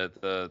saw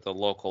the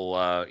local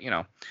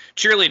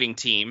cheerleading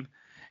team,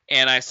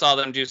 and I saw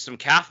them do some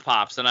calf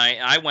pops, and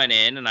I went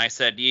in and I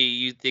said,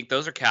 you think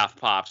those are calf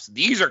pops?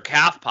 These are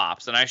calf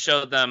pops, and I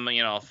showed them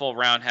a full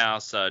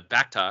roundhouse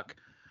back tuck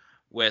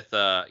with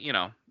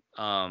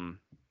When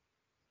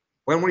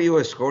were you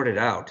escorted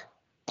out?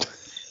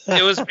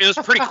 It was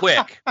pretty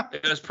quick.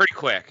 It was pretty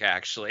quick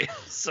actually.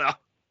 So.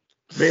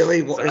 Really?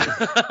 You want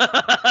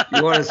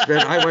to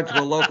spend? I went to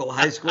a local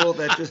high school.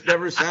 That just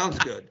never sounds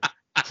good.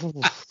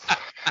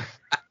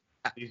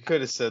 You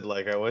could have said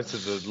like I went to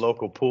the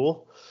local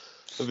pool.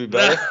 It'd be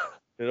better,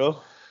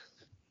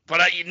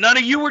 But none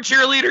of you were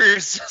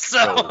cheerleaders,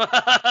 so. No,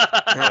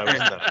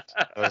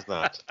 I was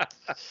not.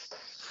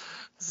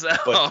 So.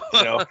 But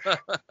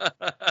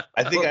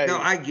I think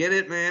I get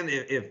it, man.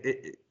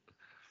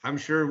 I'm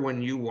sure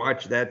when you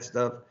watch that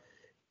stuff,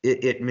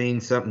 it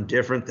means something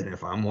different than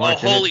if I'm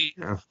watching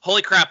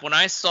Holy crap. When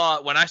I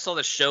saw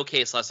the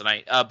showcase last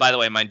night, by the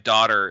way, my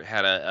daughter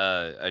had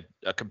a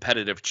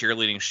competitive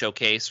cheerleading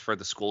showcase for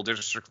the school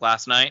district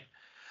last night.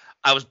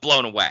 I was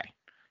blown away,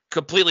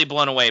 completely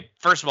blown away.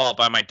 First of all,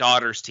 by my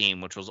daughter's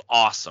team, which was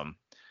awesome,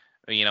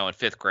 in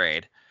 5th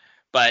grade.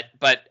 But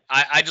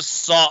I just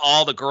saw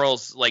all the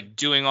girls like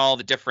doing all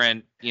the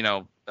different,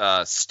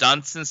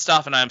 stunts and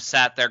stuff. And I'm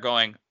sat there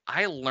going,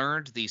 I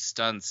learned these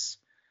stunts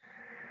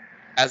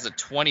as a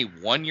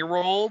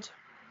 21-year-old,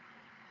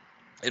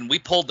 and we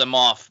pulled them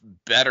off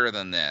better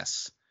than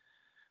this.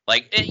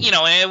 Like,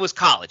 it was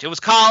college. It was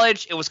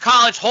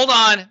college. Hold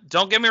on.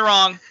 Don't get me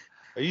wrong.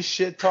 Are you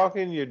shit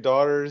talking your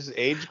daughter's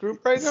age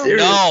group right now?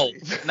 No,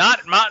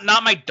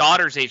 not my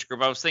daughter's age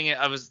group. I was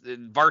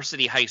in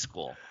varsity high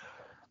school.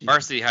 Do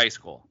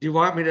you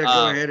want me to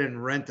go ahead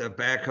and rent a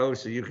backhoe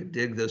so you can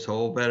dig this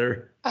hole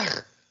better?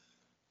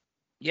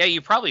 Yeah,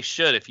 you probably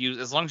should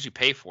as long as you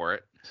pay for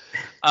it.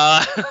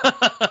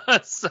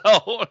 It's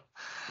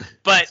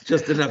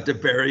just enough to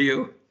bury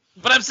you.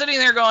 But I'm sitting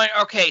there going,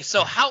 okay,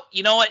 so how,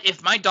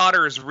 if my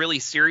daughter is really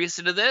serious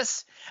into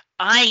this,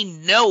 I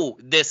know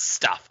this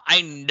stuff.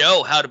 I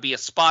know how to be a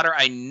spotter.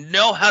 I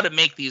know how to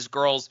make these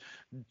girls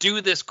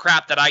do this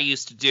crap that I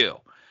used to do.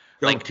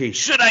 Don't teach.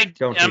 Should I?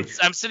 Don't teach.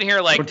 I'm sitting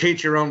here like. Don't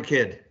teach your own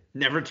kid.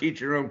 Never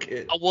teach your own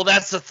kid. Well,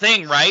 that's the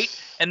thing, right?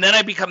 And then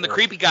I become the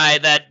creepy guy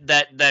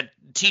that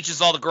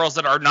teaches all the girls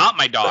that are not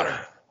my daughter.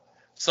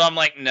 So I'm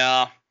like,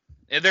 no,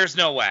 there's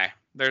no way.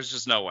 There's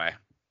just no way.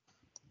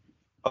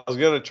 I was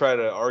going to try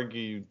to argue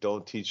you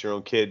don't teach your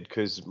own kid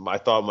because I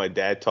thought my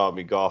dad taught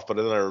me golf, but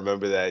then I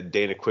remember that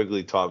Dana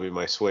Quigley taught me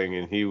my swing,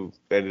 and he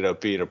ended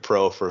up being a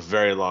pro for a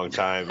very long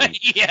time.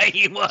 Yeah,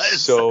 he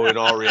was. So in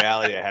all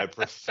reality, I had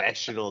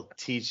professional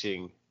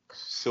teaching.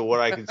 So what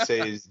I can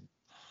say is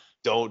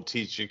don't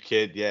teach your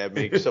kid. Yeah,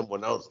 make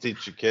someone else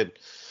teach your kid.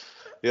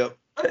 Yep.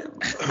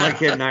 My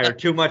kid and I are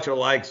too much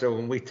alike, so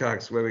when we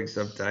talk swimming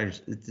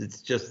sometimes,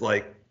 it's just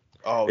like,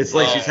 like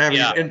she's having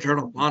an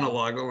internal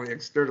monologue, only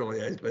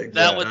externally, I think.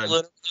 That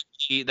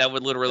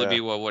would literally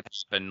be what would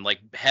happen. Like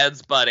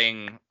heads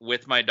butting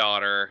with my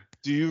daughter.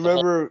 Do you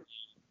remember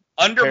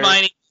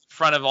undermining in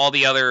front of all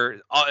the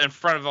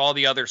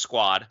other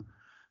squad?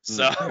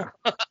 So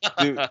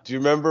do you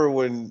remember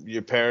when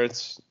your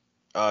parents,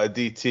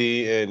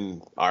 DT,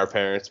 and our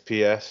parents,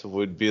 PS,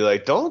 would be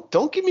like,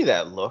 don't give me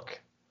that look.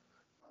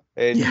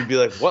 And you'd be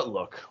like, what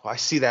look? Well, I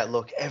see that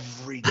look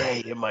every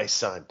day in my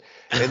son.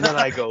 And then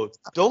I go,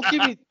 don't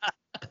give me.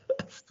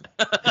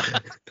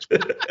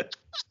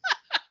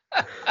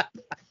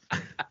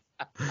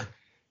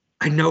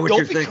 I know what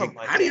you're thinking.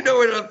 How do you know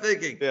what I'm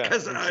thinking?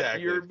 Because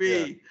you're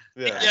me.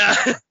 Yeah.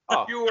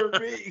 Oh. You were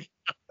me.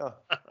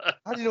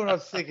 How do you know what I'm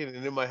thinking?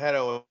 And in my head,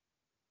 I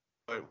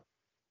went,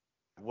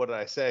 what did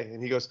I say?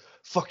 And he goes,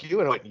 fuck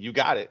you. And I went, you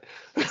got it.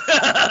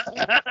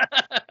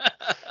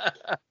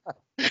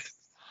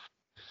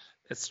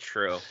 It's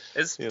true.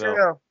 It's true.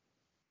 Know.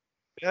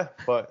 Yeah,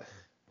 but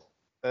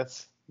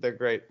they're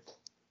great.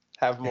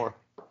 Have more.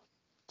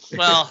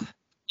 Well,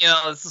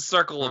 it's the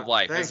circle of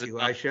life. Thank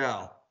you. I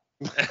shall.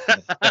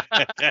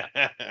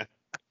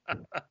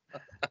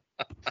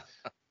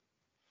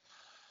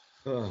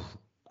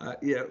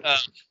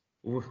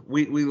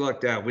 We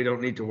lucked out. We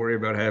don't need to worry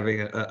about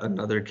having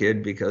another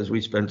kid because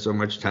we spend so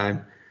much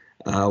time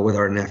with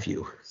our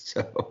nephew.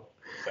 So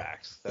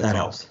facts. That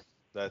helps.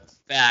 That's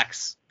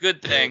facts.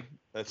 Good thing.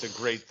 That's a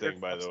great thing,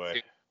 by the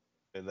way.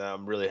 And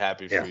I'm really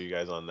happy for you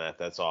guys on that.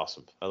 That's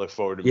awesome. I look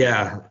forward to meeting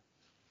him.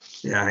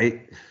 Yeah,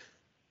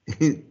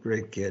 he's a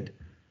great kid.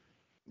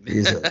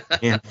 He's a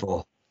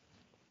handful.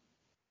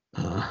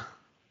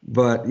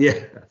 But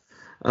yeah,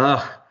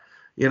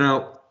 you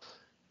know,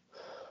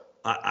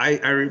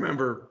 I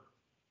remember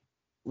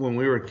when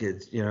we were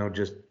kids, you know,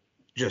 just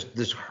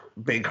this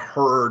big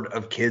herd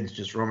of kids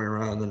just roaming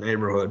around the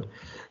neighborhood.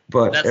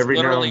 But that's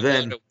every now and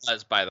then, what it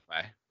was, by the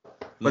way.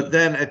 But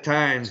then at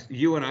times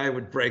you and I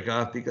would break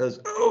off because,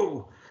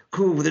 oh,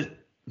 cool,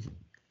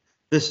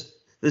 this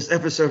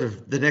episode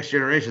of The Next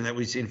Generation that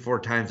we've seen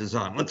 4 times is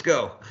on. Let's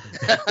go.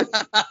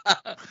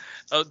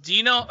 Oh, do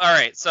you know? All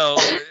right, so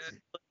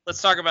let's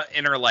talk about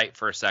Inner Light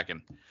for a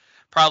second.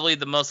 Probably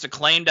the most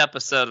acclaimed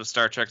episode of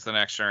Star Trek: The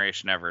Next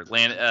Generation ever.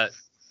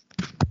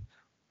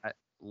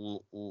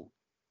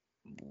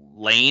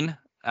 Lane,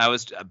 I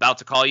was about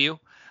to call you,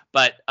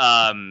 but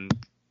Broham.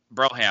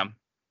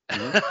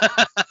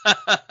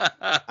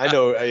 I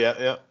know.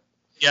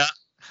 Yeah.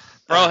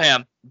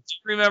 Broham, do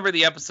you remember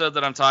the episode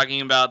that I'm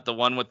talking about? The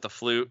one with the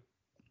flute?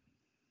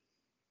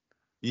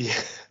 Yeah.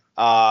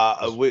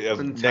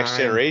 Next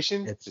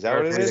Generation? Is that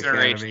what it is?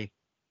 Generation.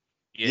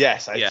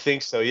 Yes, I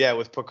think so. Yeah,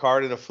 with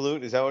Picard and a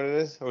flute. Is that what it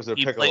is? Or was it a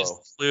piccolo? Plays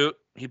the flute.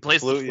 He plays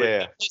flute, the flute.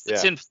 Yeah. He plays the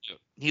tin flute.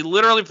 He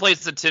literally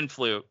plays the tin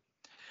flute.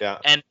 Yeah.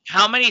 And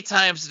how many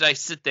times did I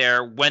sit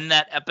there when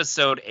that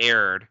episode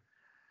aired?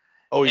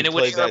 Oh, and you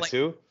played that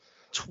too?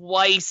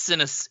 Twice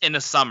in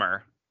a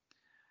summer.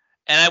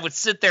 And I would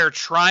sit there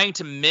trying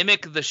to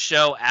mimic the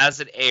show as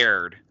it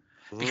aired,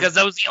 because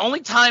that was the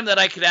only time that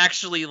I could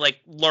actually like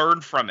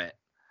learn from it.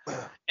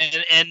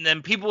 And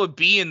then people would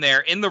be in there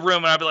in the room,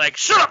 and I'd be like,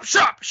 shut up.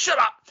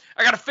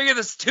 I got to figure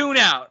this tune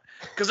out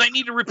because I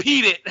need to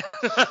repeat it.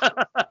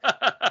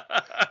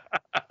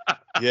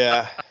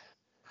 Yeah.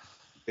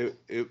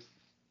 It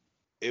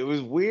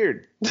was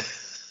weird.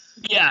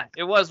 Yeah,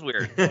 it was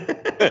weird.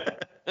 If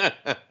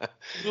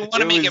we want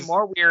to make it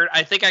more weird,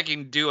 I think I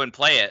can do and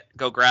play it.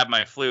 Go grab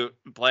my flute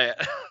and play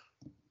it.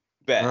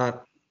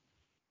 Bet.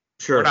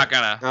 Sure. We're not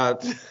gonna.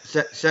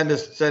 Send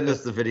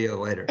us the video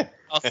later.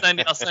 I'll send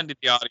you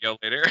the audio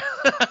later.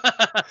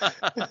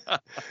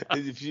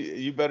 If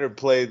you better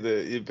play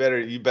you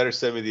better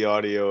send me the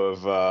audio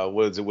of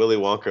what is it, Willy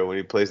Wonka when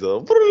he plays the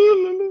little,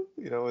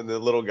 you know, and the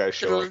little guy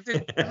show up.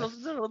 You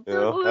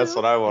know, that's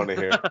what I want to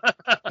hear.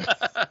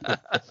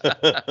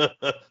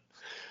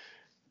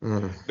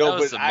 No, that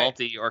was a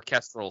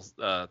multi-orchestral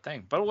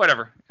thing, but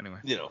whatever. Anyway,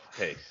 you know,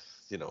 hey,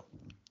 you know,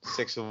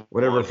 6 of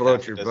whatever one,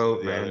 floats your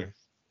boat, man. Other.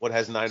 What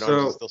has 9 arms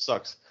and still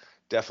sucks?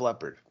 Def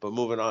Leppard. But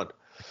moving on.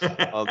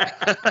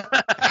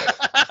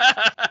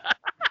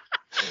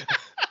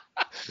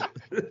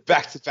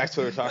 Back to what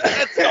we were talking about.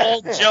 That's an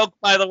old joke,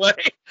 by the way.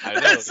 I know,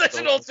 That's such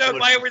an old joke.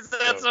 Why was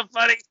that so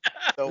funny?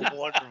 So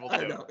wonderful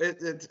joke. I know.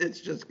 It's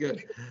just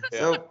good.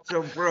 Yeah.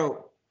 So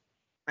bro,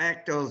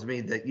 Mac tells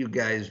me that you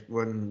guys,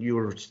 when you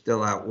were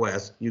still out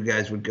west, you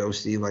guys would go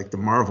see like the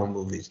Marvel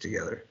movies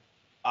together.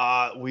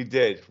 We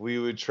did. We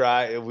would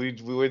try. We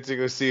went to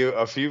go see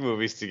a few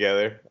movies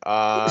together.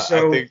 I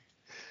think.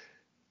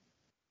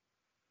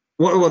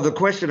 Well, the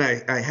question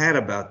I had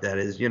about that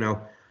is, you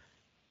know,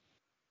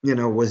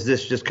 was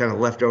this just kind of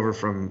left over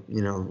from,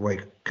 you know,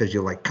 like because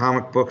you like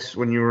comic books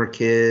when you were a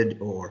kid,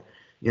 or,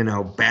 you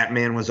know,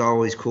 Batman was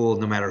always cool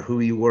no matter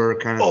who you were,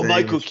 kind of thing.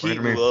 Michael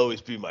Keaton will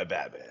always be my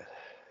Batman.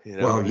 You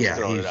know, well, yeah,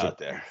 throwing it out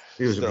there.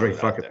 He was a great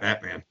fucking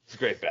Batman. It's a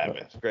great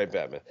Batman. Great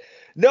Batman.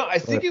 No, I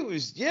think it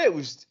was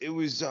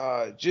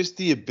just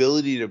the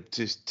ability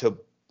to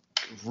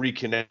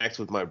reconnect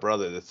with my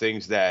brother, the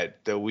things that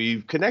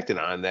we connected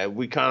on, that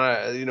we kind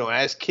of, you know,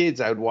 as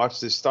kids, I would watch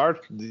this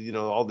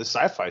all this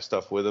sci-fi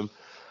stuff with him.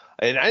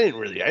 And I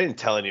didn't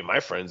tell any of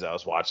my friends I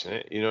was watching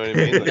it. You know what I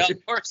mean? Like, no,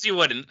 of course you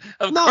wouldn't.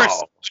 Of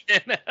course you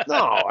wouldn't.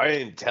 No, I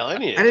didn't tell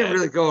any of I didn't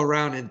really go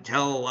around and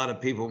tell a lot of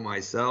people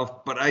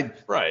myself, but I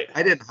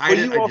didn't hide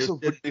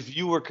it. But if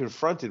you were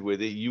confronted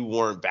with it, you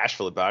weren't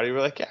bashful about it. You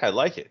were like, yeah, I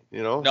like it.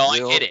 You know? No, I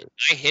hit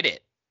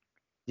it.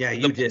 Yeah,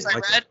 you did. I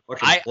read.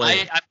 I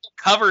put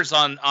covers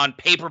on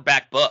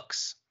paperback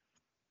books.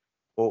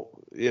 Well,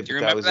 yeah,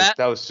 but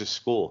that was just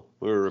school.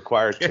 We were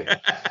required to.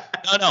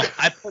 No,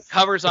 I put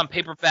covers on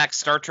paperback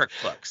Star Trek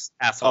books,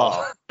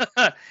 asshole.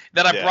 That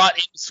I brought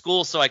into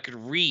school so I could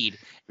read,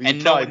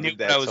 and no one knew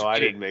what I was reading. I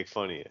didn't make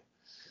fun of you.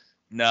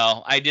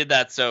 No, I did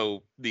that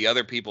so the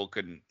other people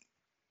couldn't.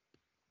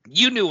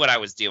 You knew what I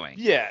was doing.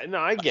 Yeah, no,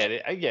 I get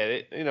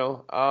it. You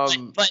know,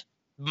 but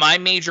my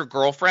major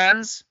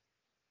girlfriends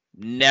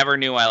never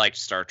knew I liked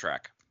Star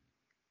Trek.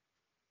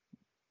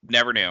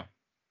 Never knew.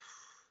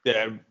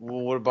 Yeah,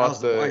 well, what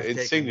about the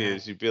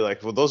insignias? You'd be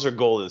like, well, those are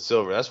gold and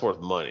silver. That's worth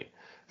money.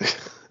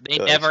 They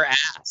never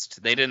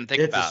asked. They didn't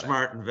think about it. It's a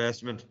smart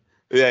investment.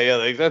 Yeah,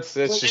 like that's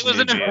just it was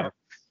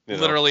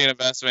literally an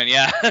investment.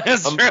 Yeah,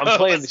 I'm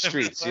playing the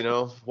streets, you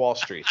know, Wall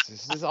Street.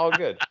 This is all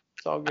good.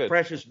 It's all good.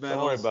 Precious metals.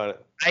 Don't worry about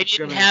it. I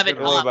didn't have it.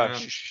 Don't worry about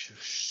it.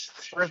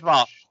 First of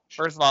all,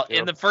 First of all,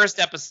 in the first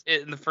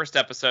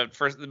episode,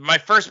 my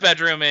first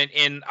bedroom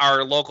in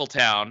our local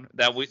town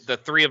that the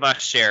three of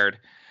us shared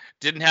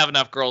didn't have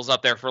enough girls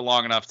up there for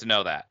long enough to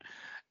know that.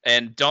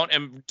 And don't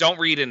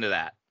read into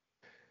that.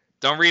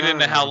 Don't read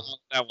into how long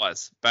that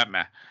was. But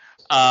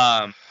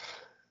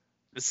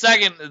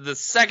the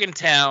second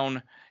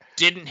town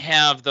didn't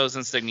have those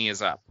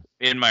insignias up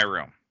in my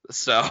room.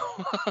 So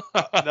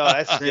no,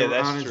 that's on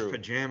that's his true.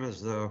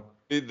 pajamas though.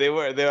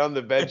 They're on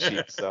the bed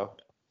sheets, so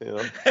you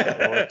know.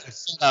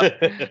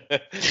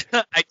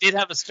 I did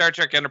have a Star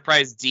Trek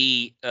Enterprise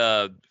D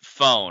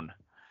phone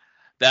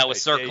that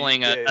was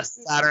circling a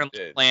Saturn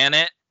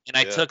planet, and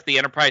I took the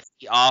Enterprise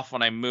D off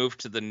when I moved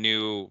to the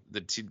new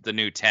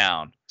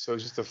town. So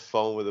it's just a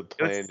phone with a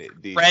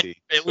planet DC.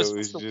 It was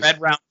just a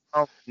red round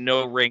phone with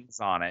no rings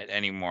on it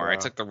anymore. Wow. I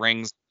took the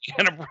rings of the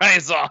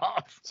Enterprise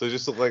off. So it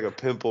just looked like a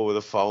pimple with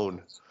a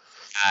phone.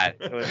 God,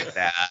 it was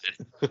bad.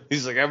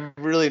 He's like, I'm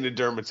really into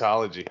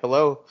dermatology.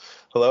 Hello?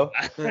 No.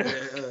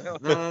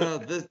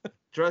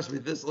 Trust me,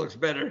 this looks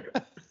better.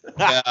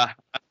 Yeah, I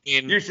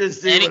mean, you should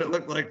see what it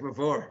looked like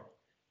before.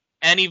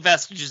 Any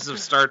vestiges of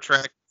Star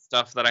Trek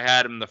stuff that I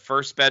had in the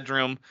first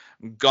bedroom,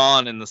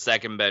 gone in the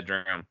second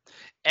bedroom,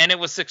 and it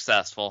was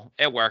successful.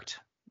 It worked.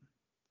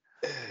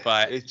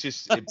 But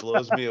it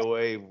blows me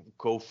away.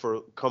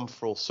 Come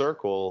full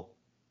circle.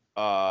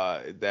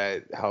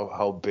 That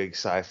how big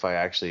sci-fi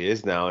actually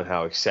is now, and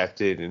how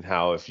accepted, and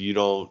how if you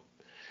don't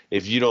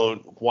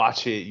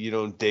watch it, you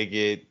don't dig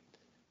it,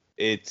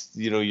 it's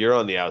you're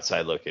on the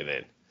outside looking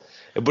in.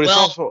 But it's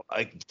also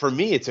like, for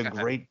me, it's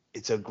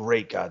a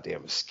great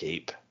goddamn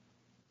escape.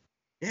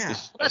 Yeah,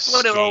 that's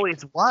what it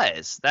always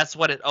was. That's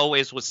what it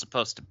always was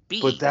supposed to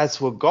be. But that's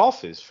what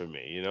golf is for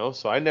me,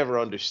 So I never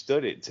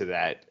understood it to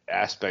that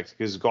aspect,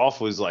 because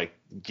golf was like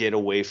get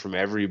away from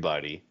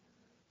everybody.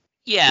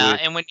 Yeah,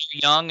 and when you're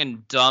young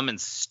and dumb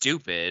and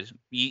stupid,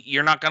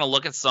 you're not going to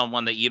look at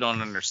someone that you don't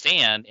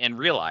understand and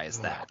realize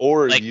that.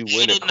 Or you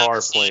win a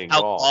car playing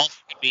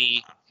golf.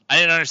 I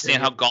didn't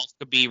understand how golf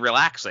could be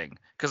relaxing,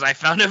 because I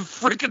found it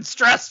freaking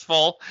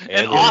stressful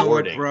and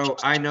awkward. Bro,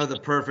 I know the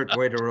perfect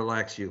way to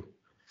relax you.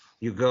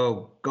 You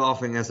go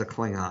golfing as a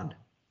Klingon.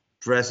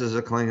 Dress as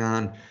a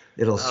Klingon.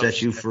 It'll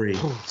set you free.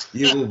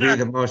 You will be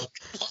the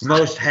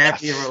most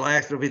happy and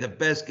relaxed. It'll be the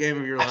best game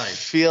of your life. I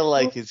feel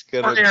like it's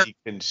going to be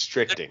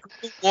constricting.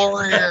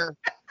 Warrior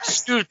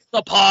shoots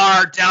the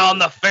par down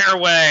the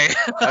fairway.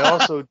 I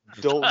also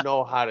don't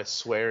know how to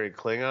swear in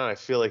Klingon. I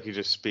feel like you're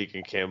just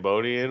speaking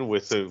Cambodian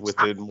with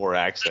a more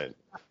accent.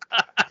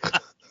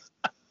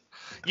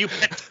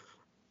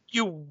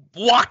 You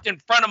walked in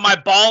front of my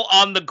ball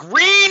on the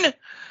green.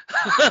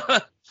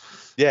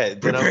 Yeah, then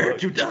prepare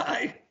to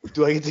die.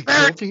 Do I get to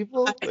kill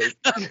people?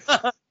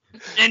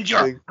 In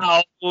your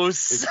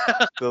house.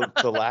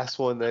 The last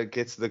one that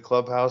gets to the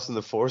clubhouse and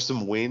the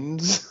foursome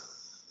wins.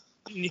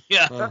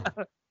 Yeah.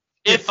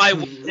 If I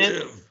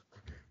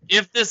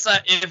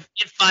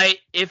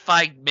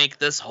make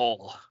this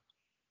hole,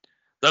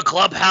 the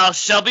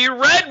clubhouse shall be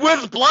red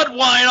with blood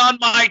wine on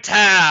my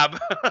tab.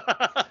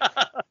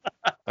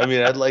 I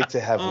mean, I'd like to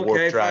have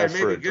warp drive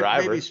for a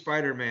driver. Maybe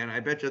Spider-Man. I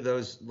bet you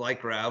those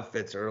Lycra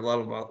outfits are a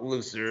little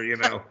looser,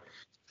 A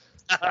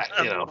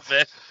little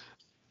bit.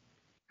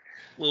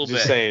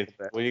 Just saying,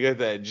 when you got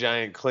that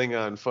giant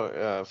Klingon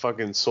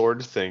fucking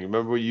sword thing,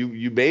 remember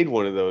you made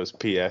one of those,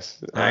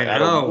 P.S. I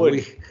know.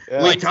 We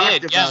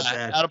talked about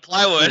that. Out of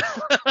plywood.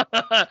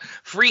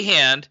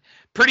 Freehand.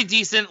 Pretty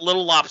decent,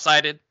 little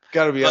lopsided.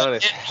 Gotta be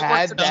honest,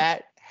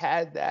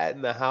 had that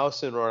in the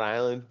house in Rhode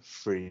Island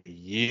for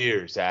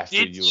years after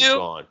you were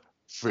gone.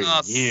 For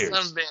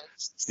years.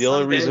 The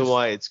only reason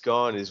why it's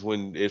gone is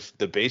if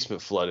the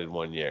basement flooded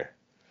one year.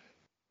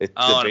 The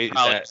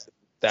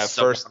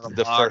first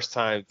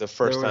time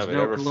it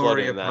ever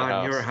flooded in that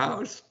house. Your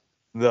house.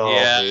 No,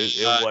 yeah,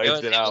 it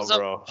wiped it out, bro.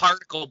 It was a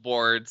particle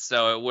board,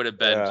 so it would have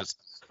been just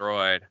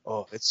destroyed.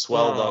 Oh, it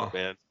swelled up,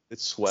 man. It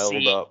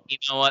swelled up. You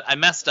know what? I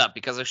messed up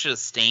because I should have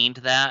stained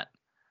that.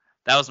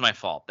 That was my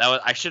fault.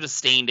 I should have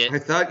stained it. I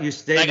thought you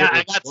stained it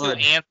with blood.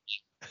 Too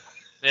antsy.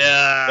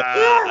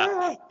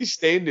 Yeah. You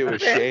stained it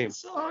with shame.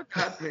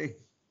 Cut me.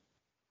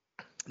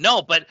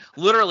 No, but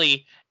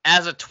literally,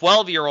 as a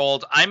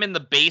 12-year-old, I'm in the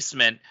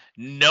basement,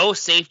 no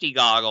safety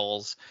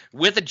goggles,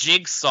 with a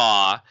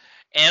jigsaw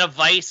and a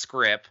vice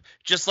grip,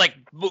 just like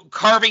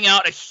carving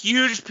out a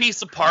huge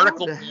piece of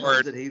particle board.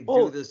 How did he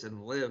do this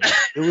and live?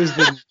 It was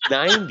the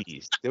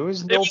 90s. There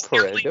was no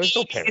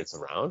parents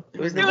around.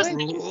 It was the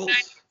 90s.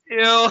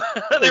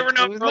 There were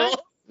no rules.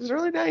 It was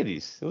early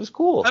 90s. It was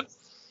cool.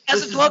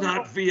 This is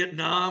not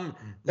Vietnam.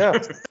 Yeah.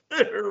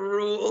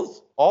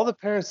 Rules. All the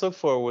parents looked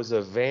for was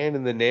a van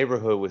in the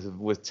neighborhood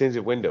with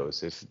tinted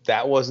windows. If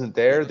that wasn't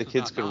there, the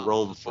kids could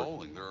roam for.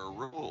 Bowling. There are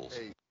rules.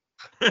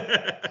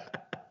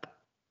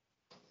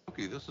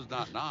 Okay, this is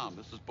not Nam.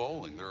 This is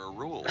bowling. There are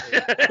rules.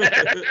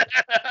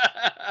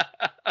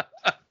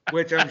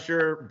 Which I'm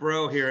sure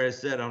Bro here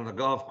has said on the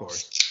golf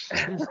course.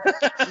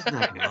 This is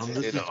not rum.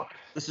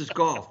 This is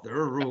golf. There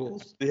are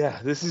rules. Yeah,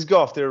 this is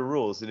golf. There are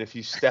rules, and if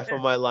you step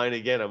on my line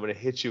again, I'm gonna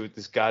hit you with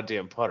this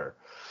goddamn putter.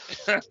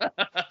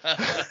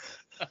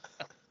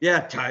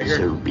 Yeah, Tiger.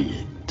 So be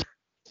it.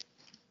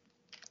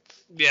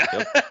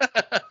 Yeah.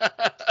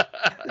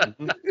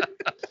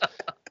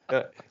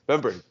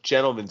 Remember,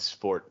 gentleman's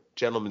sport,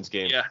 gentleman's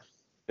game. Yeah.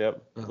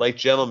 Yep. Like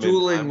gentlemen,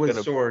 Dueling I'm with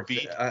gonna swords.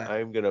 beat.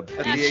 I'm gonna At beat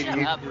the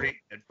you.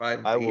 at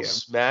 5 I will p.m.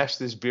 smash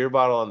this beer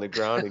bottle on the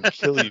ground and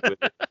kill you with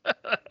it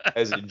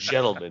as a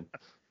gentleman.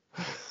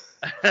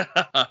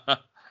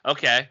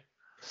 Okay.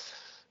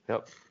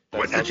 Yep.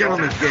 It's a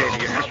gentleman's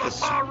game. You have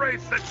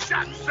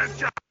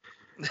to.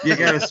 You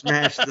gotta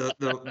smash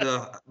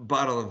the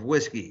bottle of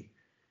whiskey,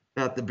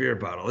 not the beer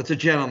bottle. It's a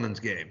gentleman's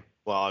game.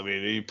 Well, I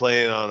mean, are you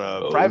playing on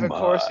a private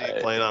course or are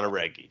you playing on a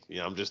reggie?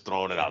 I'm just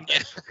throwing it out there.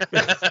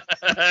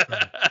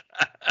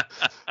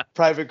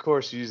 Private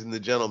course using the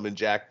gentleman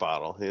jack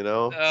bottle, Oh, you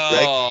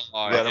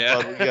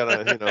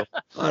gotta,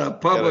 On a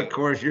public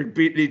course, you're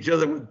beating each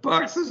other with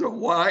boxes of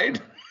wine.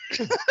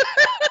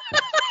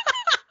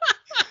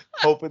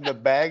 Hoping the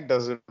bag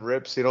doesn't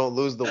rip so you don't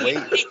lose the weight.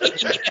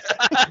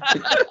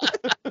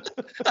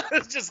 I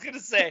was just gonna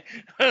say,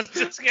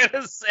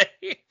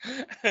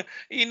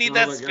 you need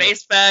that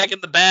space bag in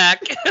the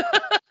back.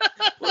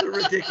 What a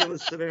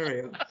ridiculous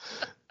scenario.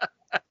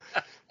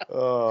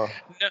 Oh.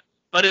 No,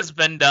 but it's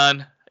been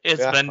done.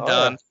 It's been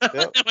done.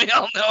 Yeah. We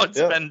all know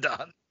it's been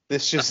done.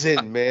 This just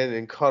in, man,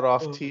 in cut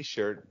off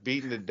T-shirt,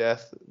 beaten to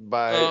death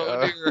by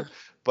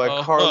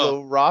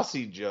Carlo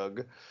Rossi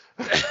jug.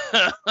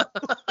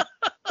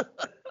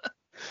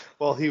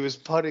 Well, he was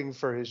putting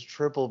for his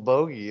triple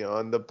bogey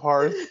on the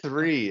par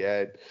 3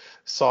 at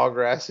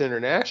Sawgrass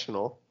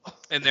International.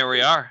 And there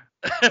we are.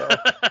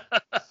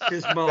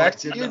 His mullet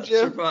did not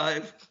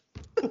survive.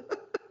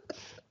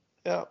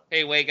 Yeah.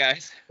 Hey, wait,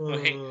 guys.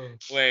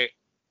 Wait.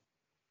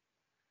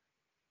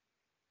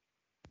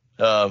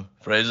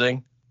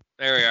 Phrasing?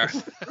 There we are.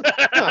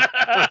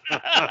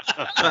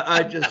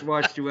 I just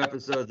watched 2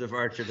 episodes of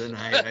Archer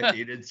tonight. I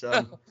needed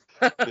some.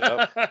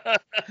 Yep.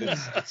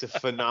 It's a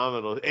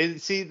phenomenal, and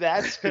see,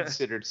 that's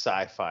considered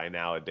sci-fi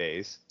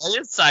nowadays.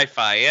 It is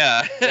sci-fi,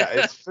 yeah. Yeah,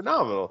 it's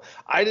phenomenal.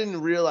 I didn't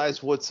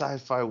realize what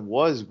sci-fi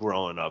was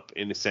growing up.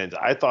 In a sense,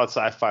 I thought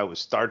sci-fi was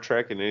Star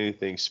Trek and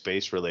anything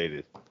space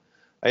related.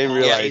 I didn't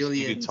realize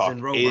you could talk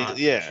and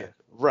robots.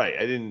 Right.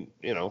 I didn't,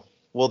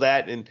 well,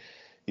 that, and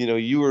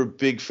you were a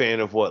big fan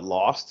of what,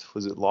 Lost?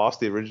 Was it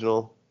Lost, the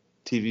original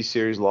TV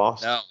series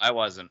Lost? No, I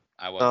wasn't.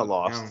 Not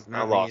Lost. No,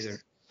 not Lost. either.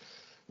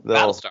 No.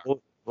 Battlestar.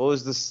 What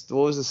was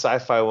the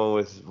sci-fi one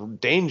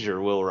with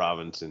Danger, Will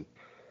Robinson?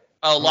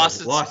 Oh,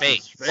 Lost in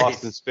Space.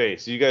 Lost in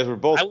Space. You guys were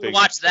both. I would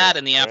watch that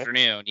in the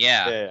afternoon.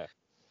 Yeah. Yeah.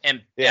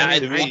 And I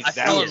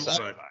fell in was love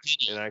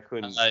sci-fi, and I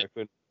couldn't.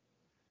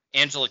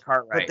 Angela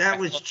Cartwright. But that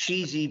was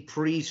cheesy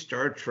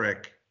pre-Star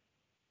Trek.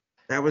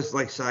 That was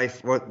like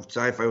what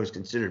sci-fi was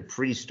considered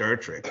pre-Star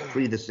Trek,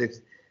 pre the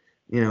 6th,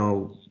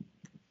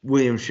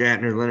 William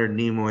Shatner, Leonard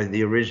Nimoy,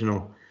 the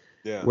original,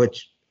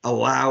 which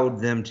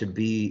allowed them to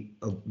be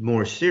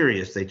more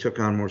serious. They took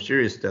on more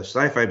serious stuff.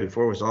 Sci-fi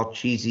before was all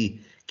cheesy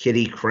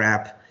kiddie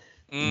crap.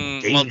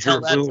 Danger,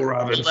 Will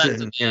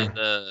Robinson.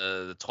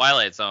 The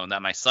Twilight Zone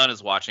that my son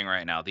is watching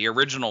right now, the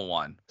original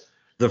one.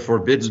 The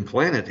Forbidden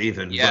Planet,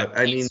 even. Yeah, but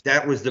I mean,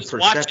 that was the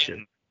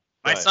perception.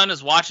 My son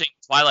is watching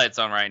Twilight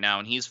Zone right now,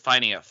 and he's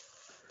finding it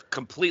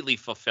completely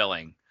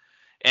fulfilling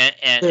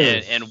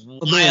and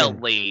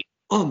wildly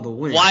on the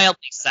wing.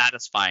 Wildly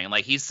satisfying.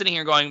 Like, he's sitting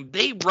here going,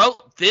 they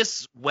wrote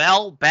this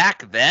well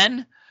back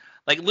then?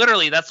 Like,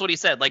 literally, that's what he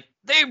said. Like,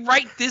 they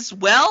write this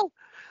well?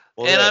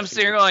 And I'm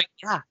sitting here going,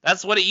 yeah,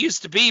 that's what it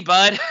used to be,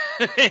 bud.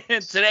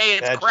 Today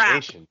it's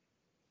crap.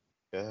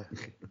 Yeah.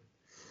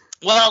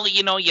 Well,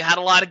 you had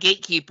a lot of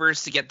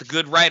gatekeepers to get the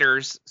good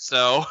writers,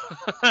 so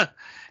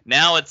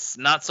now it's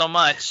not so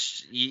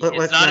much.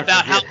 It's not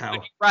about how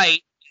good you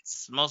write.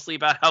 It's mostly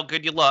about how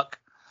good you look.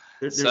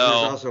 There's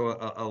also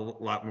a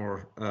lot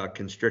more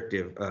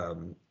constrictive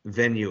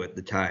venue at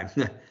the time.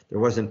 There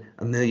wasn't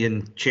a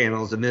million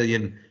channels, a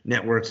million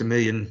networks, a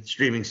million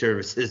streaming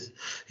services,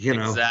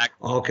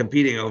 all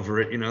competing over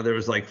it. There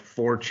was like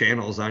 4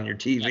 channels on your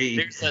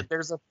TV. Yeah,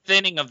 there's a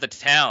thinning of the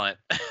talent.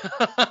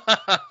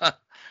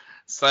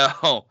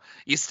 So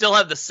you still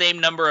have the same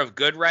number of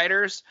good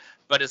writers,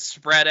 but it's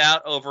spread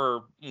out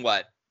over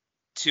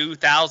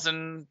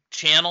 2,000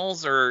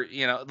 channels, or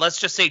let's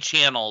just say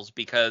channels,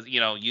 because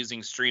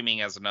using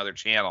streaming as another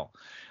channel,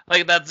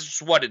 like, that's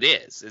just what it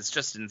is. It's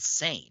just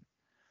insane.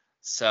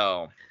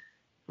 So,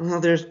 well,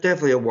 there's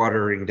definitely a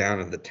watering down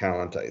of the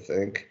talent, I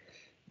think.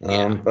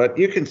 But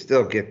you can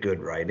still get good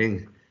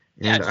writing,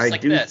 and I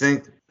do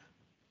think.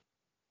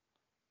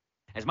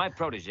 As my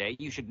protege,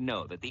 you should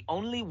know that the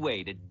only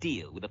way to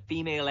deal with a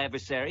female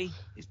adversary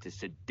is to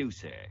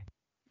seduce her.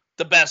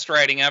 The best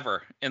writing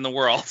ever in the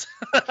world.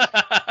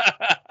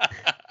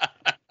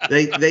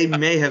 They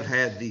may have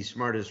had the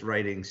smartest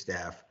writing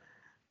staff,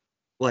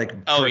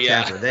 like per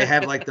capita. They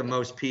have like the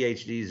most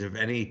PhDs of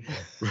any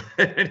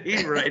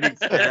writing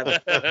staff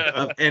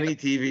of any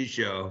TV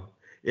show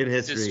in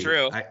history. It's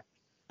true.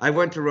 I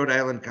went to Rhode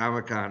Island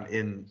Comic Con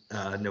in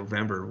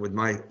November with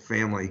my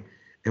family,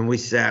 and we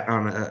sat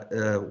on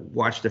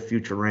watched a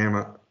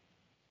Futurama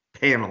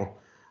panel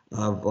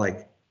of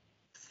like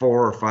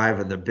 4 or 5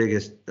 of the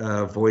biggest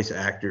voice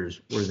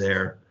actors were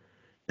there,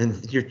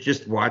 and you're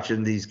just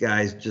watching these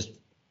guys just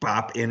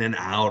pop in and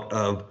out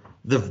of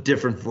the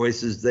different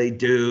voices they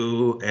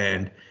do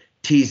and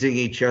teasing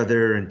each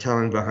other and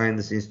telling behind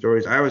the scenes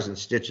stories. I was in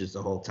stitches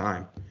the whole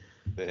time.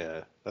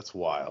 Yeah, that's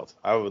wild.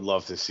 I would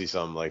love to see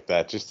something like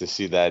that, just to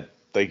see that,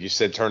 like you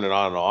said, turn it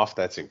on and off.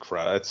 That's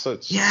incredible. That's so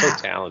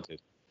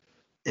talented.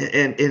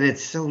 And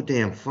it's so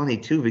damn funny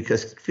too,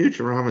 because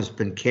Futurama's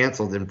been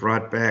canceled and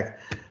brought back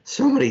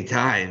so many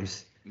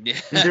times. Yeah.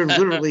 And they're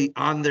literally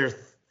on their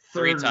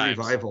 3 third times.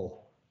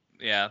 revival.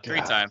 Yeah,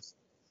 3 times.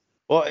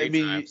 Well, I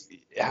mean,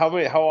 how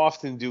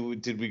often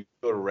did we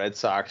go to Red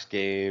Sox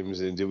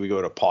games, and did we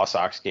go to Paw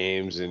Sox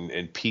games and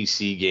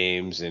PC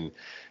games and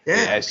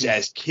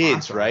as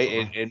kids,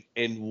 right?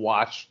 And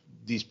watch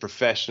these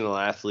professional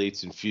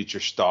athletes and future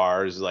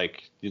stars,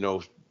 like,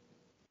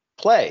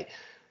 play.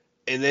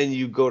 And then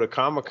you go to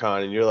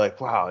Comic-Con and you're like,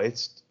 wow,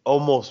 it's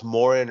almost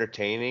more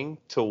entertaining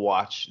to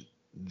watch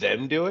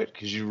them do it,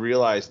 because you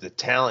realize the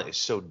talent is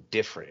so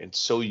different and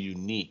so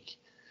unique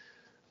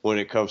when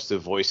it comes to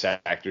voice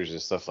actors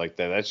and stuff like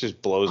that. That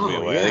just blows me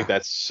away. Yeah. I think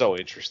that's so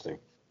interesting.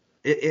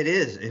 It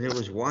is, and it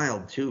was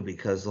wild too,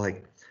 because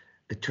like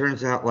it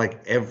turns out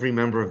like every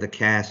member of the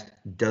cast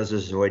does a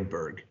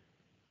Zoidberg.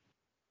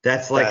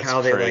 That's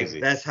how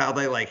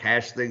they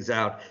hash things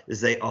out, is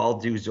they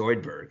all do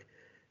Zoidberg.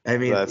 I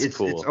mean,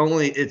 it's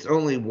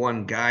only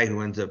one guy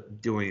who ends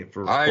up doing it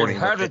for recording.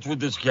 I've had it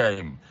with this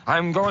game.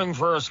 I'm going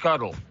for a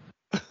scuttle.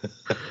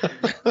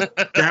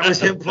 That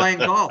was him playing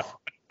golf.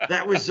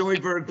 That was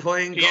Zoidberg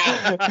playing golf.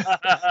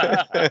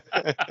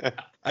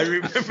 I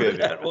remember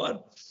that one.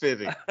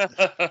 Fitting.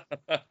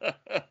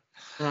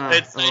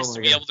 It's nice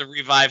to be able to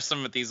revive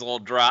some of these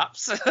old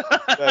drops.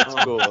 That's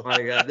cool. Oh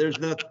my God,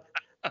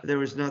 there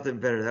was nothing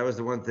better. That was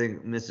the one thing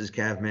Mrs.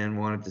 Cavman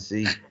wanted to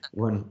see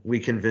when we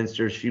convinced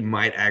her she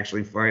might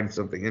actually find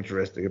something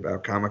interesting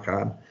about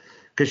Comic-Con,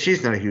 because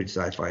she's not a huge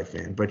sci-fi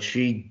fan, but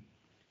she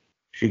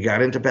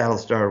got into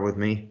Battlestar with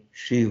me.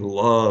 She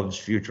loves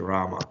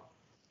Futurama.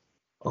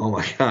 Oh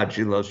my God,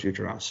 she loves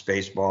Futurama.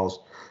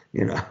 Spaceballs,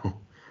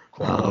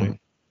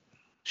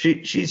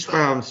 she's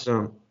found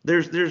some.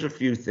 There's a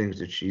few things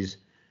that she's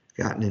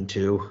gotten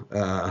into.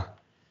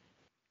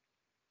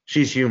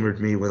 She's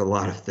humored me with a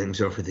lot of things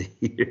over the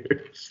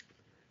years.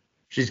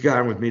 She's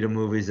gone with me to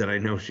movies that I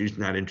know she's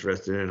not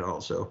interested in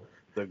also.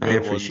 The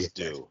good ones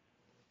do.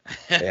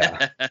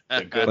 Yeah.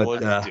 The good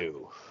ones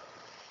do.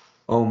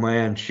 Oh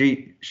man,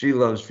 she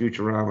loves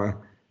Futurama,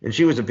 and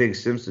she was a big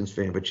Simpsons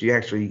fan, but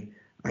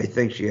I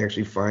think she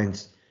actually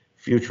finds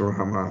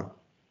Futurama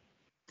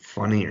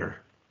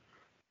funnier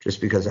just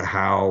because of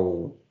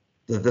how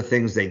the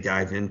things they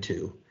dive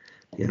into,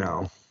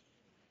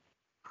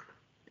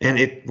 And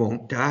it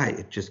won't die.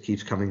 It just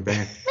keeps coming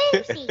back.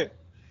 It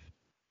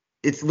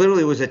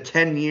was at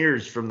 10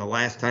 years from the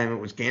last time it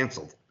was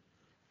canceled.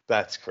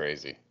 That's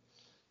crazy.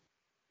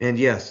 And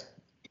yes,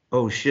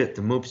 oh shit,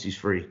 the Moopsie's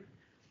free.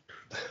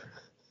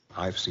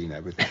 I've seen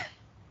everything.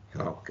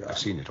 Oh God. I've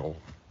seen it all.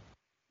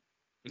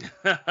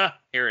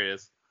 Here it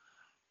is.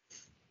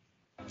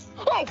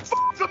 Oh,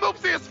 the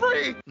Moopsie is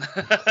free!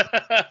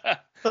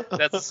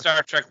 That's a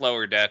Star Trek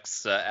Lower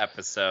Decks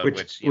episode,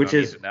 which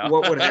is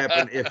what would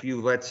happen if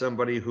you let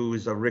somebody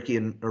who's a Rick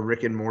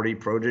and Morty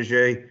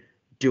protege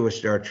do a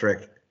Star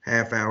Trek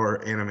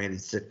half-hour animated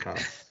sitcom.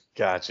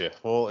 Gotcha.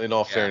 Well, in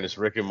all fairness,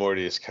 Rick and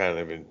Morty is kind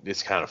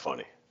of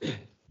funny,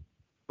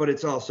 but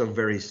it's also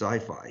very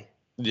sci-fi.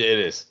 Yeah, it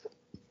is.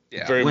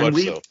 Yeah, very much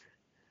so.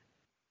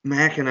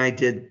 Mac and I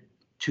did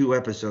 2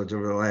 episodes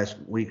over the last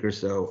week or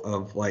so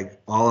of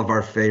like all of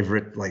our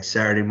favorite like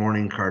Saturday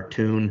morning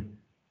cartoon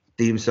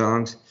theme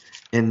songs,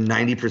 and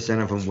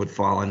 90% of them would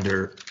fall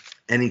under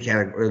any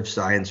category of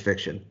science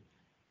fiction.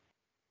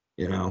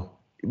 Be Darkwing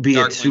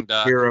it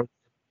superhero,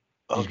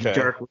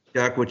 Darkwing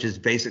Duck, which is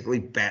basically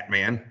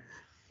Batman.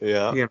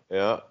 Yeah.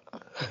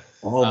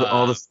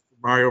 All the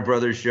Mario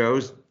Brothers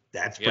shows,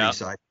 that's pretty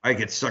sci-fi. I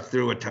get sucked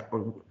through a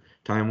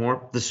time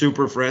warp. The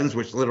Super Friends,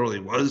 which literally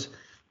was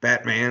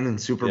Batman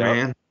and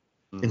Superman. Yep.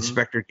 Mm-hmm.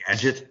 Inspector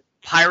Gadget.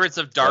 Pirates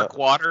of Dark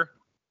Water.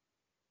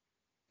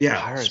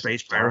 Yeah,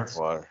 Space Pirates.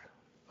 Water.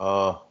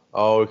 Oh,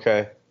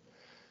 okay.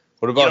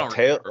 What about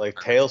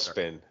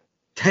Tailspin?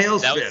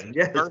 Tailspin,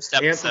 yes. First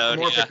episode,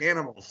 Anthropomorphic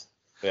animals.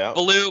 Yeah.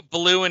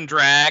 Baloo and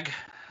Drag.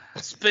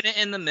 Spin it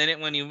in the minute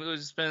when you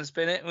spin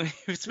it. When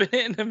you spin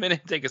it in a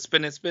minute, take a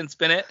spin it.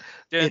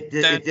 It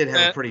did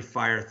have a pretty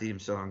fire theme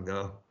song,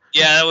 though.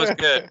 Yeah, that was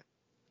good.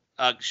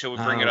 Shall we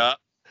bring it up?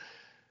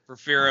 For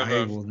fear of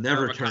I will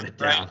never turn it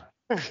down.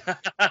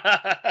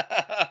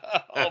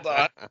 Hold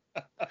on.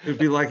 It'd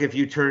be like if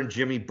you turned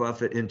Jimmy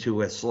Buffett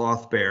into a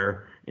sloth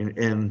bear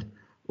and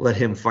let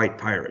him fight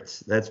pirates.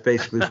 That's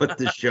basically what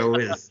this show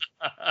is.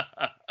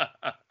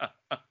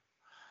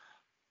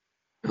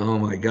 Oh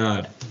my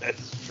God.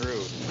 That's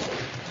true.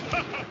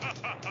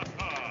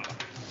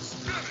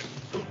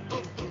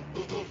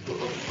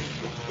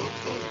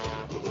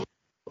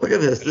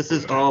 at this. This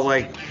is all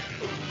like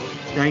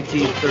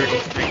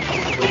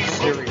 1933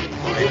 series.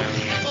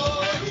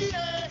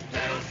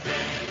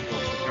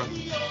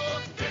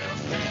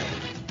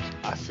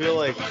 I feel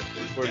like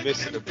we're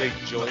missing a big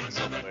joint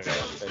somewhere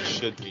that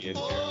should be in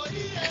here.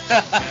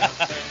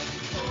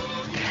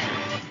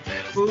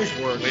 Who's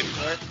working?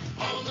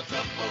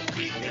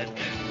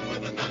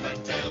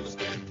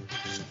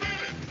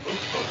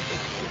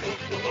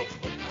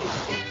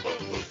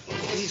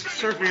 He's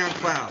surfing on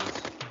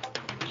clouds.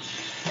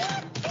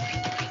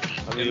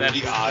 I mean,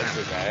 the odds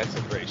of that, that's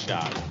a great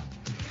shot.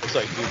 It's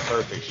like the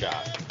perfect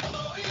shot.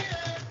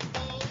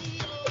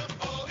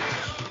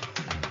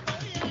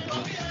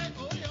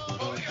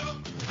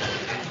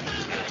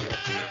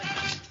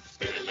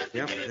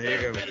 Yep,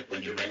 there you go.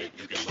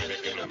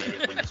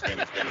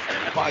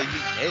 Wow, you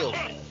nailed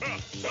it.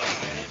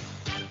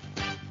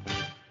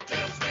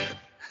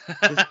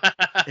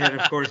 And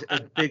of course, a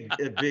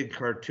big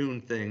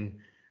cartoon thing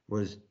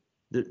was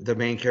the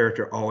main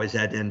character always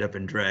had to end up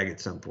in drag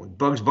at some point.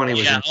 Bugs Bunny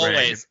was in drag.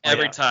 Always,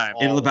 every time.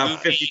 In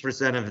about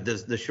 50% of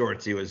the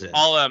shorts he was in.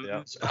 All of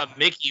them.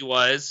 Mickey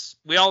was.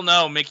 We all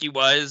know Mickey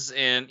was,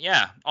 and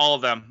all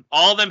of them.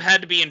 All of them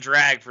had to be in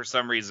drag for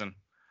some reason.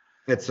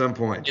 At some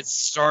point. It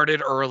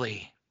started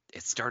early.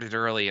 It started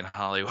early in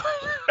Hollywood.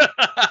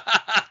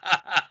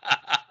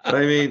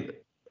 I mean,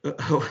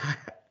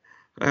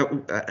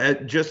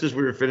 just as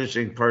we were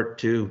finishing part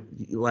 2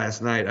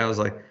 last night, I was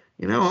like,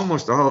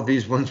 almost all of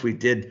these ones we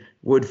did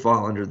would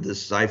fall under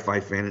this sci-fi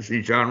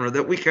fantasy genre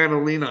that we kind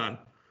of lean on.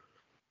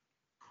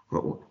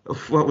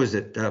 What was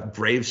it?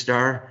 Brave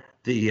Star,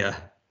 the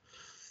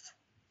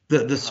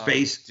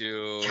space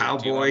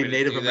cowboy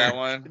Native American. That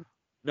one?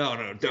 No,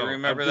 don't. Do you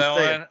remember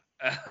that one?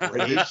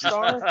 Brave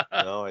Star?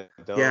 No, I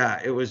don't. Yeah,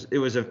 it was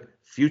a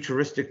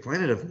futuristic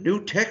planet of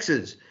New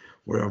Texas,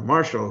 where a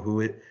marshal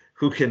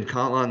who can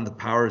call on the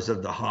powers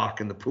of the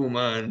hawk and the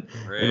puma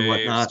and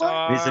whatnot.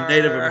 Star. He's a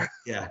Native American.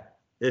 Yeah,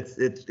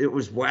 it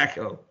was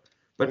wacko.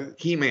 But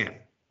He-Man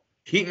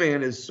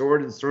is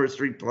sword and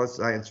sorcery plus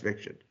science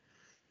fiction.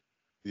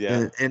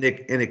 Yeah, and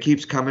it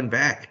keeps coming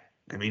back.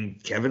 I mean,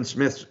 Kevin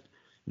Smith's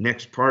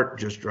next part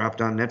just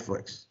dropped on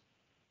Netflix.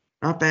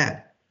 Not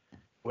bad.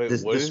 Wait,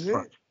 what is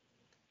it?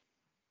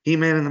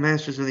 He-Man and the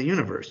Masters of the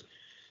Universe.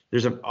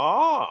 There's a.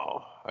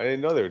 Oh, I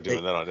didn't know they were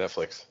doing that on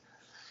Netflix.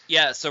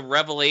 Yeah, so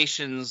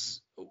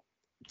Revelations,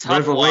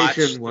 tough watch.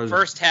 The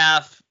first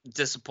half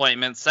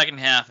disappointment. Second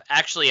half,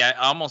 actually,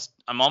 I'm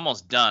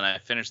almost done. I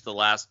finished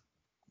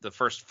the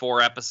first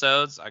 4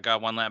 episodes. I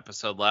got 1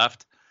 episode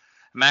left.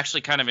 I'm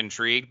actually kind of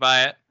intrigued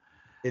by it.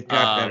 It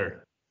got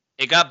better.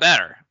 It got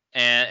better,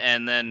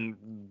 and then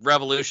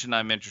Revolution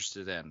I'm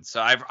interested in.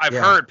 So I've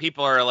heard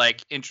people are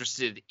like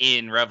interested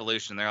in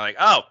Revolution. They're like,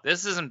 oh,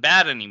 this isn't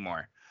bad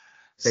anymore.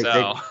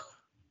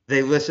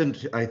 They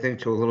listened, I think,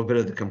 to a little bit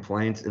of the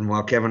complaints, and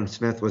while Kevin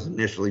Smith was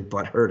initially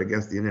butthurt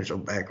against the initial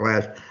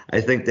backlash, I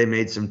think they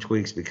made some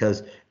tweaks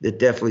because it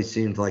definitely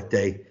seemed like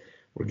they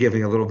were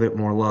giving a little bit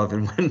more love.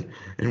 And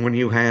when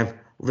you have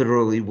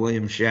literally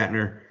William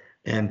Shatner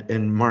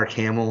and Mark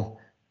Hamill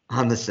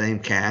on the same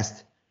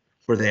cast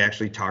where they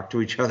actually talk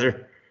to each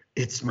other,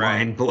 it's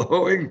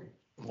mind-blowing.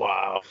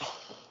 Wow.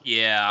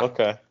 Yeah.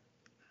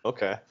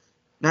 Okay.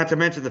 Not to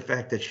mention the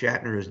fact that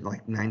Shatner is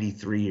like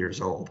 93 years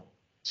old.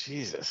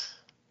 Jesus.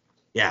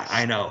 Yeah,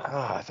 I know.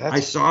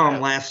 I saw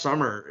him last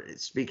summer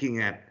speaking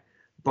at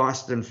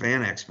Boston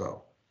Fan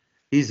Expo.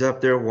 He's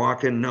up there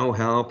walking, no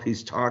help.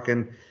 He's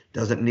talking,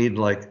 doesn't need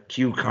like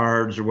cue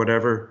cards or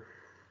whatever.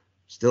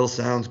 Still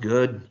sounds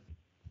good.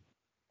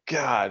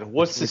 God,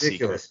 what's the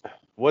secret?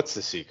 What's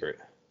the secret?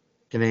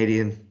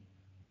 Canadian,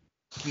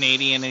 and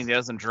he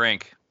doesn't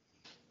drink.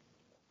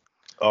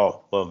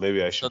 Oh, well,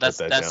 maybe I should put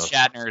that down.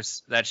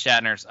 That's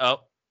Shatner's.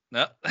 Oh,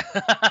 no.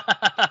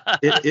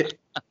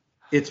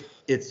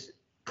 It's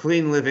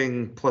clean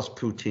living plus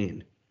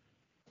poutine.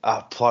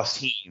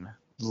 Plus a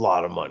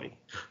lot of money.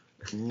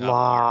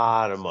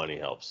 Lot of money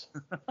helps.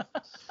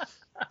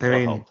 I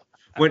mean,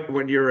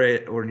 when you're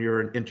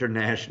an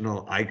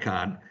international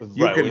icon,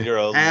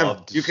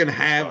 you can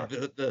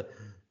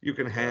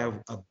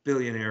have a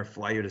billionaire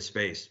fly you to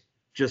space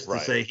just to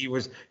say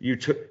you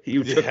took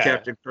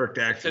Captain Kirk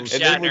to actually.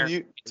 And then when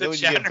you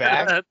get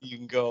back, you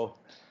can go,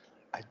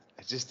 I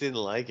just didn't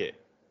like it.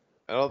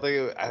 I don't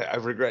think I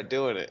regret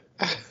doing it.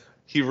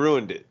 He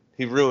ruined it.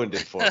 He ruined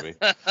it for me.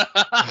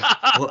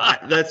 Well,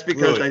 that's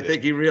because I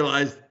think he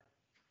realized,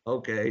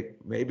 okay,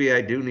 maybe I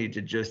do need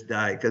to just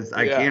die because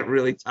I can't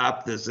really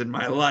top this in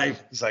my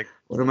life. He's like,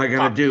 what am I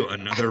going to do?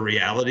 Another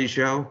reality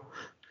show?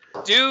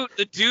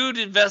 The dude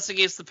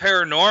investigates the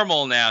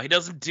paranormal now. He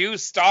doesn't do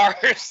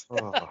stars.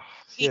 Oh,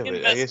 yeah,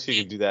 but I guess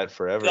you can do that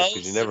forever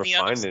because you never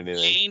find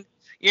anything.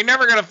 You're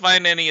never going to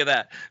find any of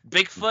that.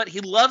 Bigfoot, he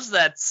loves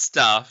that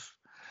stuff.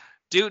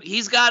 Dude,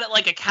 he's got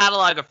like a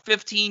catalog of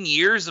 15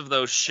 years of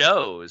those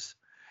shows.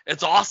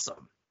 It's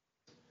awesome.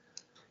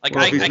 Like,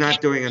 well, if he's not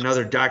doing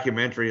another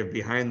documentary of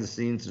behind the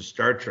scenes of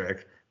Star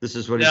Trek, this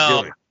is what he's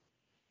doing.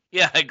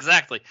 Yeah,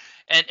 exactly.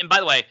 And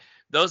by the way,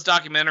 those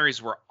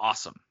documentaries were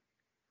awesome.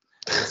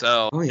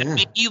 So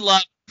he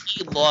loved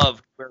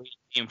where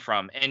he came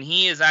from, and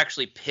he is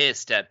actually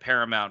pissed at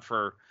Paramount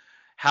for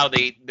how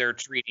they're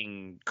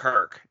treating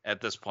Kirk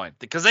at this point,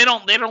 because they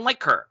don't like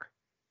Kirk.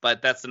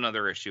 But that's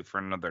another issue for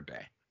another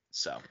day.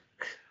 So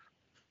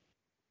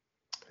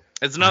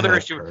it's another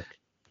issue. Kirk.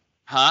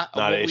 Huh?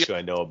 Not an issue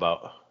I know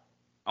about.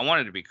 I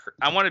wanted to be.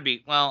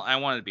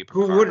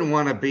 Who wouldn't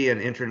want to be an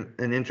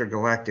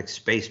intergalactic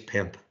space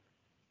pimp,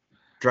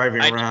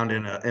 driving around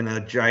in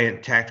a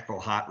giant tactical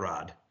hot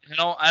rod?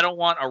 I don't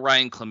want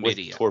Orion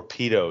Chlamydia. With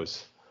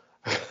torpedoes.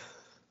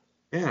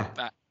 Yeah.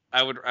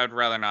 I would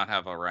rather not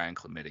have Orion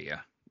Chlamydia,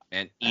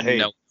 and even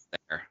though it's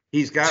there.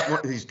 He's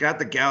got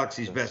the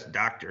galaxy's best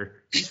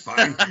doctor. He's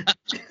fine.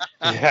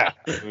 Yeah,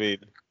 I mean,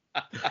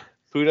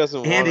 who doesn't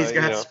want? And he's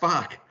got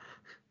Spock.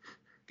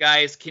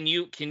 Guys, can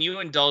you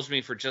indulge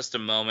me for just a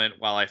moment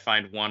while I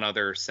find one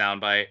other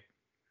soundbite?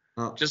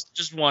 Oh.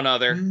 Just one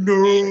other.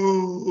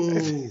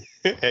 No.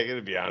 I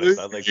gotta be honest,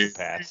 I'd like to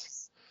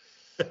pass.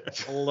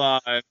 Hold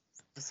on.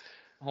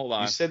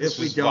 You said this if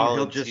we was don't,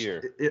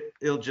 volunteer.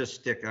 he'll just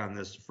stick on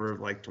this for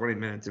like 20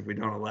 minutes if we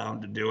don't allow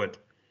him to do it.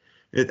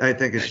 I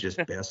think it's just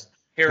best.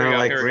 Kind of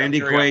like Randy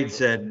Quaid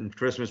said in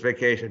Christmas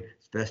Vacation,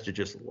 it's best to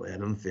just let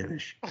him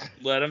finish.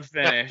 Let him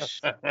finish.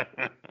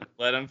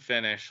 Let him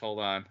finish. Hold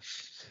on. I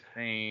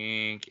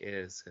think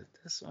is it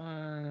this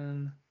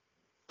one?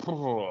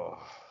 Oh,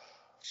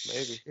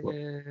 maybe.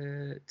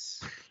 Shit.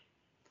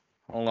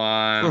 Hold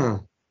on. Huh.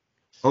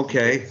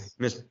 Okay,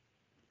 Mr.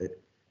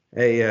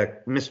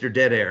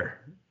 Dead Air.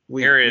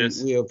 Here it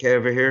is. We okay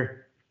over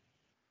here?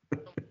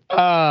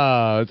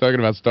 Talking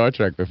about Star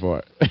Trek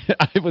before.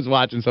 I was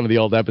watching some of the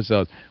old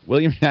episodes.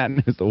 William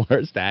Shatner is the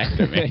worst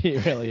actor, man. He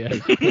really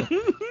is.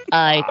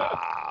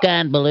 I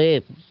can't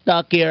believe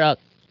Doc here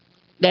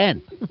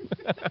again.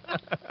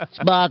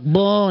 Spock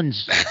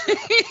Bones.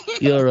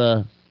 You're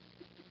a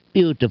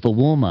beautiful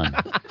woman.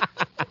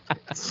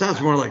 It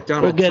sounds more like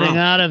Donald We're getting Trump.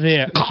 out of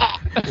here.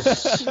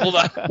 Hold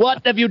on.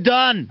 What have you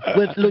done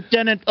with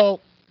Lieutenant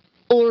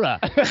Uhura?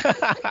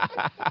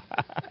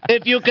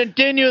 If you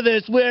continue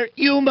this, we're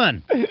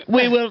human.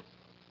 We will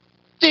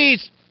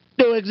cease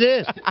to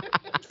exist.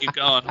 Keep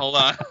going. Hold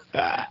on.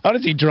 How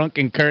does he drunk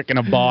in Kirk in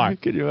a bar?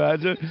 Could you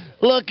imagine?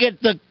 Look at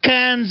the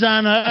cans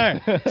on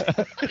her.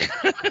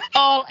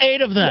 All 8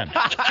 of them.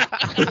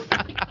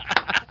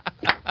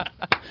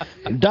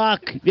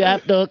 Doc, you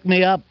have to hook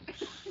me up.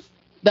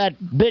 That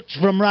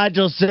bitch from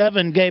Rigel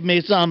 7 gave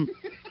me some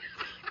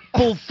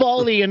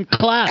Buffolian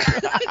clap.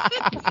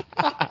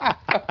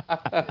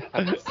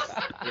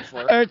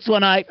 Hurts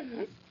when I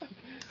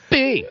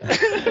pee.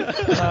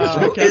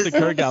 Captain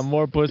Kirk got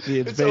more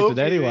pussy in space than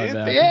anyone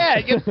now. Yeah,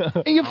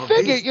 you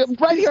figure,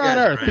 right here on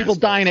Earth, people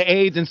dying of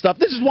AIDS and stuff.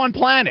 This is one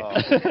planet.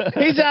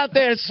 He's out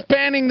there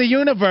spanning the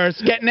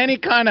universe, getting any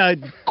kind of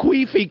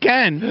queef he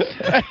can.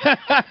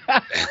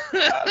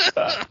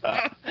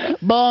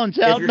 Bones,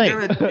 help me.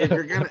 If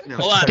you're gonna, no.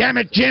 Hold on. Damn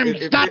it, Jim,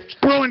 stop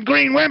screwing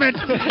green women,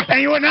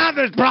 and you wouldn't have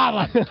this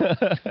problem.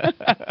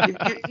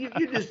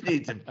 You just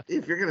need to,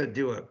 if you're going to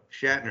do a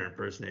Shatner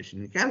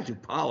impersonation, you got to do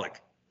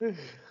Pollock.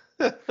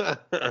 I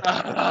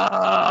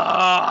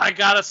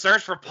got to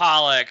search for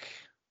Pollock.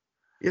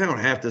 You don't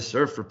have to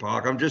surf for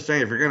Pollock. I'm just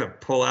saying, if you're going to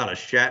pull out a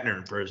Shatner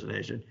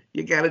impersonation,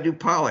 you got to do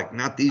Pollock,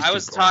 not these I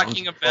was two clowns.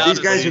 talking about these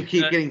guys who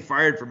keep getting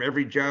fired from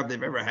every job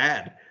they've ever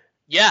had.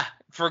 Yeah,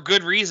 for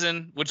good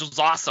reason, which was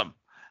awesome.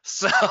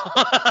 So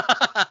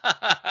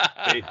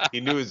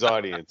he knew his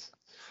audience.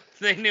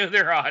 They knew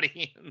their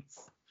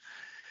audience.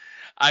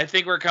 I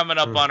think we're coming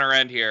up on our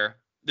end here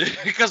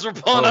because we're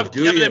pulling up.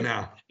 Do you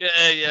now?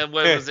 It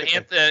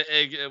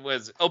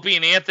was Opie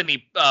and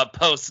Anthony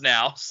posts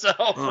now, so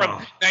from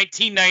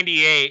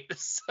 1998.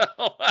 So.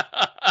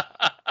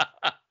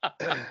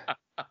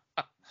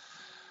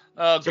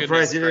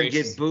 Surprised he didn't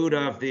get booed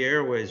off the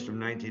airways from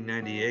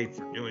 1998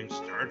 for doing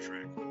Star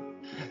Trek.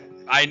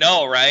 I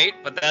know, right?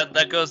 But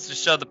that goes to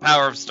show the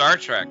power of Star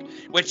Trek,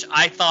 which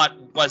I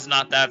thought was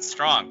not that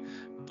strong.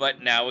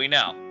 But now we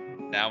know.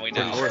 Now we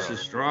know. Of course, is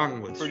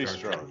strong with pretty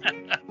Star strong.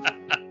 Trek.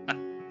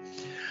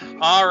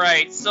 All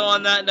right. So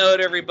on that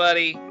note,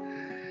 everybody,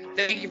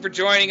 thank you for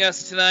joining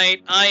us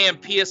tonight. I am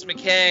P.S.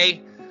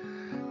 McKay.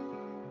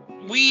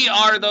 We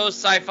are those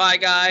sci-fi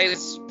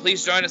guys.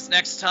 Please join us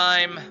next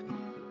time.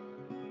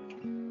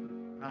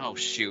 Oh,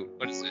 shoot.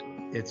 What is it?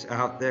 It's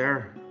out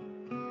there.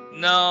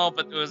 No,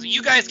 but it was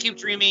you guys keep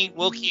dreaming.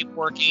 We'll keep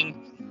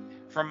working.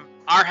 From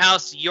our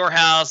house to your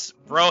house.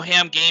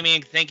 Broham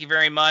Gaming, thank you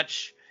very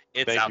much.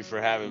 Thank you for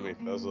having me.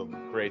 That was a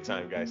great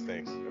time, guys.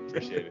 Thanks. I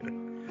appreciate it.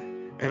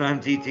 And I'm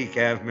DT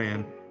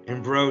Cavman.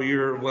 And bro,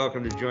 you're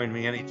welcome to join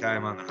me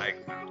anytime on the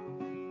hike.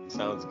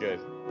 Sounds good.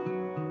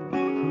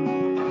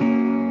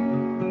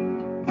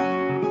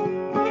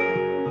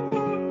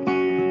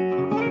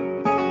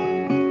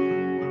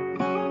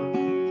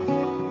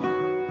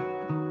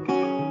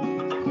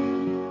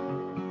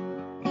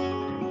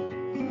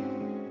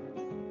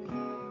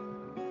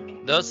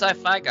 Those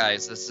Sci-Fi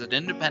Guys, this is an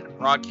independent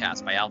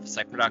broadcast by Alpha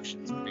Psych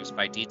Productions, produced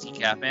by DT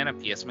Cavman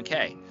and P.S.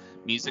 McKay.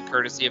 Music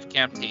courtesy of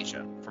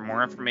Camtasia. For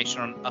more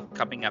information on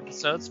upcoming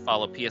episodes,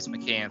 follow P.S.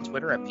 McKay on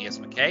Twitter at P.S.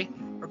 McKay,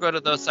 or go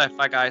to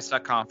thosesci-fi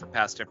guys.com for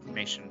past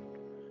information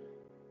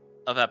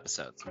of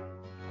episodes.